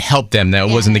the one that helped them. That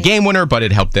wasn't the game winner, but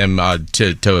it helped them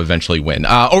to eventually win.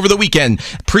 Over the weekend,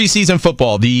 preseason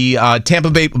football, the Tampa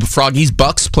Bay Froggies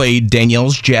Bucks played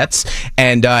Danielle's Jets,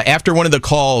 and after one of the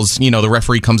calls, the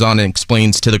referee comes on and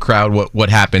explains to the crowd what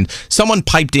happened. Someone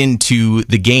piped into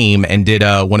the game and did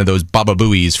one of those Baba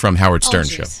Booies from Howard Stern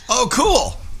show. Oh,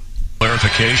 cool.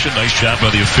 Clarification. Nice job by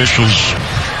the officials,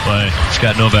 by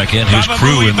Scott Novak and his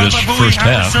crew in this first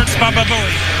half.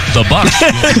 The Bucks.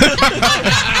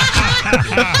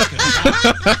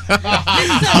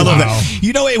 I love that.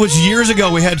 It was years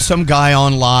ago we had some guy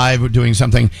on live doing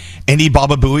something, and he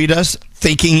Baba Booied us,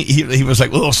 thinking he was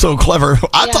like, oh, so clever.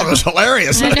 I thought it was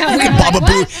hilarious.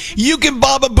 You can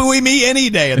Baba Booey me any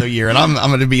day of the year, and I'm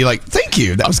going to be like, thank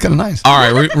you. That was kind of nice.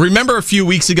 All right. Remember a few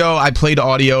weeks ago, I played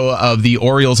audio of the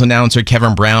Orioles announcer,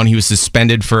 Kevin Brown. He was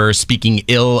suspended for speaking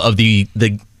ill of the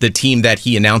team that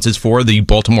he announces for, the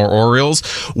Baltimore Orioles.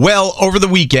 Well, over the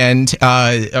weekend,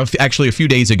 actually a few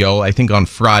days ago, I think on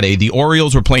Friday, the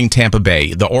Orioles were playing Tampa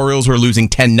Bay. The Orioles were losing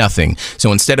 10-0.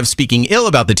 So instead of speaking ill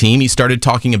about the team, he started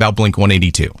talking about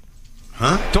Blink-182.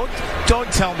 Huh?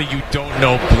 Don't tell me you don't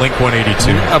know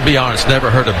Blink-182. I'll be honest,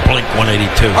 never heard of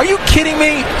Blink-182. Are you kidding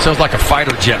me? Sounds like a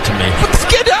fighter jet to me.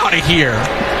 Get out! want to hear.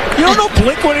 You don't know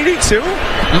Blink-182?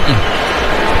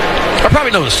 I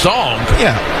probably know the song.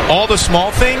 Yeah. All the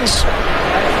small things?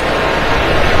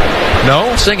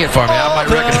 No? Sing it for me. I might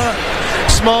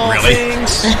recognize. Small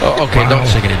things. Oh, okay, don't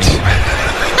sing it anymore.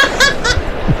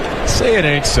 Say it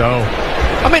ain't so.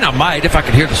 I mean, I might if I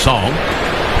could hear the song.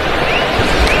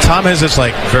 Tom has this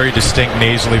like very distinct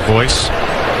nasally voice.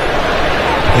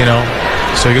 You know?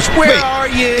 So he goes, where are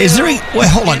you? Is there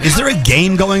hold on. Is there a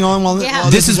game going on while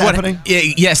This is what happening?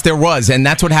 yes, there was, and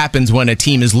that's what happens when a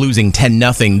team is losing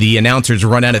 10-0. The announcers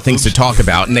run out of things to talk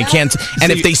about, and they can't.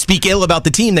 And if they speak ill about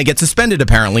the team, they get suspended.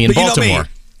 Apparently in But you know Baltimore. me,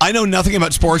 I know nothing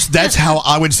about sports. That's how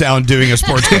I would sound doing a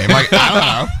sports game. Like, I don't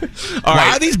know.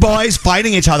 Why are these boys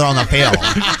fighting each other on the field?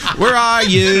 Where are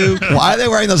you? Why are they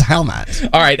wearing those helmets?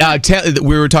 All right,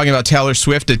 we were talking about Taylor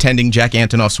Swift attending Jack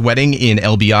Antonoff's wedding in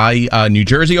LBI, New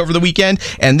Jersey over the weekend,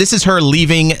 and this is her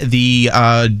leaving the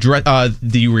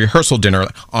rehearsal dinner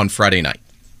on Friday night.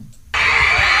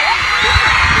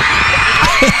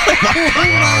 Oh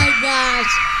my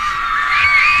gosh.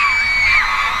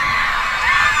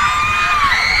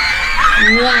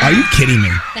 Wow. Are you kidding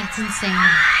me? That's insane.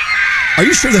 Are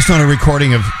you sure that's not a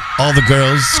recording of all the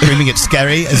girls screaming it's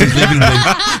scary as he's leaving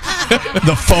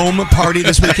the foam party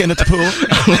this weekend at the pool?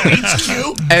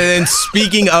 And then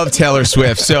speaking of Taylor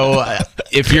Swift, so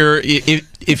if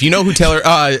you know who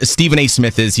Stephen A.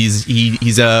 Smith is,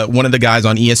 he's one of the guys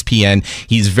on ESPN.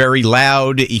 He's very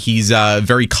loud. He's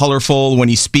very colorful when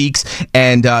he speaks,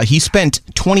 and he spent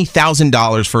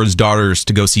 $20,000 for his daughters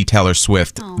to go see Taylor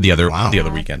Swift the other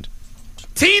weekend.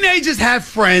 Teenagers have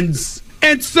friends,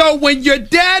 and so when your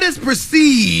dad is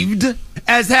perceived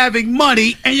as having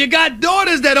money and you got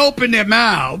daughters that open their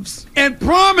mouths and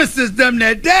promises them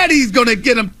that daddy's gonna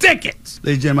get them tickets.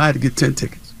 Ladies and gentlemen, I had to get 10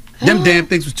 tickets. Them damn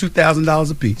things was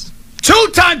 $2,000 a piece. 2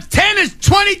 times 10 is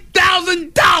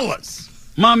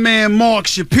 $20,000. My man Mark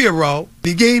Shapiro,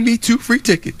 he gave me 2 free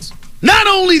tickets. Not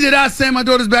only did I send my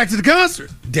daughters back to the concert,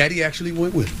 daddy actually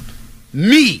went with them.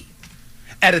 Me.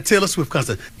 At a Taylor Swift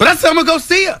concert. But I said I'm going to go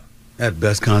see her. That's the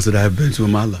best concert I've been to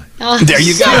in my life. There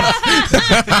you go.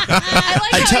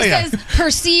 I tell you, says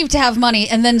perceived to have money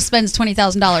and then spends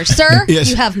 $20,000. Sir, Yes.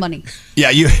 you have money.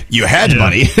 Yeah, you had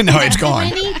money. Now it's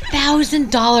gone.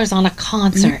 $20,000 on a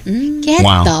concert. Get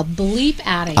Wow. the bleep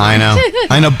out of here.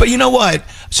 I know. But you know what?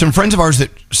 Some friends of ours that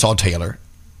saw Taylor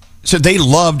said they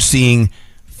loved seeing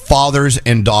fathers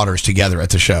and daughters together at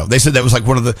the show. They said that was like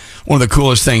one of the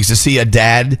coolest things to see a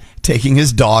dad taking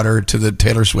his daughter to the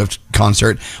Taylor Swift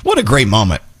concert. What a great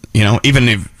moment, you know, even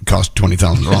if it cost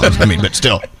 $20,000. I mean, but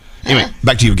still. Anyway,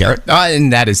 back to you, Garrett.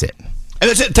 And that is it. And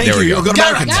that's it. Thank There you. we You're go. a good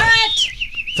American.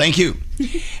 Thank you.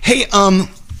 Hey,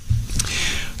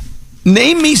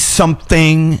 name me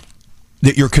something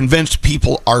that you're convinced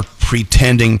people are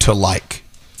pretending to like.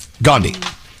 Gandhi.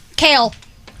 Kale.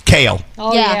 Kale.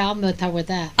 Oh, yeah, I'm with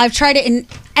that. I've tried it in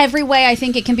every way I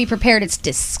think it can be prepared. It's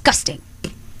disgusting.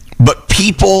 But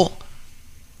people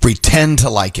pretend to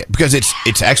like it because it's a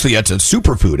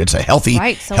superfood. It's a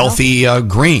healthy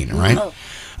green, right?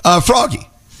 Froggy,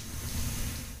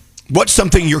 what's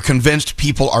something you're convinced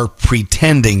people are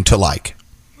pretending to like?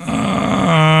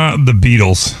 The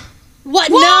Beatles. What?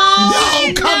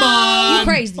 No, come on. You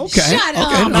crazy. Okay. Shut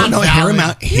Okay. up. No, hear him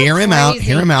out. Hear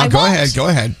him out. Go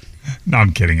ahead. No,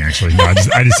 I'm kidding. Actually, no, I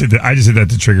just said that. I just said that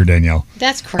to trigger Danielle.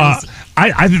 That's crazy.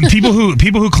 I people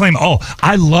who claim,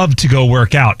 I love to go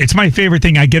work out. It's my favorite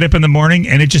thing. I get up in the morning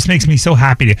and it just makes me so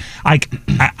happy. I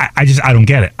don't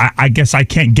get it. I guess I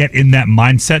can't get in that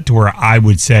mindset to where I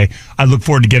would say I look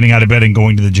forward to getting out of bed and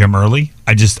going to the gym early.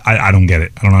 I don't get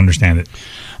it. I don't understand it.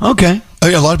 Okay. Oh,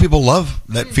 yeah, a lot of people love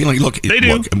that feeling. Look, they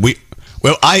do.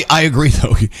 I agree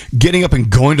though. Getting up and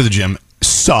going to the gym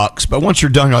sucks, but once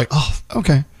you're done, you're like, oh,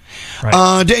 okay.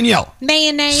 Right. Danielle.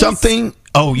 Mayonnaise. Something.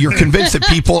 Oh, you're convinced that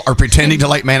people are pretending to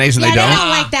like mayonnaise and they don't? I don't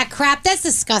like that crap. That's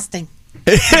disgusting.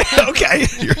 Okay.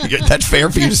 That's fair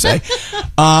for you to say.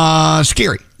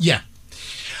 Scary. Yeah.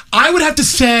 I would have to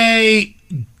say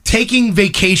taking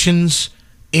vacations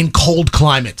in cold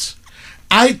climates.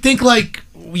 I think like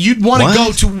you'd want to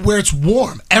go to where it's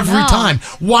warm every time.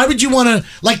 Why would you want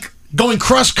to going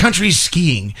cross country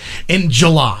skiing in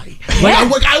July?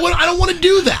 I don't want to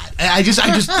do that. I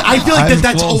feel like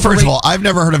that's overrated. First of all, I've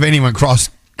never heard of anyone cross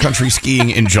country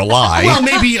skiing in July. Well,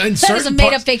 maybe in certain That is a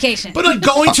made-up vacation. But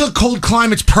going to cold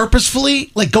climates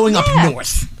purposefully, like going up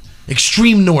north.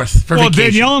 Extreme north for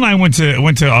vacation. Danielle and I went to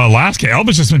Alaska.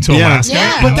 Elvis just went to Alaska.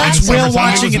 Yeah. But that's whale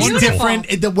watching. It's wonderful.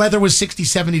 different. The weather was 60,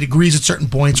 70 degrees at certain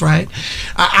points, right?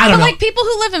 I don't know. Like people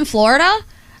who live in Florida,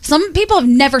 some people have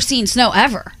never seen snow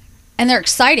ever. And they're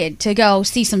excited to go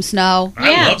see some snow.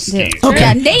 I love skiing. Okay.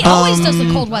 Yeah, Nate always does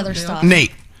the cold weather stuff.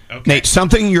 Nate, Nate,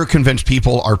 something you're convinced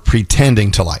people are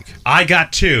pretending to like. I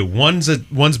got two. One's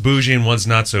bougie and one's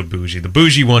not so bougie. The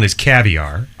bougie one is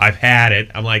caviar. I've had it.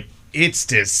 I'm like, it's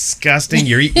disgusting.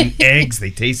 You're eating eggs. They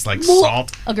taste like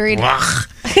salt. Agreed. Ugh.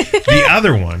 The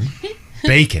other one,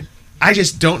 bacon. I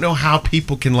just don't know how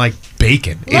people can like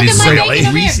bacon. Look it is at so my bacon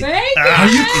over greasy. here. Bacon. Are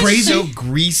you crazy? So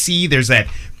greasy. There's that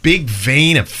big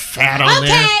vein of fat on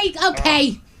there.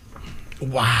 Okay.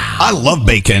 Wow. I love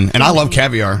bacon and I love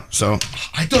caviar. So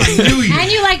I thought I knew you.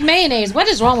 And you like mayonnaise. What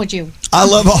is wrong with you? I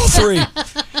love all three.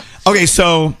 Okay,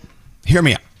 so hear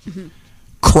me out.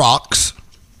 Crocs.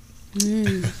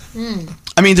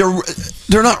 I mean,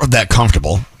 they're not that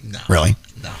comfortable, really.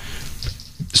 No.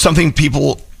 Something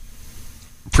people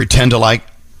pretend to like.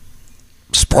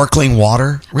 Sparkling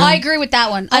water. Really? I agree with that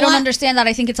one. I don't understand that.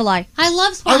 I think it's a lie. I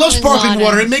love sparkling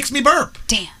water. It makes me burp.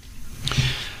 Damn.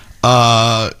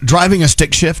 Driving a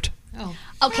stick shift.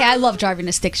 Okay, I love driving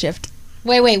a stick shift.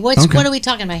 Wait. What are we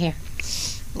talking about here?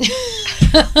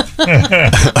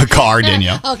 A car,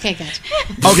 Danielle. Okay, gotcha.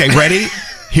 Okay, ready?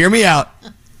 Hear me out.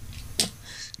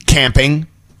 Camping.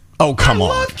 Oh, come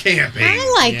on. Camping.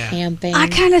 I like camping. I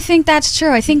kind of think that's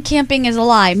true. I think camping is a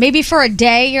lie. Maybe for a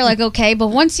day you're like, okay, but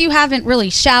once you haven't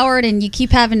really showered and you keep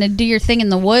having to do your thing in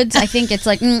the woods, I think it's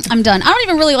like, I'm done. I don't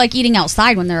even really like eating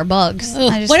outside when there are bugs.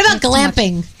 What about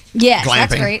glamping? Yes,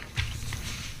 that's Glamping. great.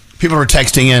 People are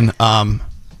texting in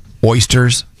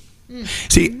oysters.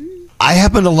 See, I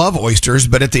happen to love oysters,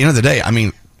 but at the end of the day, I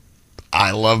mean,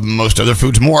 I love most other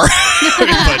foods more.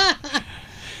 But,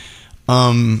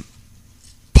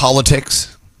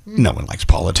 politics. No one likes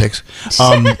politics.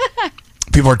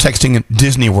 People are texting in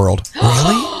Disney World.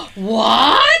 Really?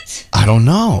 What? I don't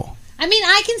know. I mean,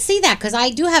 I can see that because I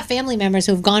do have family members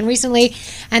who've gone recently,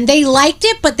 and they liked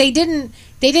it, but they didn't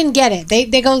get it. They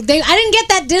go, I didn't get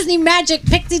that Disney magic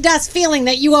pixie dust feeling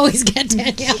that you always get,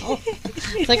 Danielle.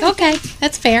 It's like, okay,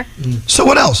 that's fair. So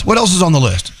what else? What else is on the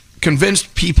list?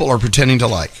 Convinced people are pretending to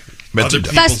like.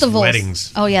 Festivals.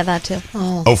 Weddings. Oh, yeah, that too.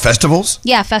 Oh, festivals?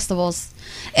 Yeah, festivals.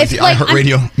 Like the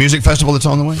iHeartRadio Music Festival that's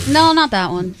on the way? No, not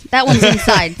that one. That one's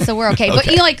inside, so we're okay. But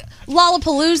Okay. you know, like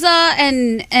Lollapalooza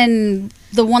and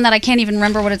the one that I can't even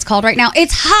remember what it's called right now.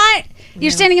 It's hot.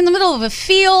 You're standing in the middle of a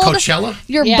field. Coachella?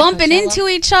 You're Yeah, bumping Coachella. into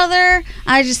each other.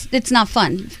 It's not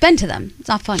fun. I've been to them. It's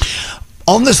not fun.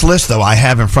 On this list, though, I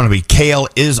have in front of me, Kale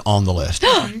is on the list.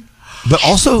 But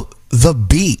also the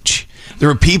beach. There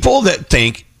are people that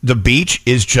think the beach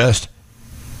is just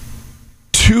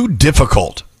too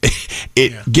difficult.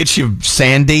 It gets you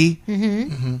sandy,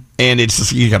 and it's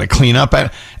just, you got to clean up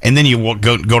at, and then you will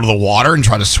go to the water and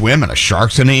try to swim, and a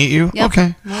shark's gonna eat you. Yep.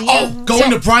 Okay. Going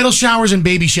to bridal showers and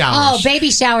baby showers. Oh, baby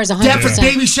showers, 100%. Yeah, for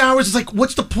baby showers, it's like,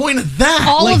 what's the point of that?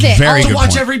 All like, of it. Very to good watch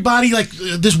point. everybody, like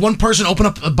this one person open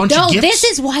up a bunch No, of gifts. this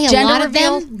is why a Gender lot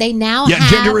reveal? of them, they now Yeah,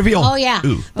 have... gender reveal. Oh, yeah.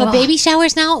 Ooh. But baby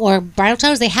showers now, or bridal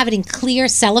showers, they have it in clear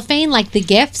cellophane, like the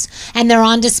gifts, and they're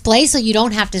on display, so you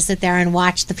don't have to sit there and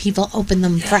watch the people open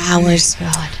them for hours.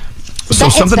 God. So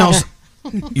It's something better. else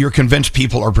you're convinced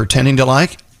people are pretending to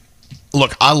like?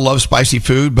 Look, I love spicy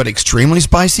food, but extremely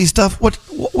spicy stuff? What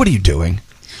are you doing?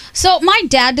 So my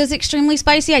dad does extremely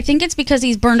spicy. I think it's because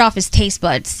he's burned off his taste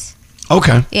buds.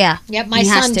 Okay. Yeah. Yep, my He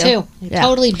has son, to. too. He Yeah.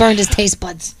 totally burned his taste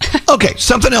buds. Okay,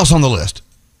 something else on the list.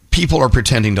 People are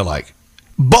pretending to like.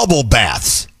 Bubble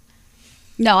baths.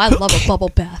 No, I love a bubble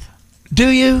bath. Do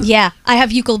you? Yeah, I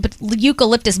have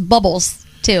eucalyptus bubbles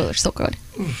too. They're so good.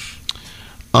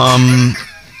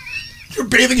 You're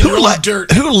bathing in real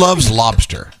dirt. Who loves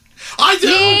lobster? I do.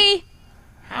 Yay.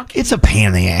 It's a pain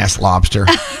in the ass lobster.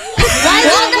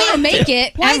 Why not make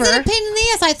it Why ever? is it a pain in the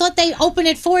ass? I thought they open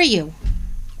it for you.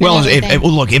 Well, everything.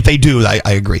 look, if they do, I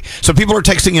agree. So people are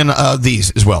texting in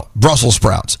these as well. Brussels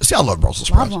sprouts. See, I love Brussels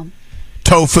sprouts. Love them.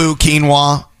 Tofu,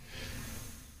 quinoa.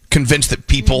 Convinced that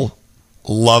people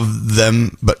love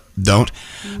them but don't.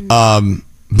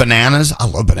 Bananas. I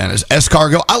love bananas.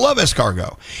 Escargot. I love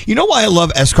escargot. You know why I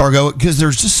love escargot? Because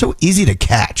they're just so easy to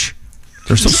catch.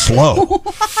 They're so slow.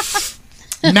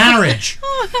 Marriage.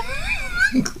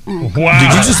 Wow.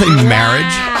 Did you just say marriage?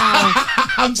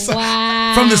 I'm sorry.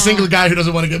 Wow. From the single guy who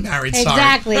doesn't want to get married. Sorry.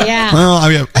 Exactly, yeah. Well, I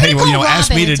mean, hey, well, Call ask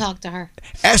Robin me and to talk to her.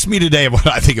 ask me today what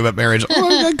I think about marriage.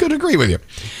 Oh, I could agree with you.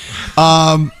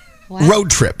 Road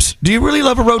trips. Do you really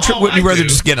love a road trip? Wouldn't you rather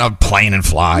just get on a plane and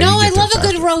fly? No, You I get there love a good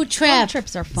faster. road trip. Road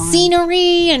trips are fun.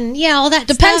 Scenery and all that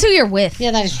Depends stuff. who you're with.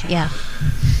 Yeah, that is true. Yeah.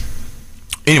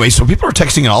 Anyway, so people are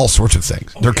texting in all sorts of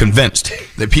things. They're convinced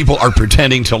that people are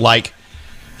pretending to like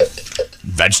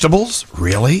vegetables.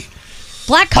 Really?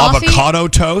 Black coffee. Avocado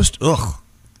toast. Ugh.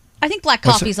 I think black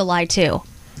What's coffee's a lie too.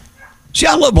 See,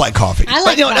 I love black coffee. I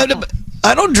like But, black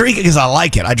I don't drink it because I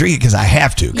like it. I drink it because I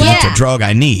have to. Because it's a drug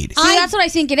I need. See, that's what I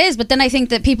think it is. But then I think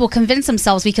that people convince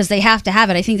themselves because they have to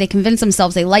have it. I think they convince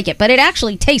themselves they like it, but it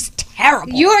actually tastes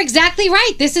terrible. You're exactly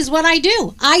right. This is what I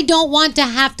do. I don't want to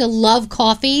have to love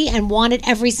coffee and want it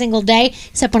every single day,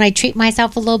 except when I treat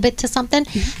myself a little bit to something.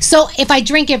 So if I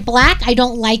drink it black, I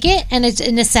don't like it, and it's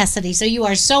a necessity. So you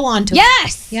are so onto it.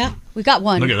 Yes. Yeah. We got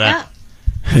one. Look at that.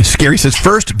 Scary says,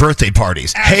 first birthday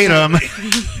parties. Hate them.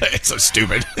 It's so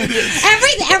stupid.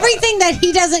 Everything that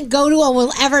he doesn't go to or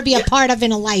will ever be a part of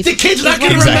in a life. The kid's not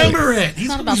going to remember it. It's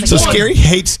not about the So kid. Scary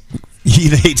hates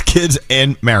kids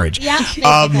and marriage. Yeah,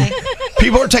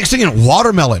 people are texting in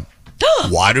watermelon.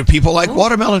 Why do people like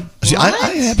watermelon? See, I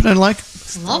happen to like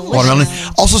watermelon.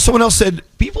 Also, someone else said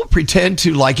people pretend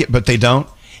to like it, but they don't.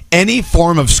 Any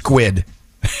form of squid.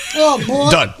 Oh, boy.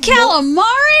 Done.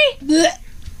 Calamari?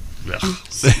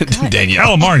 Danielle.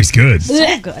 Calamari's good.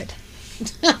 So good.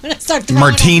 I'm gonna start throwing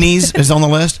Martinis is on the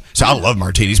list. So I love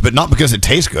martinis, but not because it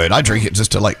tastes good. I drink it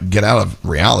just to get out of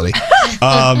reality.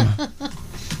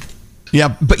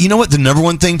 Yeah, but you know what? The number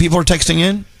one thing people are texting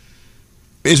in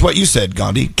is what you said,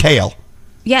 Gandhi. Kale.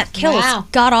 Yeah, kale is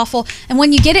god awful. And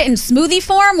when you get it in smoothie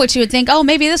form, which you would think, oh,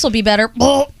 maybe this will be better.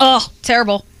 Oh,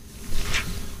 terrible.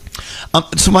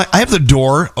 So I have the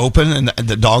door open and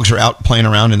the dogs are out playing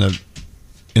around in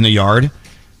the yard.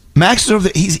 Max is over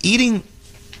there. He's eating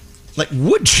like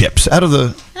wood chips out of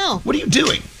the. Oh, what are you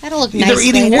doing? That'll look They're nice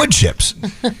eating later. wood chips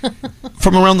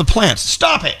from around the plants.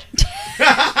 Stop it.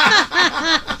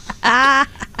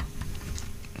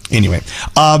 Anyway,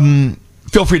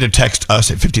 feel free to text us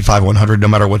at 55100 no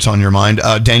matter what's on your mind.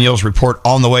 Danielle's report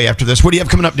on the way after this. What do you have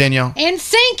coming up, Danielle? In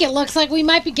sync, it looks like we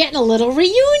might be getting a little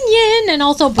reunion, and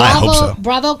also I hope so.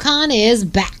 BravoCon is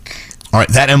back. All right,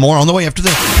 that and more on the way after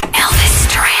this.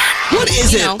 Elvis Duran. What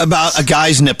is it about a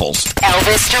guy's nipples?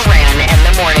 Elvis Duran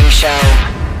and the Morning Show.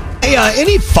 Hey,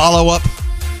 any follow-up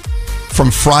from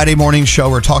Friday morning show?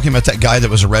 We're talking about that guy that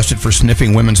was arrested for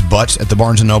sniffing women's butts at the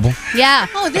Barnes & Noble. Yeah.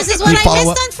 Oh, this is You what I follow missed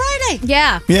up? on Friday.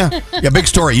 Yeah. Yeah, big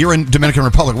story. You're in Dominican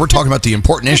Republic. We're talking about the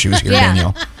important issues here,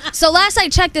 Danielle. So last I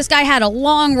checked, this guy had a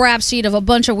long rap sheet of a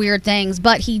bunch of weird things,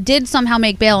 but he did somehow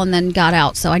make bail and then got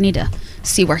out. So I need to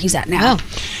see where he's at now.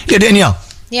 Yeah, Danielle.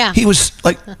 Yeah. He was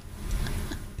like,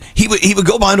 he would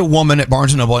go behind a woman at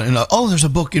Barnes & Noble and there's a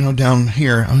book, down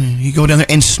here. You go down there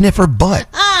and sniff her butt.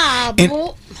 Ah, And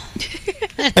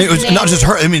it was not just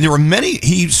her. I mean, there were many.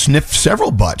 He sniffed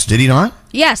several butts, did he not?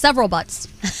 Yeah, several butts.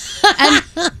 And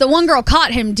the one girl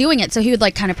caught him doing it, so he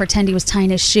would kind of pretend he was tying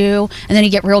his shoe, and then he'd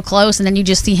get real close, and then you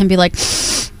just see him be like,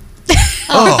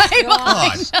 Oh,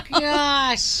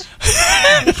 gosh.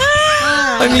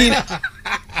 I mean,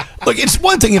 look, it's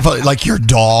one thing if, your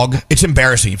dog, it's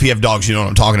embarrassing. If you have dogs, you know what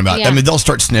I'm talking about. Yeah. I mean, they'll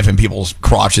start sniffing people's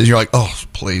crotches. You're like, oh,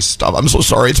 please stop. I'm so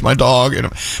sorry. It's my dog.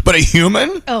 But a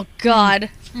human? oh, God.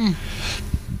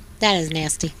 That is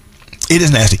nasty. It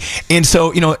is nasty. And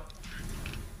so,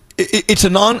 it's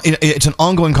an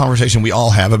ongoing conversation we all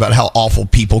have about how awful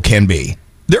people can be.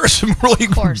 There are some really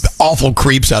awful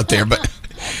creeps out there, but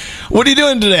what are you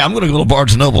doing today? I'm going to go to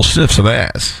Barnes & Noble, sniff some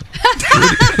ass.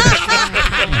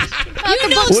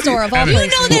 Bookstore of all You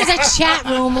places. know there's a chat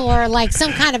room or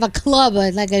some kind of a club,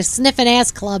 or like a sniffing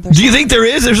ass club. Or Do you think there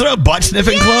is? There's a butt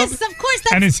sniffing club? Yes, of course.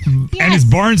 And is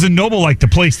Barnes and Noble like the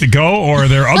place to go, or are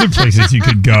there other places you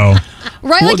could go?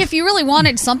 Right, like if you really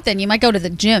wanted something, you might go to the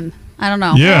gym. I don't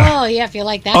know. Oh, yeah, if you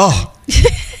like that. Oh.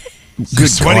 Good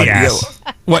Sweaty God. ass.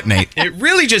 Yo. What, Nate? It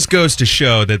really just goes to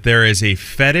show that there is a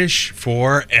fetish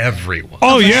for everyone.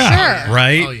 Oh, yeah. Sure.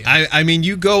 Right? Oh, yeah. I mean,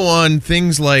 you go on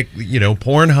things like,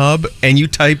 Pornhub, and you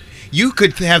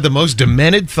could have the most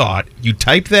demented thought. You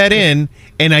type that in,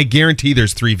 and I guarantee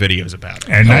there's 3 videos about it.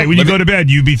 At night when you go to bed,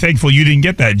 you be thankful you didn't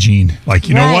get that gene.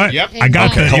 You know what? Yep. I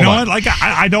got Okay, the. hold You know on. what?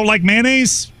 I don't like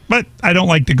mayonnaise, but I don't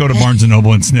like to go to Barnes and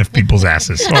Noble and sniff people's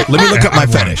asses. So, Let me look up my I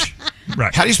won. fetish.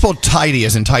 Right. How do you spell tidy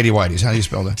as in tidy whities? How do you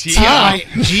spell that?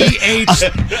 T-I-G-H.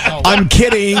 I'm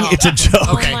kidding. It's a joke.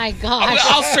 Oh, my gosh.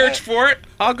 I'll search for it.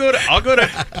 I'll go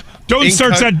to. Don't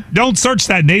search that. Don't search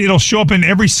that, Nate. It'll show up in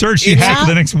every search you have for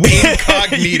the next week.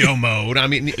 Incognito mode. I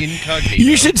mean, incognito.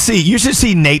 You should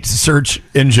see Nate's search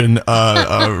engine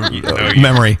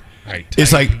memory. Right.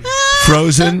 It's like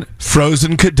frozen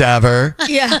cadaver.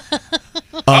 Yeah.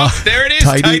 There it is,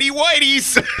 tidy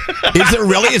whities.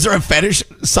 Is there a fetish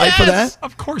site for that?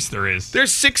 Of course there is.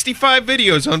 There's 65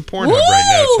 videos on Pornhub Woo,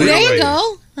 right now. there you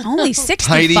go. Only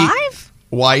Tidy 65?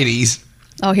 whities.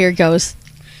 Oh, here it goes.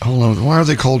 Hold on. Why are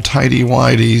they called tidy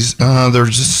whities?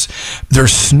 They're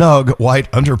snug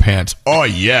white underpants. Oh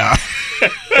yeah.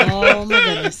 Oh, my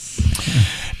goodness.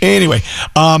 Anyway,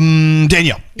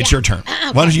 Danielle, it's your turn.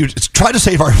 Why don't you try to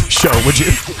save our show, would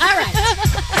you? All right.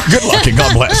 Good luck and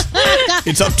God bless.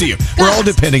 It's up to you. We're all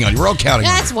depending on you. We're all counting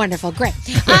on you. That's wonderful. Great.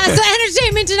 So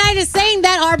Entertainment Tonight is saying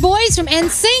that our boys from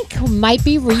NSYNC might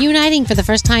be reuniting for the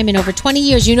first time in over 20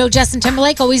 years. You know Justin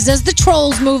Timberlake always does the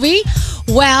Trolls movie.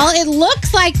 Well, it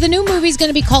looks like the new movie is going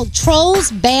to be called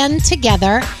Trolls Band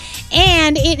Together.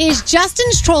 And it is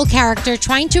Justin's troll character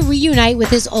trying to reunite with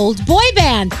his old boy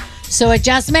band. So it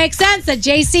just makes sense that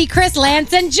JC, Chris,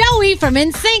 Lance, and Joey from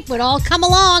NSYNC would all come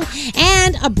along,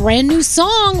 and a brand new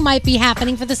song might be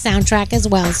happening for the soundtrack as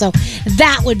well. So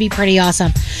that would be pretty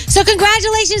awesome. So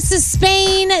congratulations to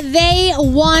Spain. They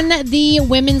won the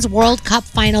Women's World Cup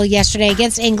final yesterday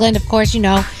against England. Of course, you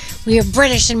know, we are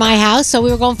British in my house, so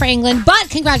we were going for England. But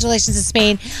congratulations to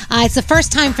Spain. It's the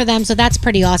first time for them, so that's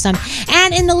pretty awesome.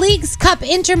 And in the League's Cup,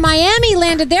 Inter Miami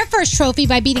landed their first trophy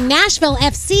by beating Nashville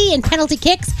FC in penalty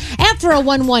kicks after a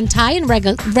 1-1 tie in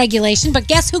regulation. But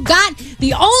guess who got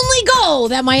the only goal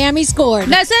that Miami scored?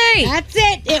 Messi! That's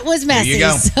it. It was Messi. There you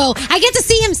go. So I get to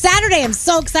see him Saturday. I'm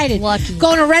so excited. Lucky.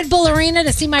 Going to Red Bull Arena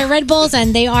to see my Red Bulls,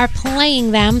 and they are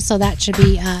playing them, so that should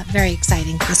be very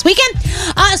exciting this weekend.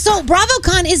 So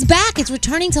BravoCon is back. It's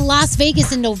returning to Las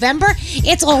Vegas in November.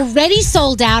 It's already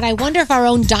sold out. I wonder if our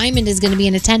own Diamond is going to be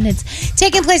in attendance.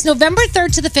 Taking place November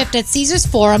 3rd to the 5th at Caesars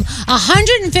Forum.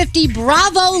 150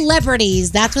 Bravo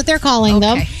celebrities. That's what they're calling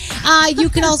them. You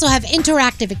can also have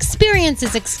interactive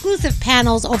experiences, exclusive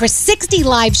panels, over 60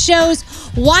 live shows.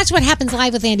 Watch What Happens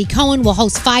Live with Andy Cohen. We'll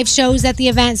host 5 shows at the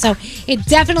event. So it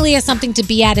definitely is something to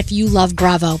be at if you love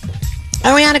Bravo.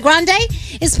 Ariana Grande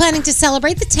is planning to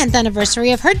celebrate the 10th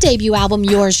anniversary of her debut album,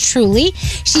 Yours Truly.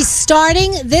 She's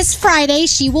starting this Friday.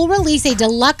 She will release a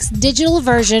deluxe digital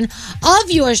version of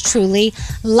Yours Truly.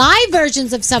 Live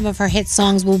versions of some of her hit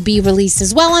songs will be released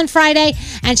as well on Friday,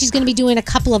 and she's going to be doing a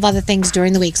couple of other things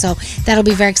during the week, so that'll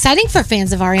be very exciting for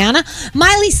fans of Ariana.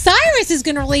 Miley Cyrus is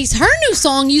going to release her new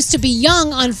song, Used to Be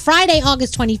Young, on Friday,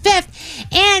 August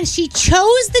 25th, and she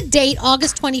chose the date,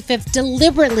 August 25th,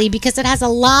 deliberately because it has a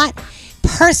lot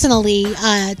personally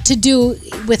to do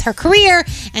with her career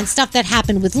and stuff that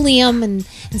happened with Liam and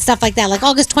stuff like that. Like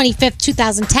August 25th,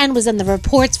 2010 was when the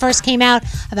reports first came out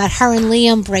about her and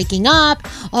Liam breaking up.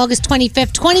 August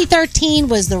 25th, 2013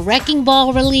 was the Wrecking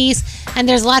Ball release, and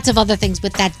there's lots of other things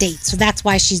with that date. So that's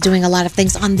why she's doing a lot of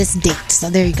things on this date.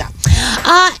 So there you go.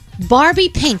 Barbie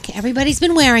pink. Everybody's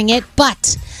been wearing it,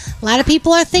 but a lot of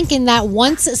people are thinking that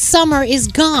once summer is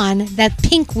gone, that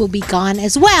pink will be gone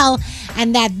as well,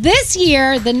 and that this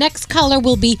year the next color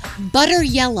will be butter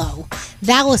yellow.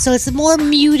 So it's a more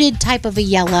muted type of a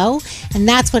yellow, and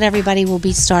that's what everybody will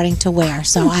be starting to wear.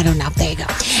 So I don't know. There you go.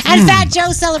 And Fat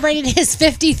Joe celebrated his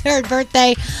 53rd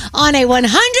birthday on a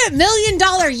 $100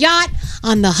 million yacht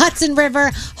on the Hudson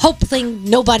River. Hopefully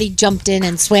nobody jumped in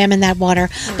and swam in that water.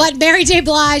 But Mary J.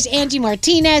 Blige, Angie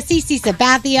Martinez, Cece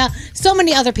Sabathia, so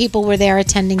many other people were there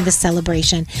attending the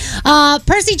celebration.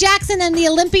 Percy Jackson and the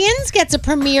Olympians gets a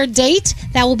premiere date.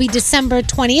 That will be December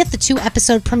 20th, the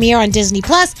 2-episode premiere on Disney+.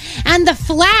 And The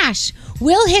Flash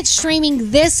will hit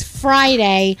streaming this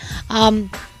Friday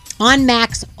on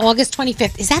Max, August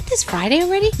 25th. Is that this Friday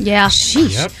already? Yeah.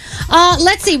 Sheesh. Yep.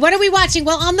 Let's see. What are we watching?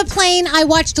 Well, on the plane, I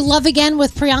watched Love Again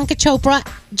with Priyanka Chopra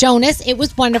Jonas. It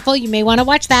was wonderful. You may want to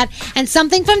watch that. And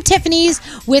Something from Tiffany's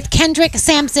with Kendrick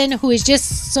Sampson, who is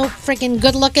just so freaking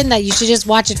good looking that you should just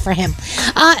watch it for him.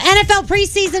 NFL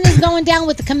preseason is going down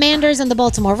with the Commanders and the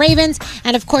Baltimore Ravens.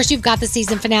 And of course, you've got the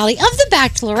season finale of The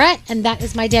Bachelorette. And that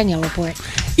is my Danielle report.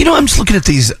 You know, I'm just looking at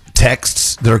these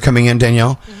texts that are coming in,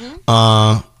 Danielle.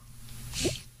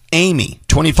 Amy,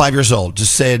 25 years old,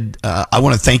 just said, I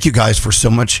want to thank you guys for so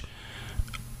much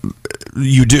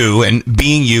you do and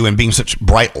being such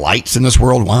bright lights in this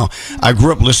world. Wow. I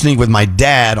grew up listening with my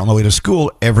dad on the way to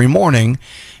school every morning,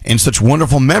 and such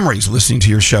wonderful memories listening to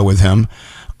your show with him.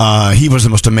 He was the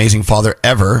most amazing father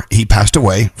ever. He passed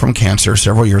away from cancer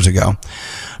several years ago.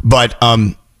 But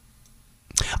I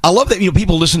love that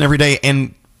people listen every day,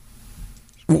 and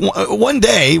one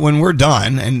day when we're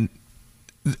done, and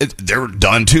they're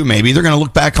done too, maybe they're going to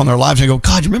look back on their lives and go,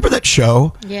 God, remember that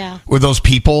show? Yeah. With those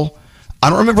people?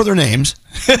 I don't remember their names,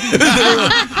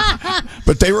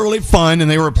 but they were really fun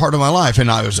and they were a part of my life. And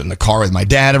I was in the car with my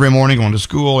dad every morning going to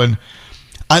school. And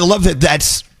I love that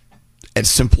that's as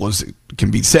simple as it can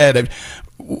be said.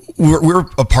 We're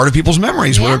a part of people's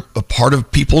memories. Yeah. We're a part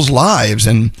of people's lives.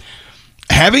 And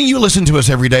having you listen to us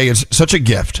every day is such a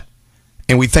gift.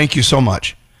 And we thank you so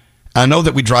much. I know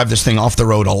that we drive this thing off the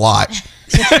road a lot.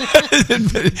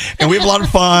 And we have a lot of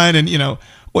fun and,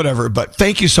 whatever. But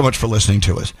thank you so much for listening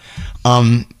to us.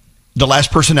 The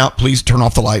last person out, please turn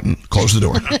off the light and close the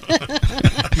door.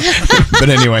 But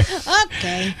anyway.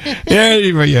 Okay. Yeah,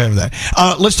 you have that.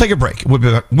 Let's take a break.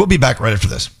 We'll be back right after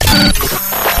this.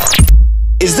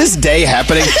 Is this day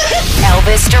happening?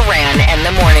 Elvis Duran and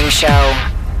the Morning Show.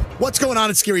 What's going on?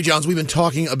 It's Scary Jones. We've been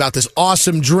talking about this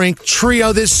awesome drink,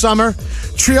 Trio, this summer.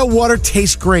 Trio water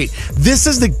tastes great. This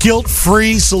is the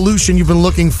guilt-free solution you've been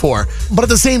looking for. But at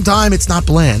the same time, it's not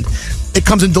bland. It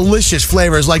comes in delicious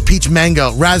flavors like peach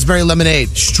mango, raspberry lemonade,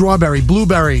 strawberry,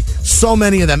 blueberry, so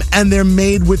many of them. And they're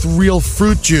made with real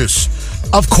fruit juice.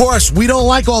 Of course, we don't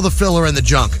like all the filler and the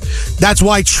junk. That's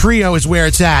why Trio is where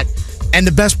it's at. And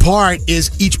the best part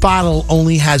is each bottle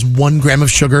only has 1 gram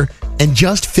of sugar and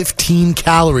just 15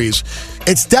 calories.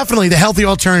 It's definitely the healthy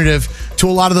alternative to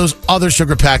a lot of those other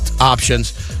sugar-packed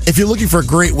options. If you're looking for a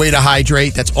great way to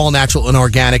hydrate that's all natural and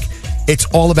organic, it's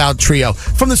all about Trio.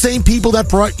 From the same people that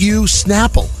brought you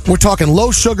Snapple. We're talking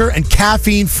low sugar and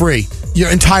caffeine-free. Your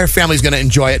entire family's going to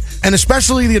enjoy it, and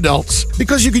especially the adults,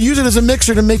 because you can use it as a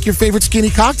mixer to make your favorite skinny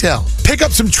cocktail. Pick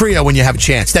up some Trio when you have a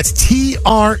chance. That's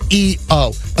Treo.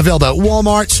 Available at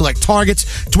Walmart, select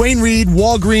Targets, Duane Reade,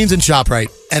 Walgreens, and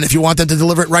ShopRite. And if you want them to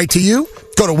deliver it right to you,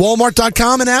 go to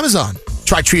Walmart.com and Amazon.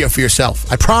 Try Trio for yourself.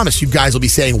 I promise you guys will be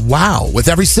saying wow with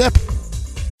every sip.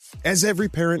 As every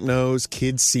parent knows,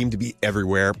 kids seem to be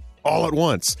everywhere all at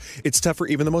once. It's tough for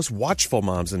even the most watchful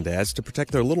moms and dads to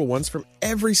protect their little ones from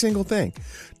every single thing.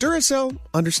 Duracell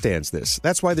understands this.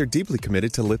 That's why they're deeply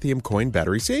committed to lithium coin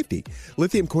battery safety.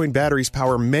 Lithium coin batteries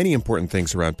power many important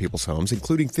things around people's homes,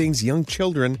 including things young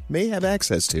children may have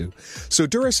access to. So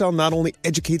Duracell not only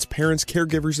educates parents,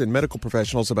 caregivers, and medical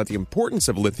professionals about the importance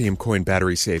of lithium coin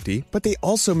battery safety, but they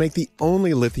also make the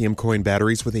only lithium coin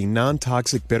batteries with a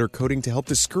non-toxic bitter coating to help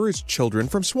discourage children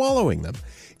from swallowing them.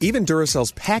 Even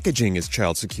Duracell's packaging is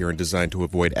child secure and designed to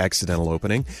avoid accidental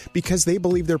opening because they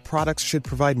believe their products should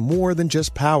provide more than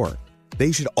just power.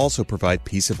 They should also provide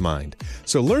peace of mind.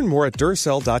 So learn more at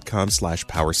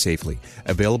Duracell.com/powersafely.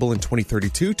 Available in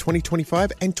 2032,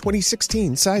 2025, and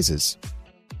 2016 sizes.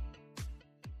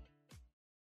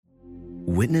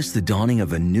 Witness the dawning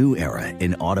of a new era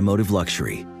in automotive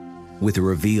luxury with a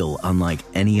reveal unlike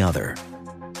any other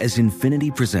as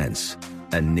Infiniti presents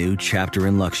a new chapter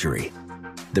in luxury.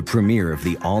 The premiere of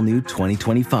the all-new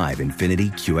 2025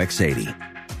 Infiniti QX80.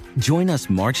 Join us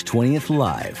March 20th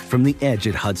live from the Edge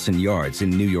at Hudson Yards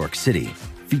in New York City,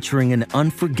 featuring an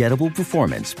unforgettable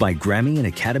performance by Grammy and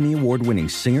Academy Award-winning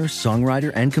singer,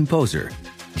 songwriter, and composer,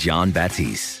 Jon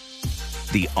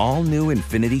Batiste. The all-new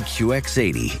Infiniti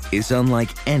QX80 is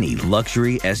unlike any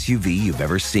luxury SUV you've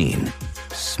ever seen.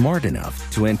 Smart enough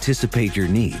to anticipate your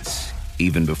needs,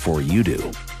 even before you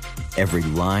do. Every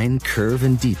line, curve,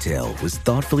 and detail was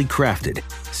thoughtfully crafted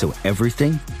so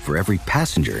everything for every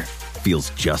passenger feels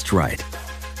just right.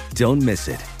 Don't miss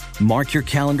it. Mark your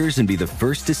calendars and be the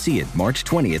first to see it March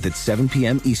 20th at 7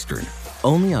 p.m. Eastern,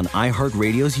 only on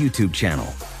iHeartRadio's YouTube channel.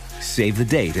 Save the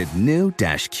date at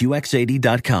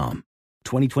new-QX80.com.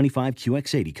 2025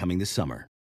 QX80 coming this summer.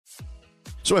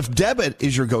 So if debit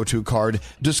is your go-to card,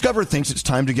 Discover thinks it's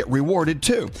time to get rewarded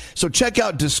too. So check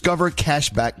out Discover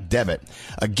Cashback Debit,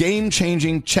 a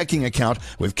game-changing checking account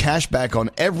with cashback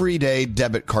on everyday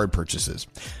debit card purchases.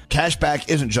 Cashback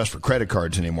isn't just for credit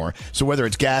cards anymore, so whether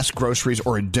it's gas, groceries,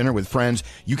 or a dinner with friends,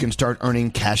 you can start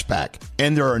earning cashback.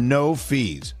 And there are no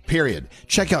fees, period.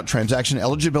 Check out transaction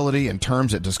eligibility and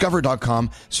terms at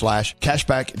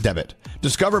discover.com/cashbackdebit.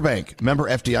 Discover Bank, member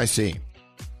FDIC.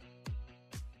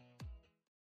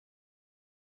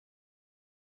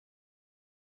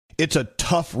 It's a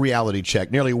tough reality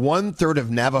check. Nearly 1/3 of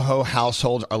Navajo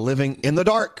households are living in the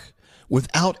dark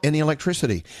without any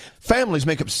electricity. Families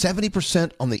make up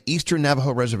 70% on the Eastern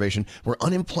Navajo Reservation, where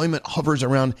unemployment hovers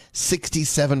around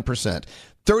 67%.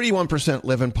 31%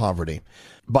 live in poverty.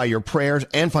 By your prayers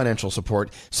and financial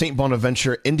support, St.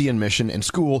 Bonaventure Indian Mission and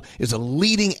School is a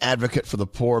leading advocate for the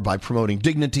poor by promoting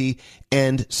dignity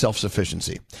and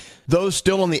self-sufficiency. Those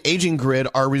still on the aging grid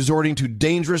are resorting to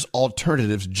dangerous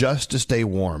alternatives just to stay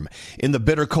warm. In the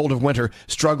bitter cold of winter,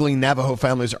 struggling Navajo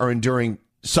families are enduring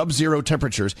sub-zero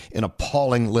temperatures in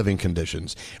appalling living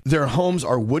conditions. Their homes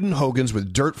are wooden hogans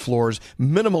with dirt floors,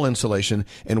 minimal insulation,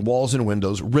 and walls and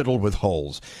windows riddled with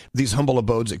holes. These humble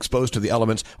abodes exposed to the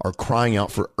elements are crying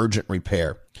out for urgent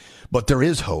repair. But there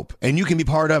is hope, and you can be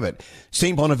part of it.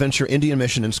 St. Bonaventure Indian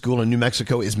Mission and School in New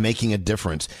Mexico is making a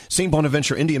difference. St.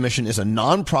 Bonaventure Indian Mission is a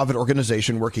non-profit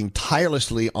organization working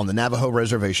tirelessly on the Navajo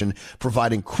Reservation,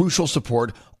 providing crucial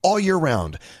support all year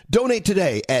round. Donate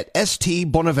today at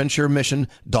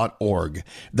stbonaventuremission.org.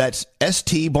 That's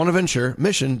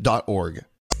stbonaventuremission.org.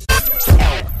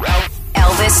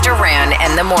 Elvis Duran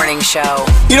and the Morning Show.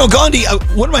 You know, Gandhi,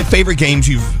 one of my favorite games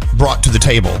you've brought to the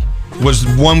table was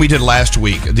one we did last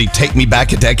week, the Take Me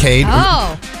Back a Decade,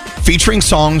 featuring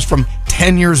songs from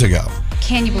 10 years ago.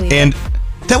 Can you believe And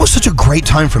that was such a great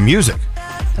time for music.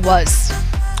 it? It was.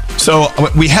 So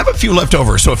we have a few left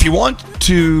over. So if you want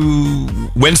to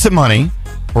win some money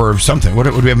or something, what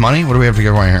do we have money? What do we have to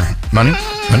give away here? Money? We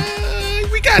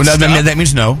got Well, stuff. that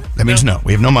means no. That means no.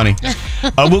 We have no money.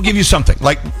 We'll give you something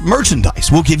like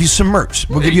merchandise. We'll give you some merch.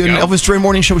 We'll give you an Elvis Duran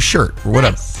Morning Show shirt or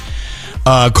whatever.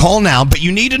 Call now, but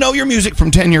you need to know your music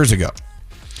from 10 years ago.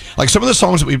 Like some of the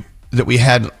songs that we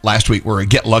had last week were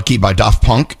Get Lucky by Daft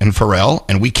Punk and Pharrell,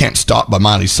 and We Can't Stop by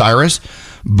Miley Cyrus,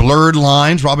 Blurred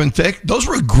Lines, Robin Thicke. Those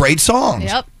were great songs.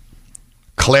 Yep.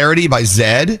 Clarity by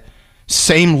Zed,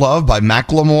 Same Love by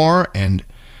Macklemore, and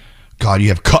God, you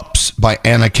have Cups by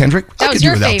Anna Kendrick. That I was could do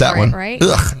your without that favorite, one. right?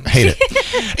 Ugh, hate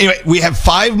it. Anyway, we have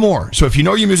 5 more. So if you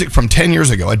know your music from 10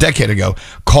 years ago, a decade ago,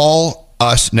 call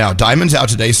us now. Diamond's out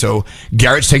today, so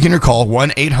Garrett's taking your call,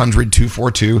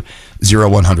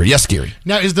 1-800-242-0100. Yes, Gary.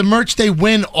 Now, is the merch they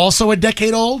win also a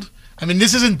decade old? I mean,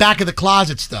 this isn't back of the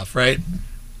closet stuff, right?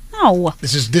 No.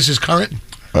 This is current.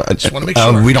 Just want to make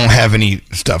sure. We don't have any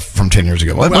stuff from 10 years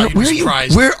ago. Well, you'd be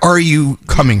Where are you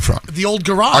coming from? The old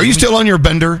garage. Are you still on your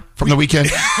bender from the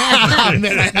weekend?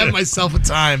 Man, I have myself a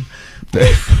time.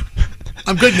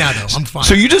 I'm good now, though. I'm fine.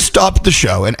 So you just stopped the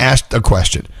show and asked a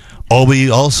question. Are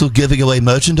we also giving away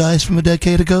merchandise from a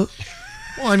decade ago?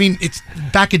 Well, I mean, it's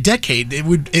back a decade. It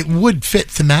would fit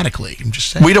thematically. I'm just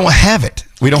saying. We don't have it.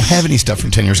 We don't have any stuff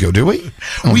from 10 years ago, do we?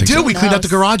 We do. We cleaned out the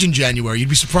garage in January. You'd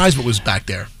be surprised what was back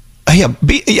there.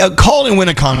 Call and win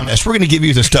a contest. We're going to give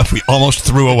you the stuff we almost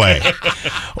threw away.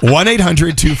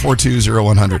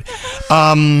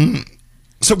 1-800-242-0100.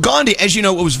 So Gandhi, as you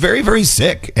know, was very, very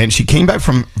sick, and she came back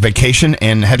from vacation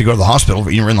and had to go to the hospital.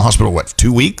 You were in the hospital,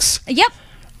 2 weeks? Yep.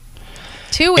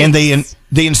 2 weeks. And they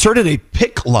inserted a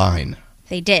PICC line.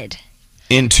 They did.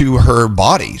 Into her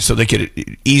body so they could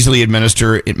easily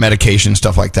administer medication,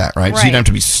 stuff like that, right? So you don't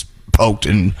have to be poked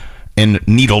and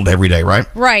needled every day, right?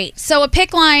 Right. So a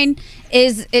PICC line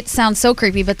it sounds so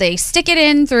creepy, but they stick it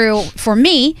in through, for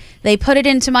me, they put it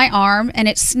into my arm and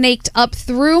it snaked up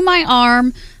through my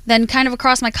arm, then kind of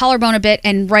across my collarbone a bit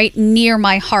and right near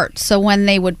my heart. So when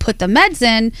they would put the meds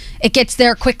in, it gets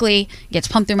there quickly, gets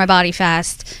pumped through my body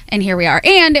fast, and here we are.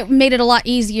 And it made it a lot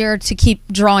easier to keep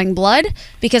drawing blood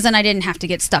because then I didn't have to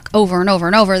get stuck over and over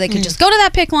and over. They could just go to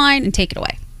that PICC line and take it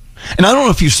away. And I don't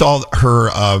know if you saw her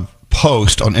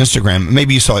post on Instagram.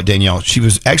 Maybe you saw it, Danielle. She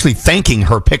was actually thanking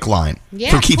her PICC line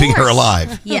for keeping her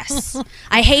alive. Yes.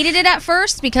 I hated it at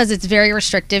first because it's very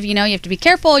restrictive. You know, you have to be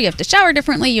careful. You have to shower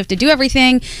differently. You have to do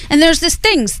everything. And there's this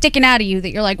thing sticking out of you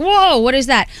that you're like, whoa, what is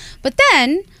that? But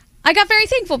then I got very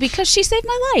thankful because she saved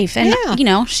my life. And, you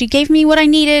know, she gave me what I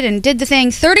needed and did the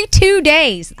thing. 32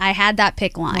 days I had that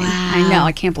PICC line. Wow. I know.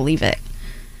 I can't believe it.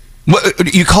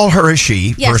 What, you call her a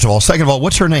she, Yes. first of all. Second of all,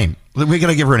 what's her name? We're going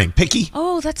to give her a name. Picky?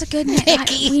 Oh, that's a good name.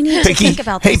 We need Picky? to think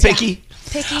about Hey, this. Picky.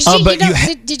 Picky. But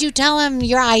did you tell him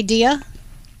your idea?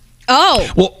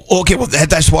 Oh. Well, okay. Well,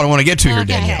 that's what I want to get to here,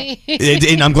 Danielle.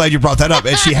 And I'm glad you brought that up.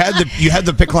 And you had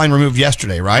the PICC line removed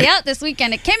yesterday, right? Yeah, this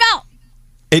weekend. It came out.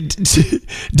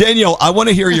 Danielle, I want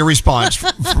to hear your response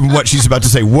from what she's about to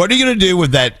say. What are you going to do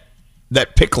with that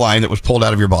PICC line that was pulled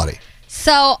out of your body?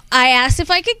 So I asked if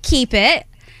I could keep it,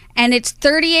 and it's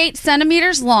 38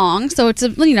 centimeters long, so it's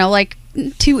like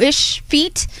 2-ish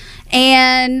feet.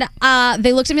 And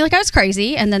they looked at me like I was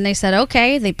crazy, and then they said,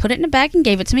 okay. They put it in a bag and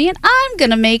gave it to me, and I'm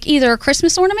going to make either a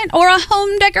Christmas ornament or a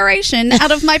home decoration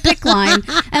out of my PICC line.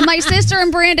 And my sister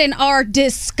and Brandon are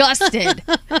disgusted.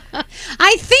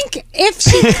 I think here's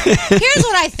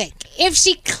what I think. If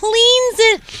she cleans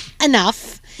it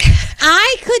enough,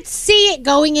 I could see it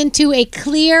going into a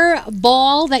clear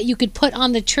ball that you could put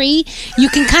on the tree. You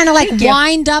can kind of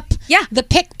wind up the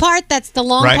PICC part, that's the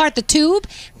long part, the tube,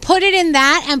 put it in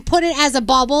that and put it as a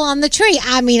bubble on the tree.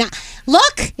 I mean,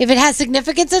 look, if it has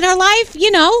significance in her life, you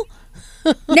know.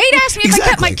 Nate asked me if I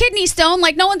kept my kidney stone.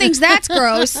 Like, no one thinks that's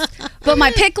gross. But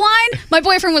my PICC line, my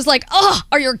boyfriend was like, oh,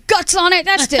 are your guts on it?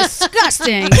 That's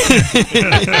disgusting.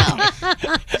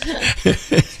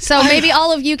 So maybe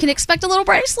all of you can expect a little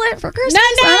bracelet for Christmas.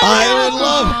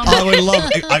 I would love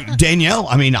Danielle.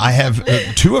 I mean, I have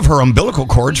 2 of her umbilical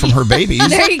cords from her babies.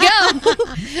 There you go.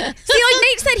 See, like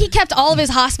Nate said, he kept all of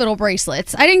his hospital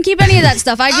bracelets. I didn't keep any of that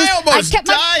stuff. I almost kept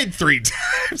died 3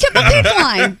 times. Kept my PICC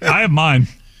line. I have mine.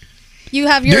 You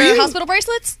have your hospital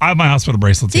bracelets? I have my hospital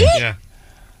bracelets. See? Yeah.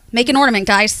 Make an ornament,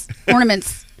 guys.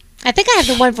 Ornaments. I think I have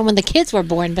the one from when the kids were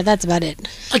born, but that's about it.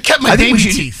 I kept my baby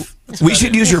teeth. We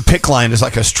should use your pick line as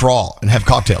like a straw and have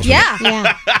cocktails. Yeah.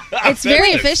 Yeah. It's very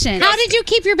efficient. How did you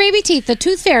keep your baby teeth? The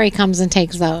tooth fairy comes and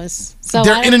takes those. So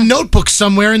They're in a notebook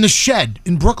somewhere in the shed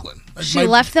in Brooklyn. She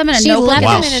left them in a She notebook. left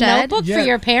Wow. them in a notebook for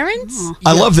your parents?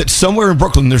 I love that somewhere in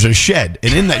Brooklyn there's a shed,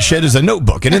 and in that shed is a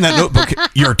notebook, and in that notebook,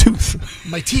 your tooth.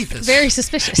 My teeth is. Very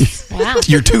suspicious. Wow.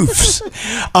 Your tooths.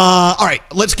 All right,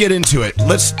 let's get into it.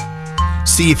 Let's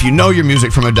see if you know your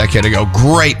music from a decade ago.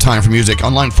 Great time for music.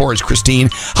 On line 4 is Christine.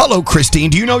 Hello, Christine.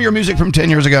 Do you know your music from 10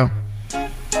 years ago?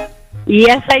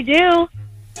 Yes, I do.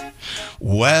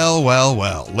 Well.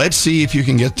 Let's see if you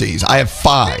can get these. I have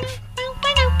 5.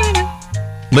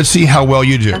 Let's see how well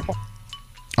you do.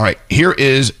 All right, here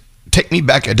is Take Me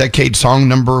Back a Decade song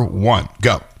number 1.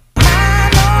 Go.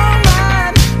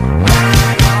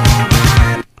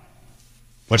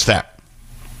 What's that?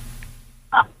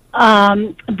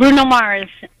 Bruno Mars.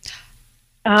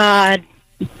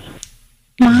 Mama.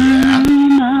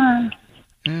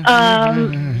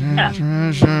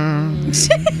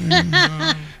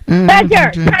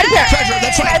 Treasure.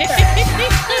 That's right.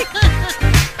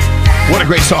 What a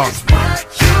great song.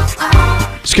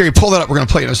 Scary, pull that up. We're going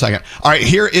to play it in a second. All right,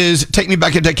 here is Take Me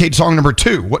Back a Decade song number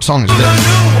 2. What song is this?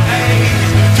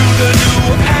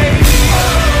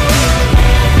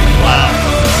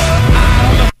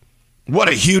 Wow. What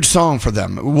a huge song for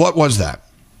them. What was that?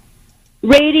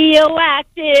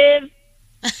 Radioactive.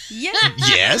 Yeah.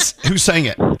 Yes. Who sang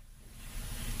it?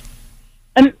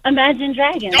 Imagine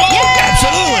Dragons.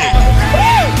 Absolutely.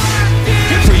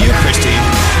 Good for you, Christine.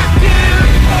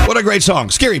 What a great song.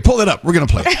 Scary, pull it up. We're going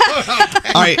to play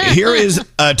it. All right, here is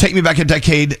Take Me Back a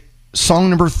Decade, song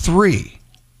number 3.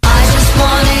 I just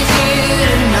wanted you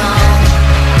to know,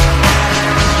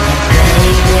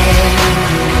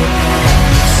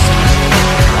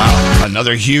 Wow,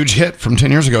 another huge hit from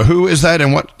 10 years ago. Who is that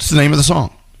and what's the name of the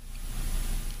song?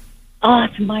 Oh,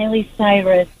 it's Miley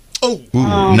Cyrus. Ooh,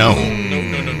 no.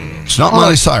 It's not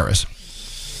Miley Cyrus.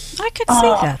 I could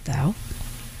see that, though.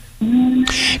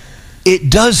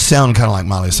 It does sound kind of like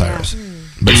Miley Cyrus.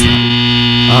 But it's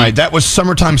not. All right, that was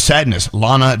Summertime Sadness,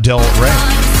 Lana Del Rey.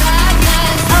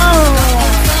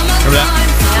 Remember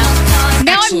that?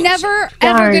 Now I'm never,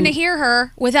 ever going to hear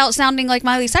her without sounding like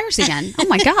Miley Cyrus again. Oh,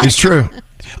 my God. It's true.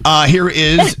 Here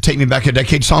is Take Me Back a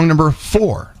Decade, song number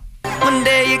 4. one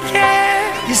day you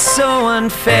care, you're so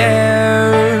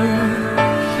unfair.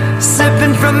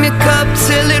 Sipping from your cup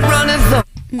till it runneth over.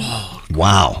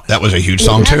 Wow, that was a huge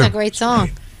song, That's too. a great song.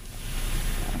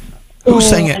 Who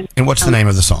sang it, and what's the name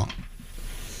of the song?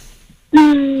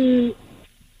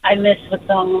 I missed what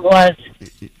song it was.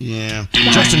 Yeah.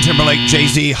 Justin Timberlake,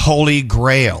 Jay-Z, Holy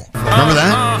Grail. Remember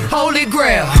that? Holy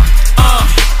Grail.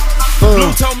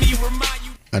 Blue told me you were mine.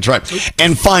 That's right.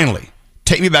 And finally,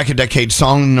 Take Me Back a Decade,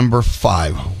 song number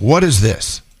 5. What is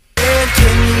this? Can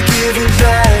you give it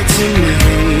back to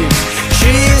me?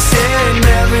 She said,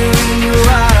 never you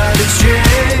out of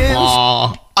change.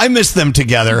 Aw, I miss them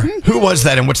together. Who was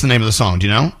that, and what's the name of the song? Do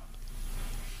you know?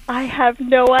 I have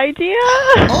no idea.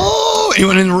 Oh,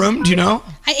 anyone in the room? Do you know?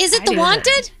 Is it The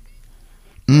Wanted?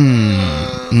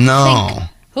 No.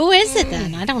 Who is it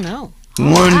then? I don't know.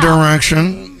 One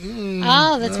Direction.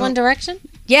 Oh, that's One Direction?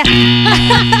 Yeah.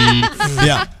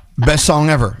 Yeah. Best song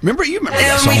ever. You remember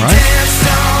that song, right?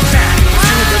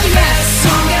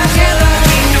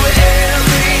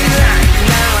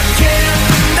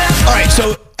 All right,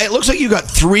 so it looks like you got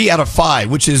 3 out of 5,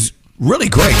 which is really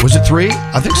great. Was it 3?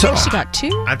 I think so. She got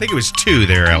 2. I think it was 2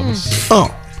 there, Elvis.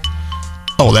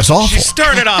 Oh, that's awful. She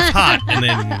started off hot and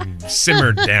then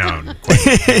simmered down.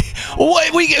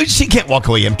 She can't walk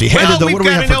away empty-handed, Well, though. we've What do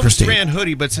we got have an for Elvis Christine? Duran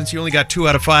hoodie, but since you only got 2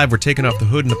 out of 5, we're taking off the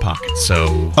hood and the pocket.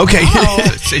 So Okay.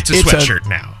 it's a sweatshirt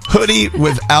now. Hoodie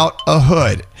without a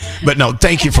hood. But no,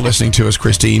 thank you for listening to us,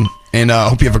 Christine, and I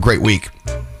hope you have a great week.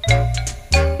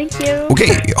 Thank you.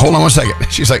 Okay, hold on one second.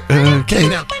 She's like, okay,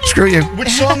 screw you. Which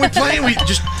song we playing? We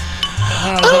just.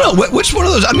 I don't know. Which one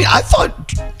of those? I mean, I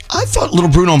thought Little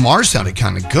Bruno Mars sounded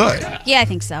kind of good. Yeah, I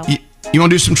think so. You want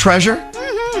to do some Treasure?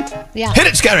 Mm-hmm. Yeah. Hit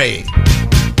it, Scary.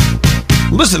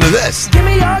 Listen to this.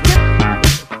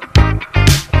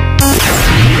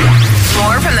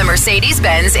 More from the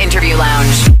Mercedes-Benz Interview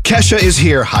Lounge. Kesha is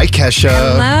here. Hi, Kesha.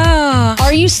 Hello.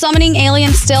 Are you summoning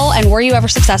aliens still, and were you ever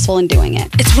successful in doing it?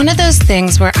 It's one of those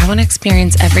things where I want to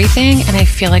experience everything, and I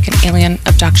feel like an alien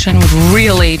abduction would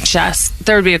really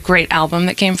there would be a great album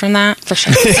that came from that. For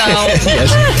sure.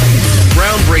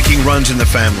 Groundbreaking runs in the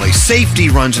family. Safety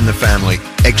runs in the family.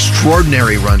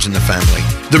 Extraordinary runs in the family.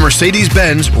 The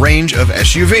Mercedes-Benz range of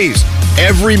SUVs.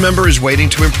 Every member is waiting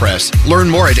to impress. Learn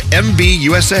more at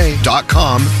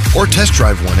MBUSA.com or test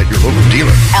drive one at your local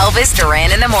dealer. Elvis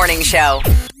Duran in the Morning Show.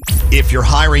 If you're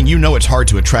hiring, you know it's hard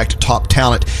to attract top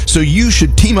talent, so you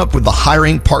should team up with the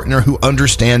hiring partner who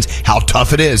understands how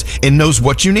tough it is and knows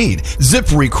what you need.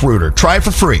 ZipRecruiter. Try it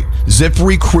for free.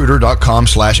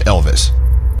 ZipRecruiter.com/Elvis.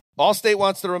 Allstate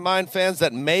wants to remind fans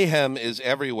that mayhem is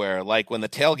everywhere, like when the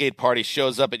tailgate party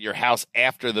shows up at your house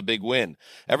after the big win.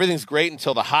 Everything's great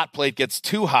until the hot plate gets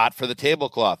too hot for the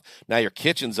tablecloth. Now your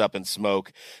kitchen's up in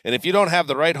smoke. And if you don't have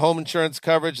the right home insurance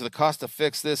coverage, the cost to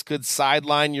fix this could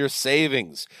sideline your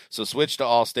savings. So switch to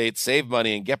Allstate, save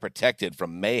money, and get protected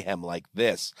from mayhem like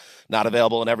this. Not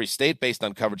available in every state based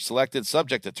on coverage selected,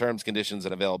 subject to terms, conditions,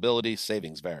 and availability.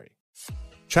 Savings vary.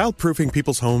 Childproofing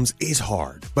people's homes is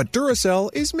hard, but Duracell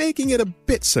is making it a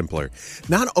bit simpler.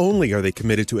 Not only are they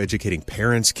committed to educating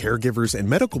parents, caregivers, and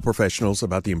medical professionals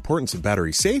about the importance of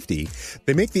battery safety,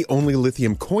 they make the only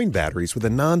lithium coin batteries with a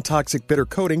non-toxic bitter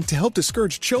coating to help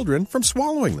discourage children from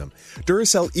swallowing them.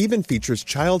 Duracell even features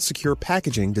child-secure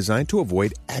packaging designed to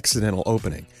avoid accidental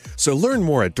opening. So learn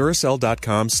more at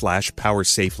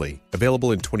Duracell.com/powersafely.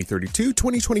 Available in 2032,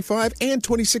 2025, and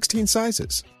 2016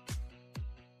 sizes.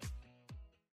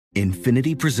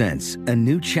 Infiniti presents a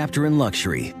new chapter in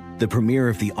luxury, the premiere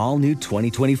of the all-new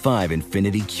 2025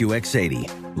 Infiniti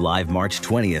QX80, live March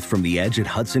 20th from the Edge at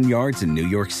Hudson Yards in New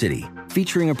York City,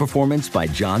 featuring a performance by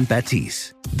John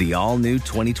Batiste. The all-new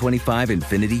 2025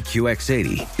 Infiniti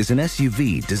QX80 is an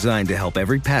SUV designed to help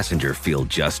every passenger feel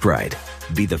just right.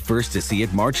 Be the first to see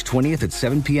it March 20th at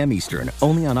 7 p.m. Eastern,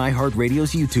 only on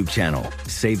iHeartRadio's YouTube channel.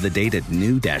 Save the date at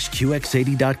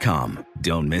new-QX80.com.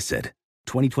 Don't miss it.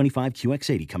 2025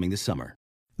 QX80 coming this summer.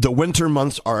 The winter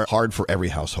months are hard for every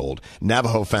household.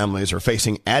 Navajo families are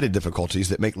facing added difficulties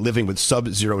that make living with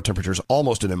sub-zero temperatures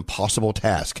almost an impossible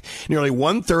task. Nearly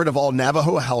 1/3 of all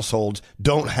Navajo households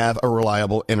don't have a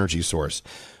reliable energy source.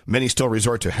 Many still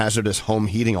resort to hazardous home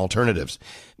heating alternatives.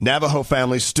 Navajo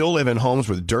families still live in homes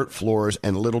with dirt floors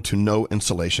and little to no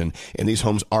insulation, and these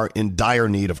homes are in dire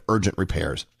need of urgent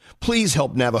repairs. Please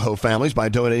help Navajo families by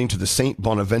donating to the St.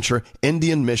 Bonaventure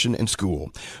Indian Mission and School.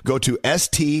 Go to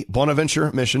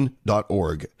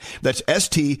stbonaventuremission.org. That's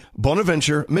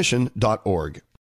stbonaventuremission.org.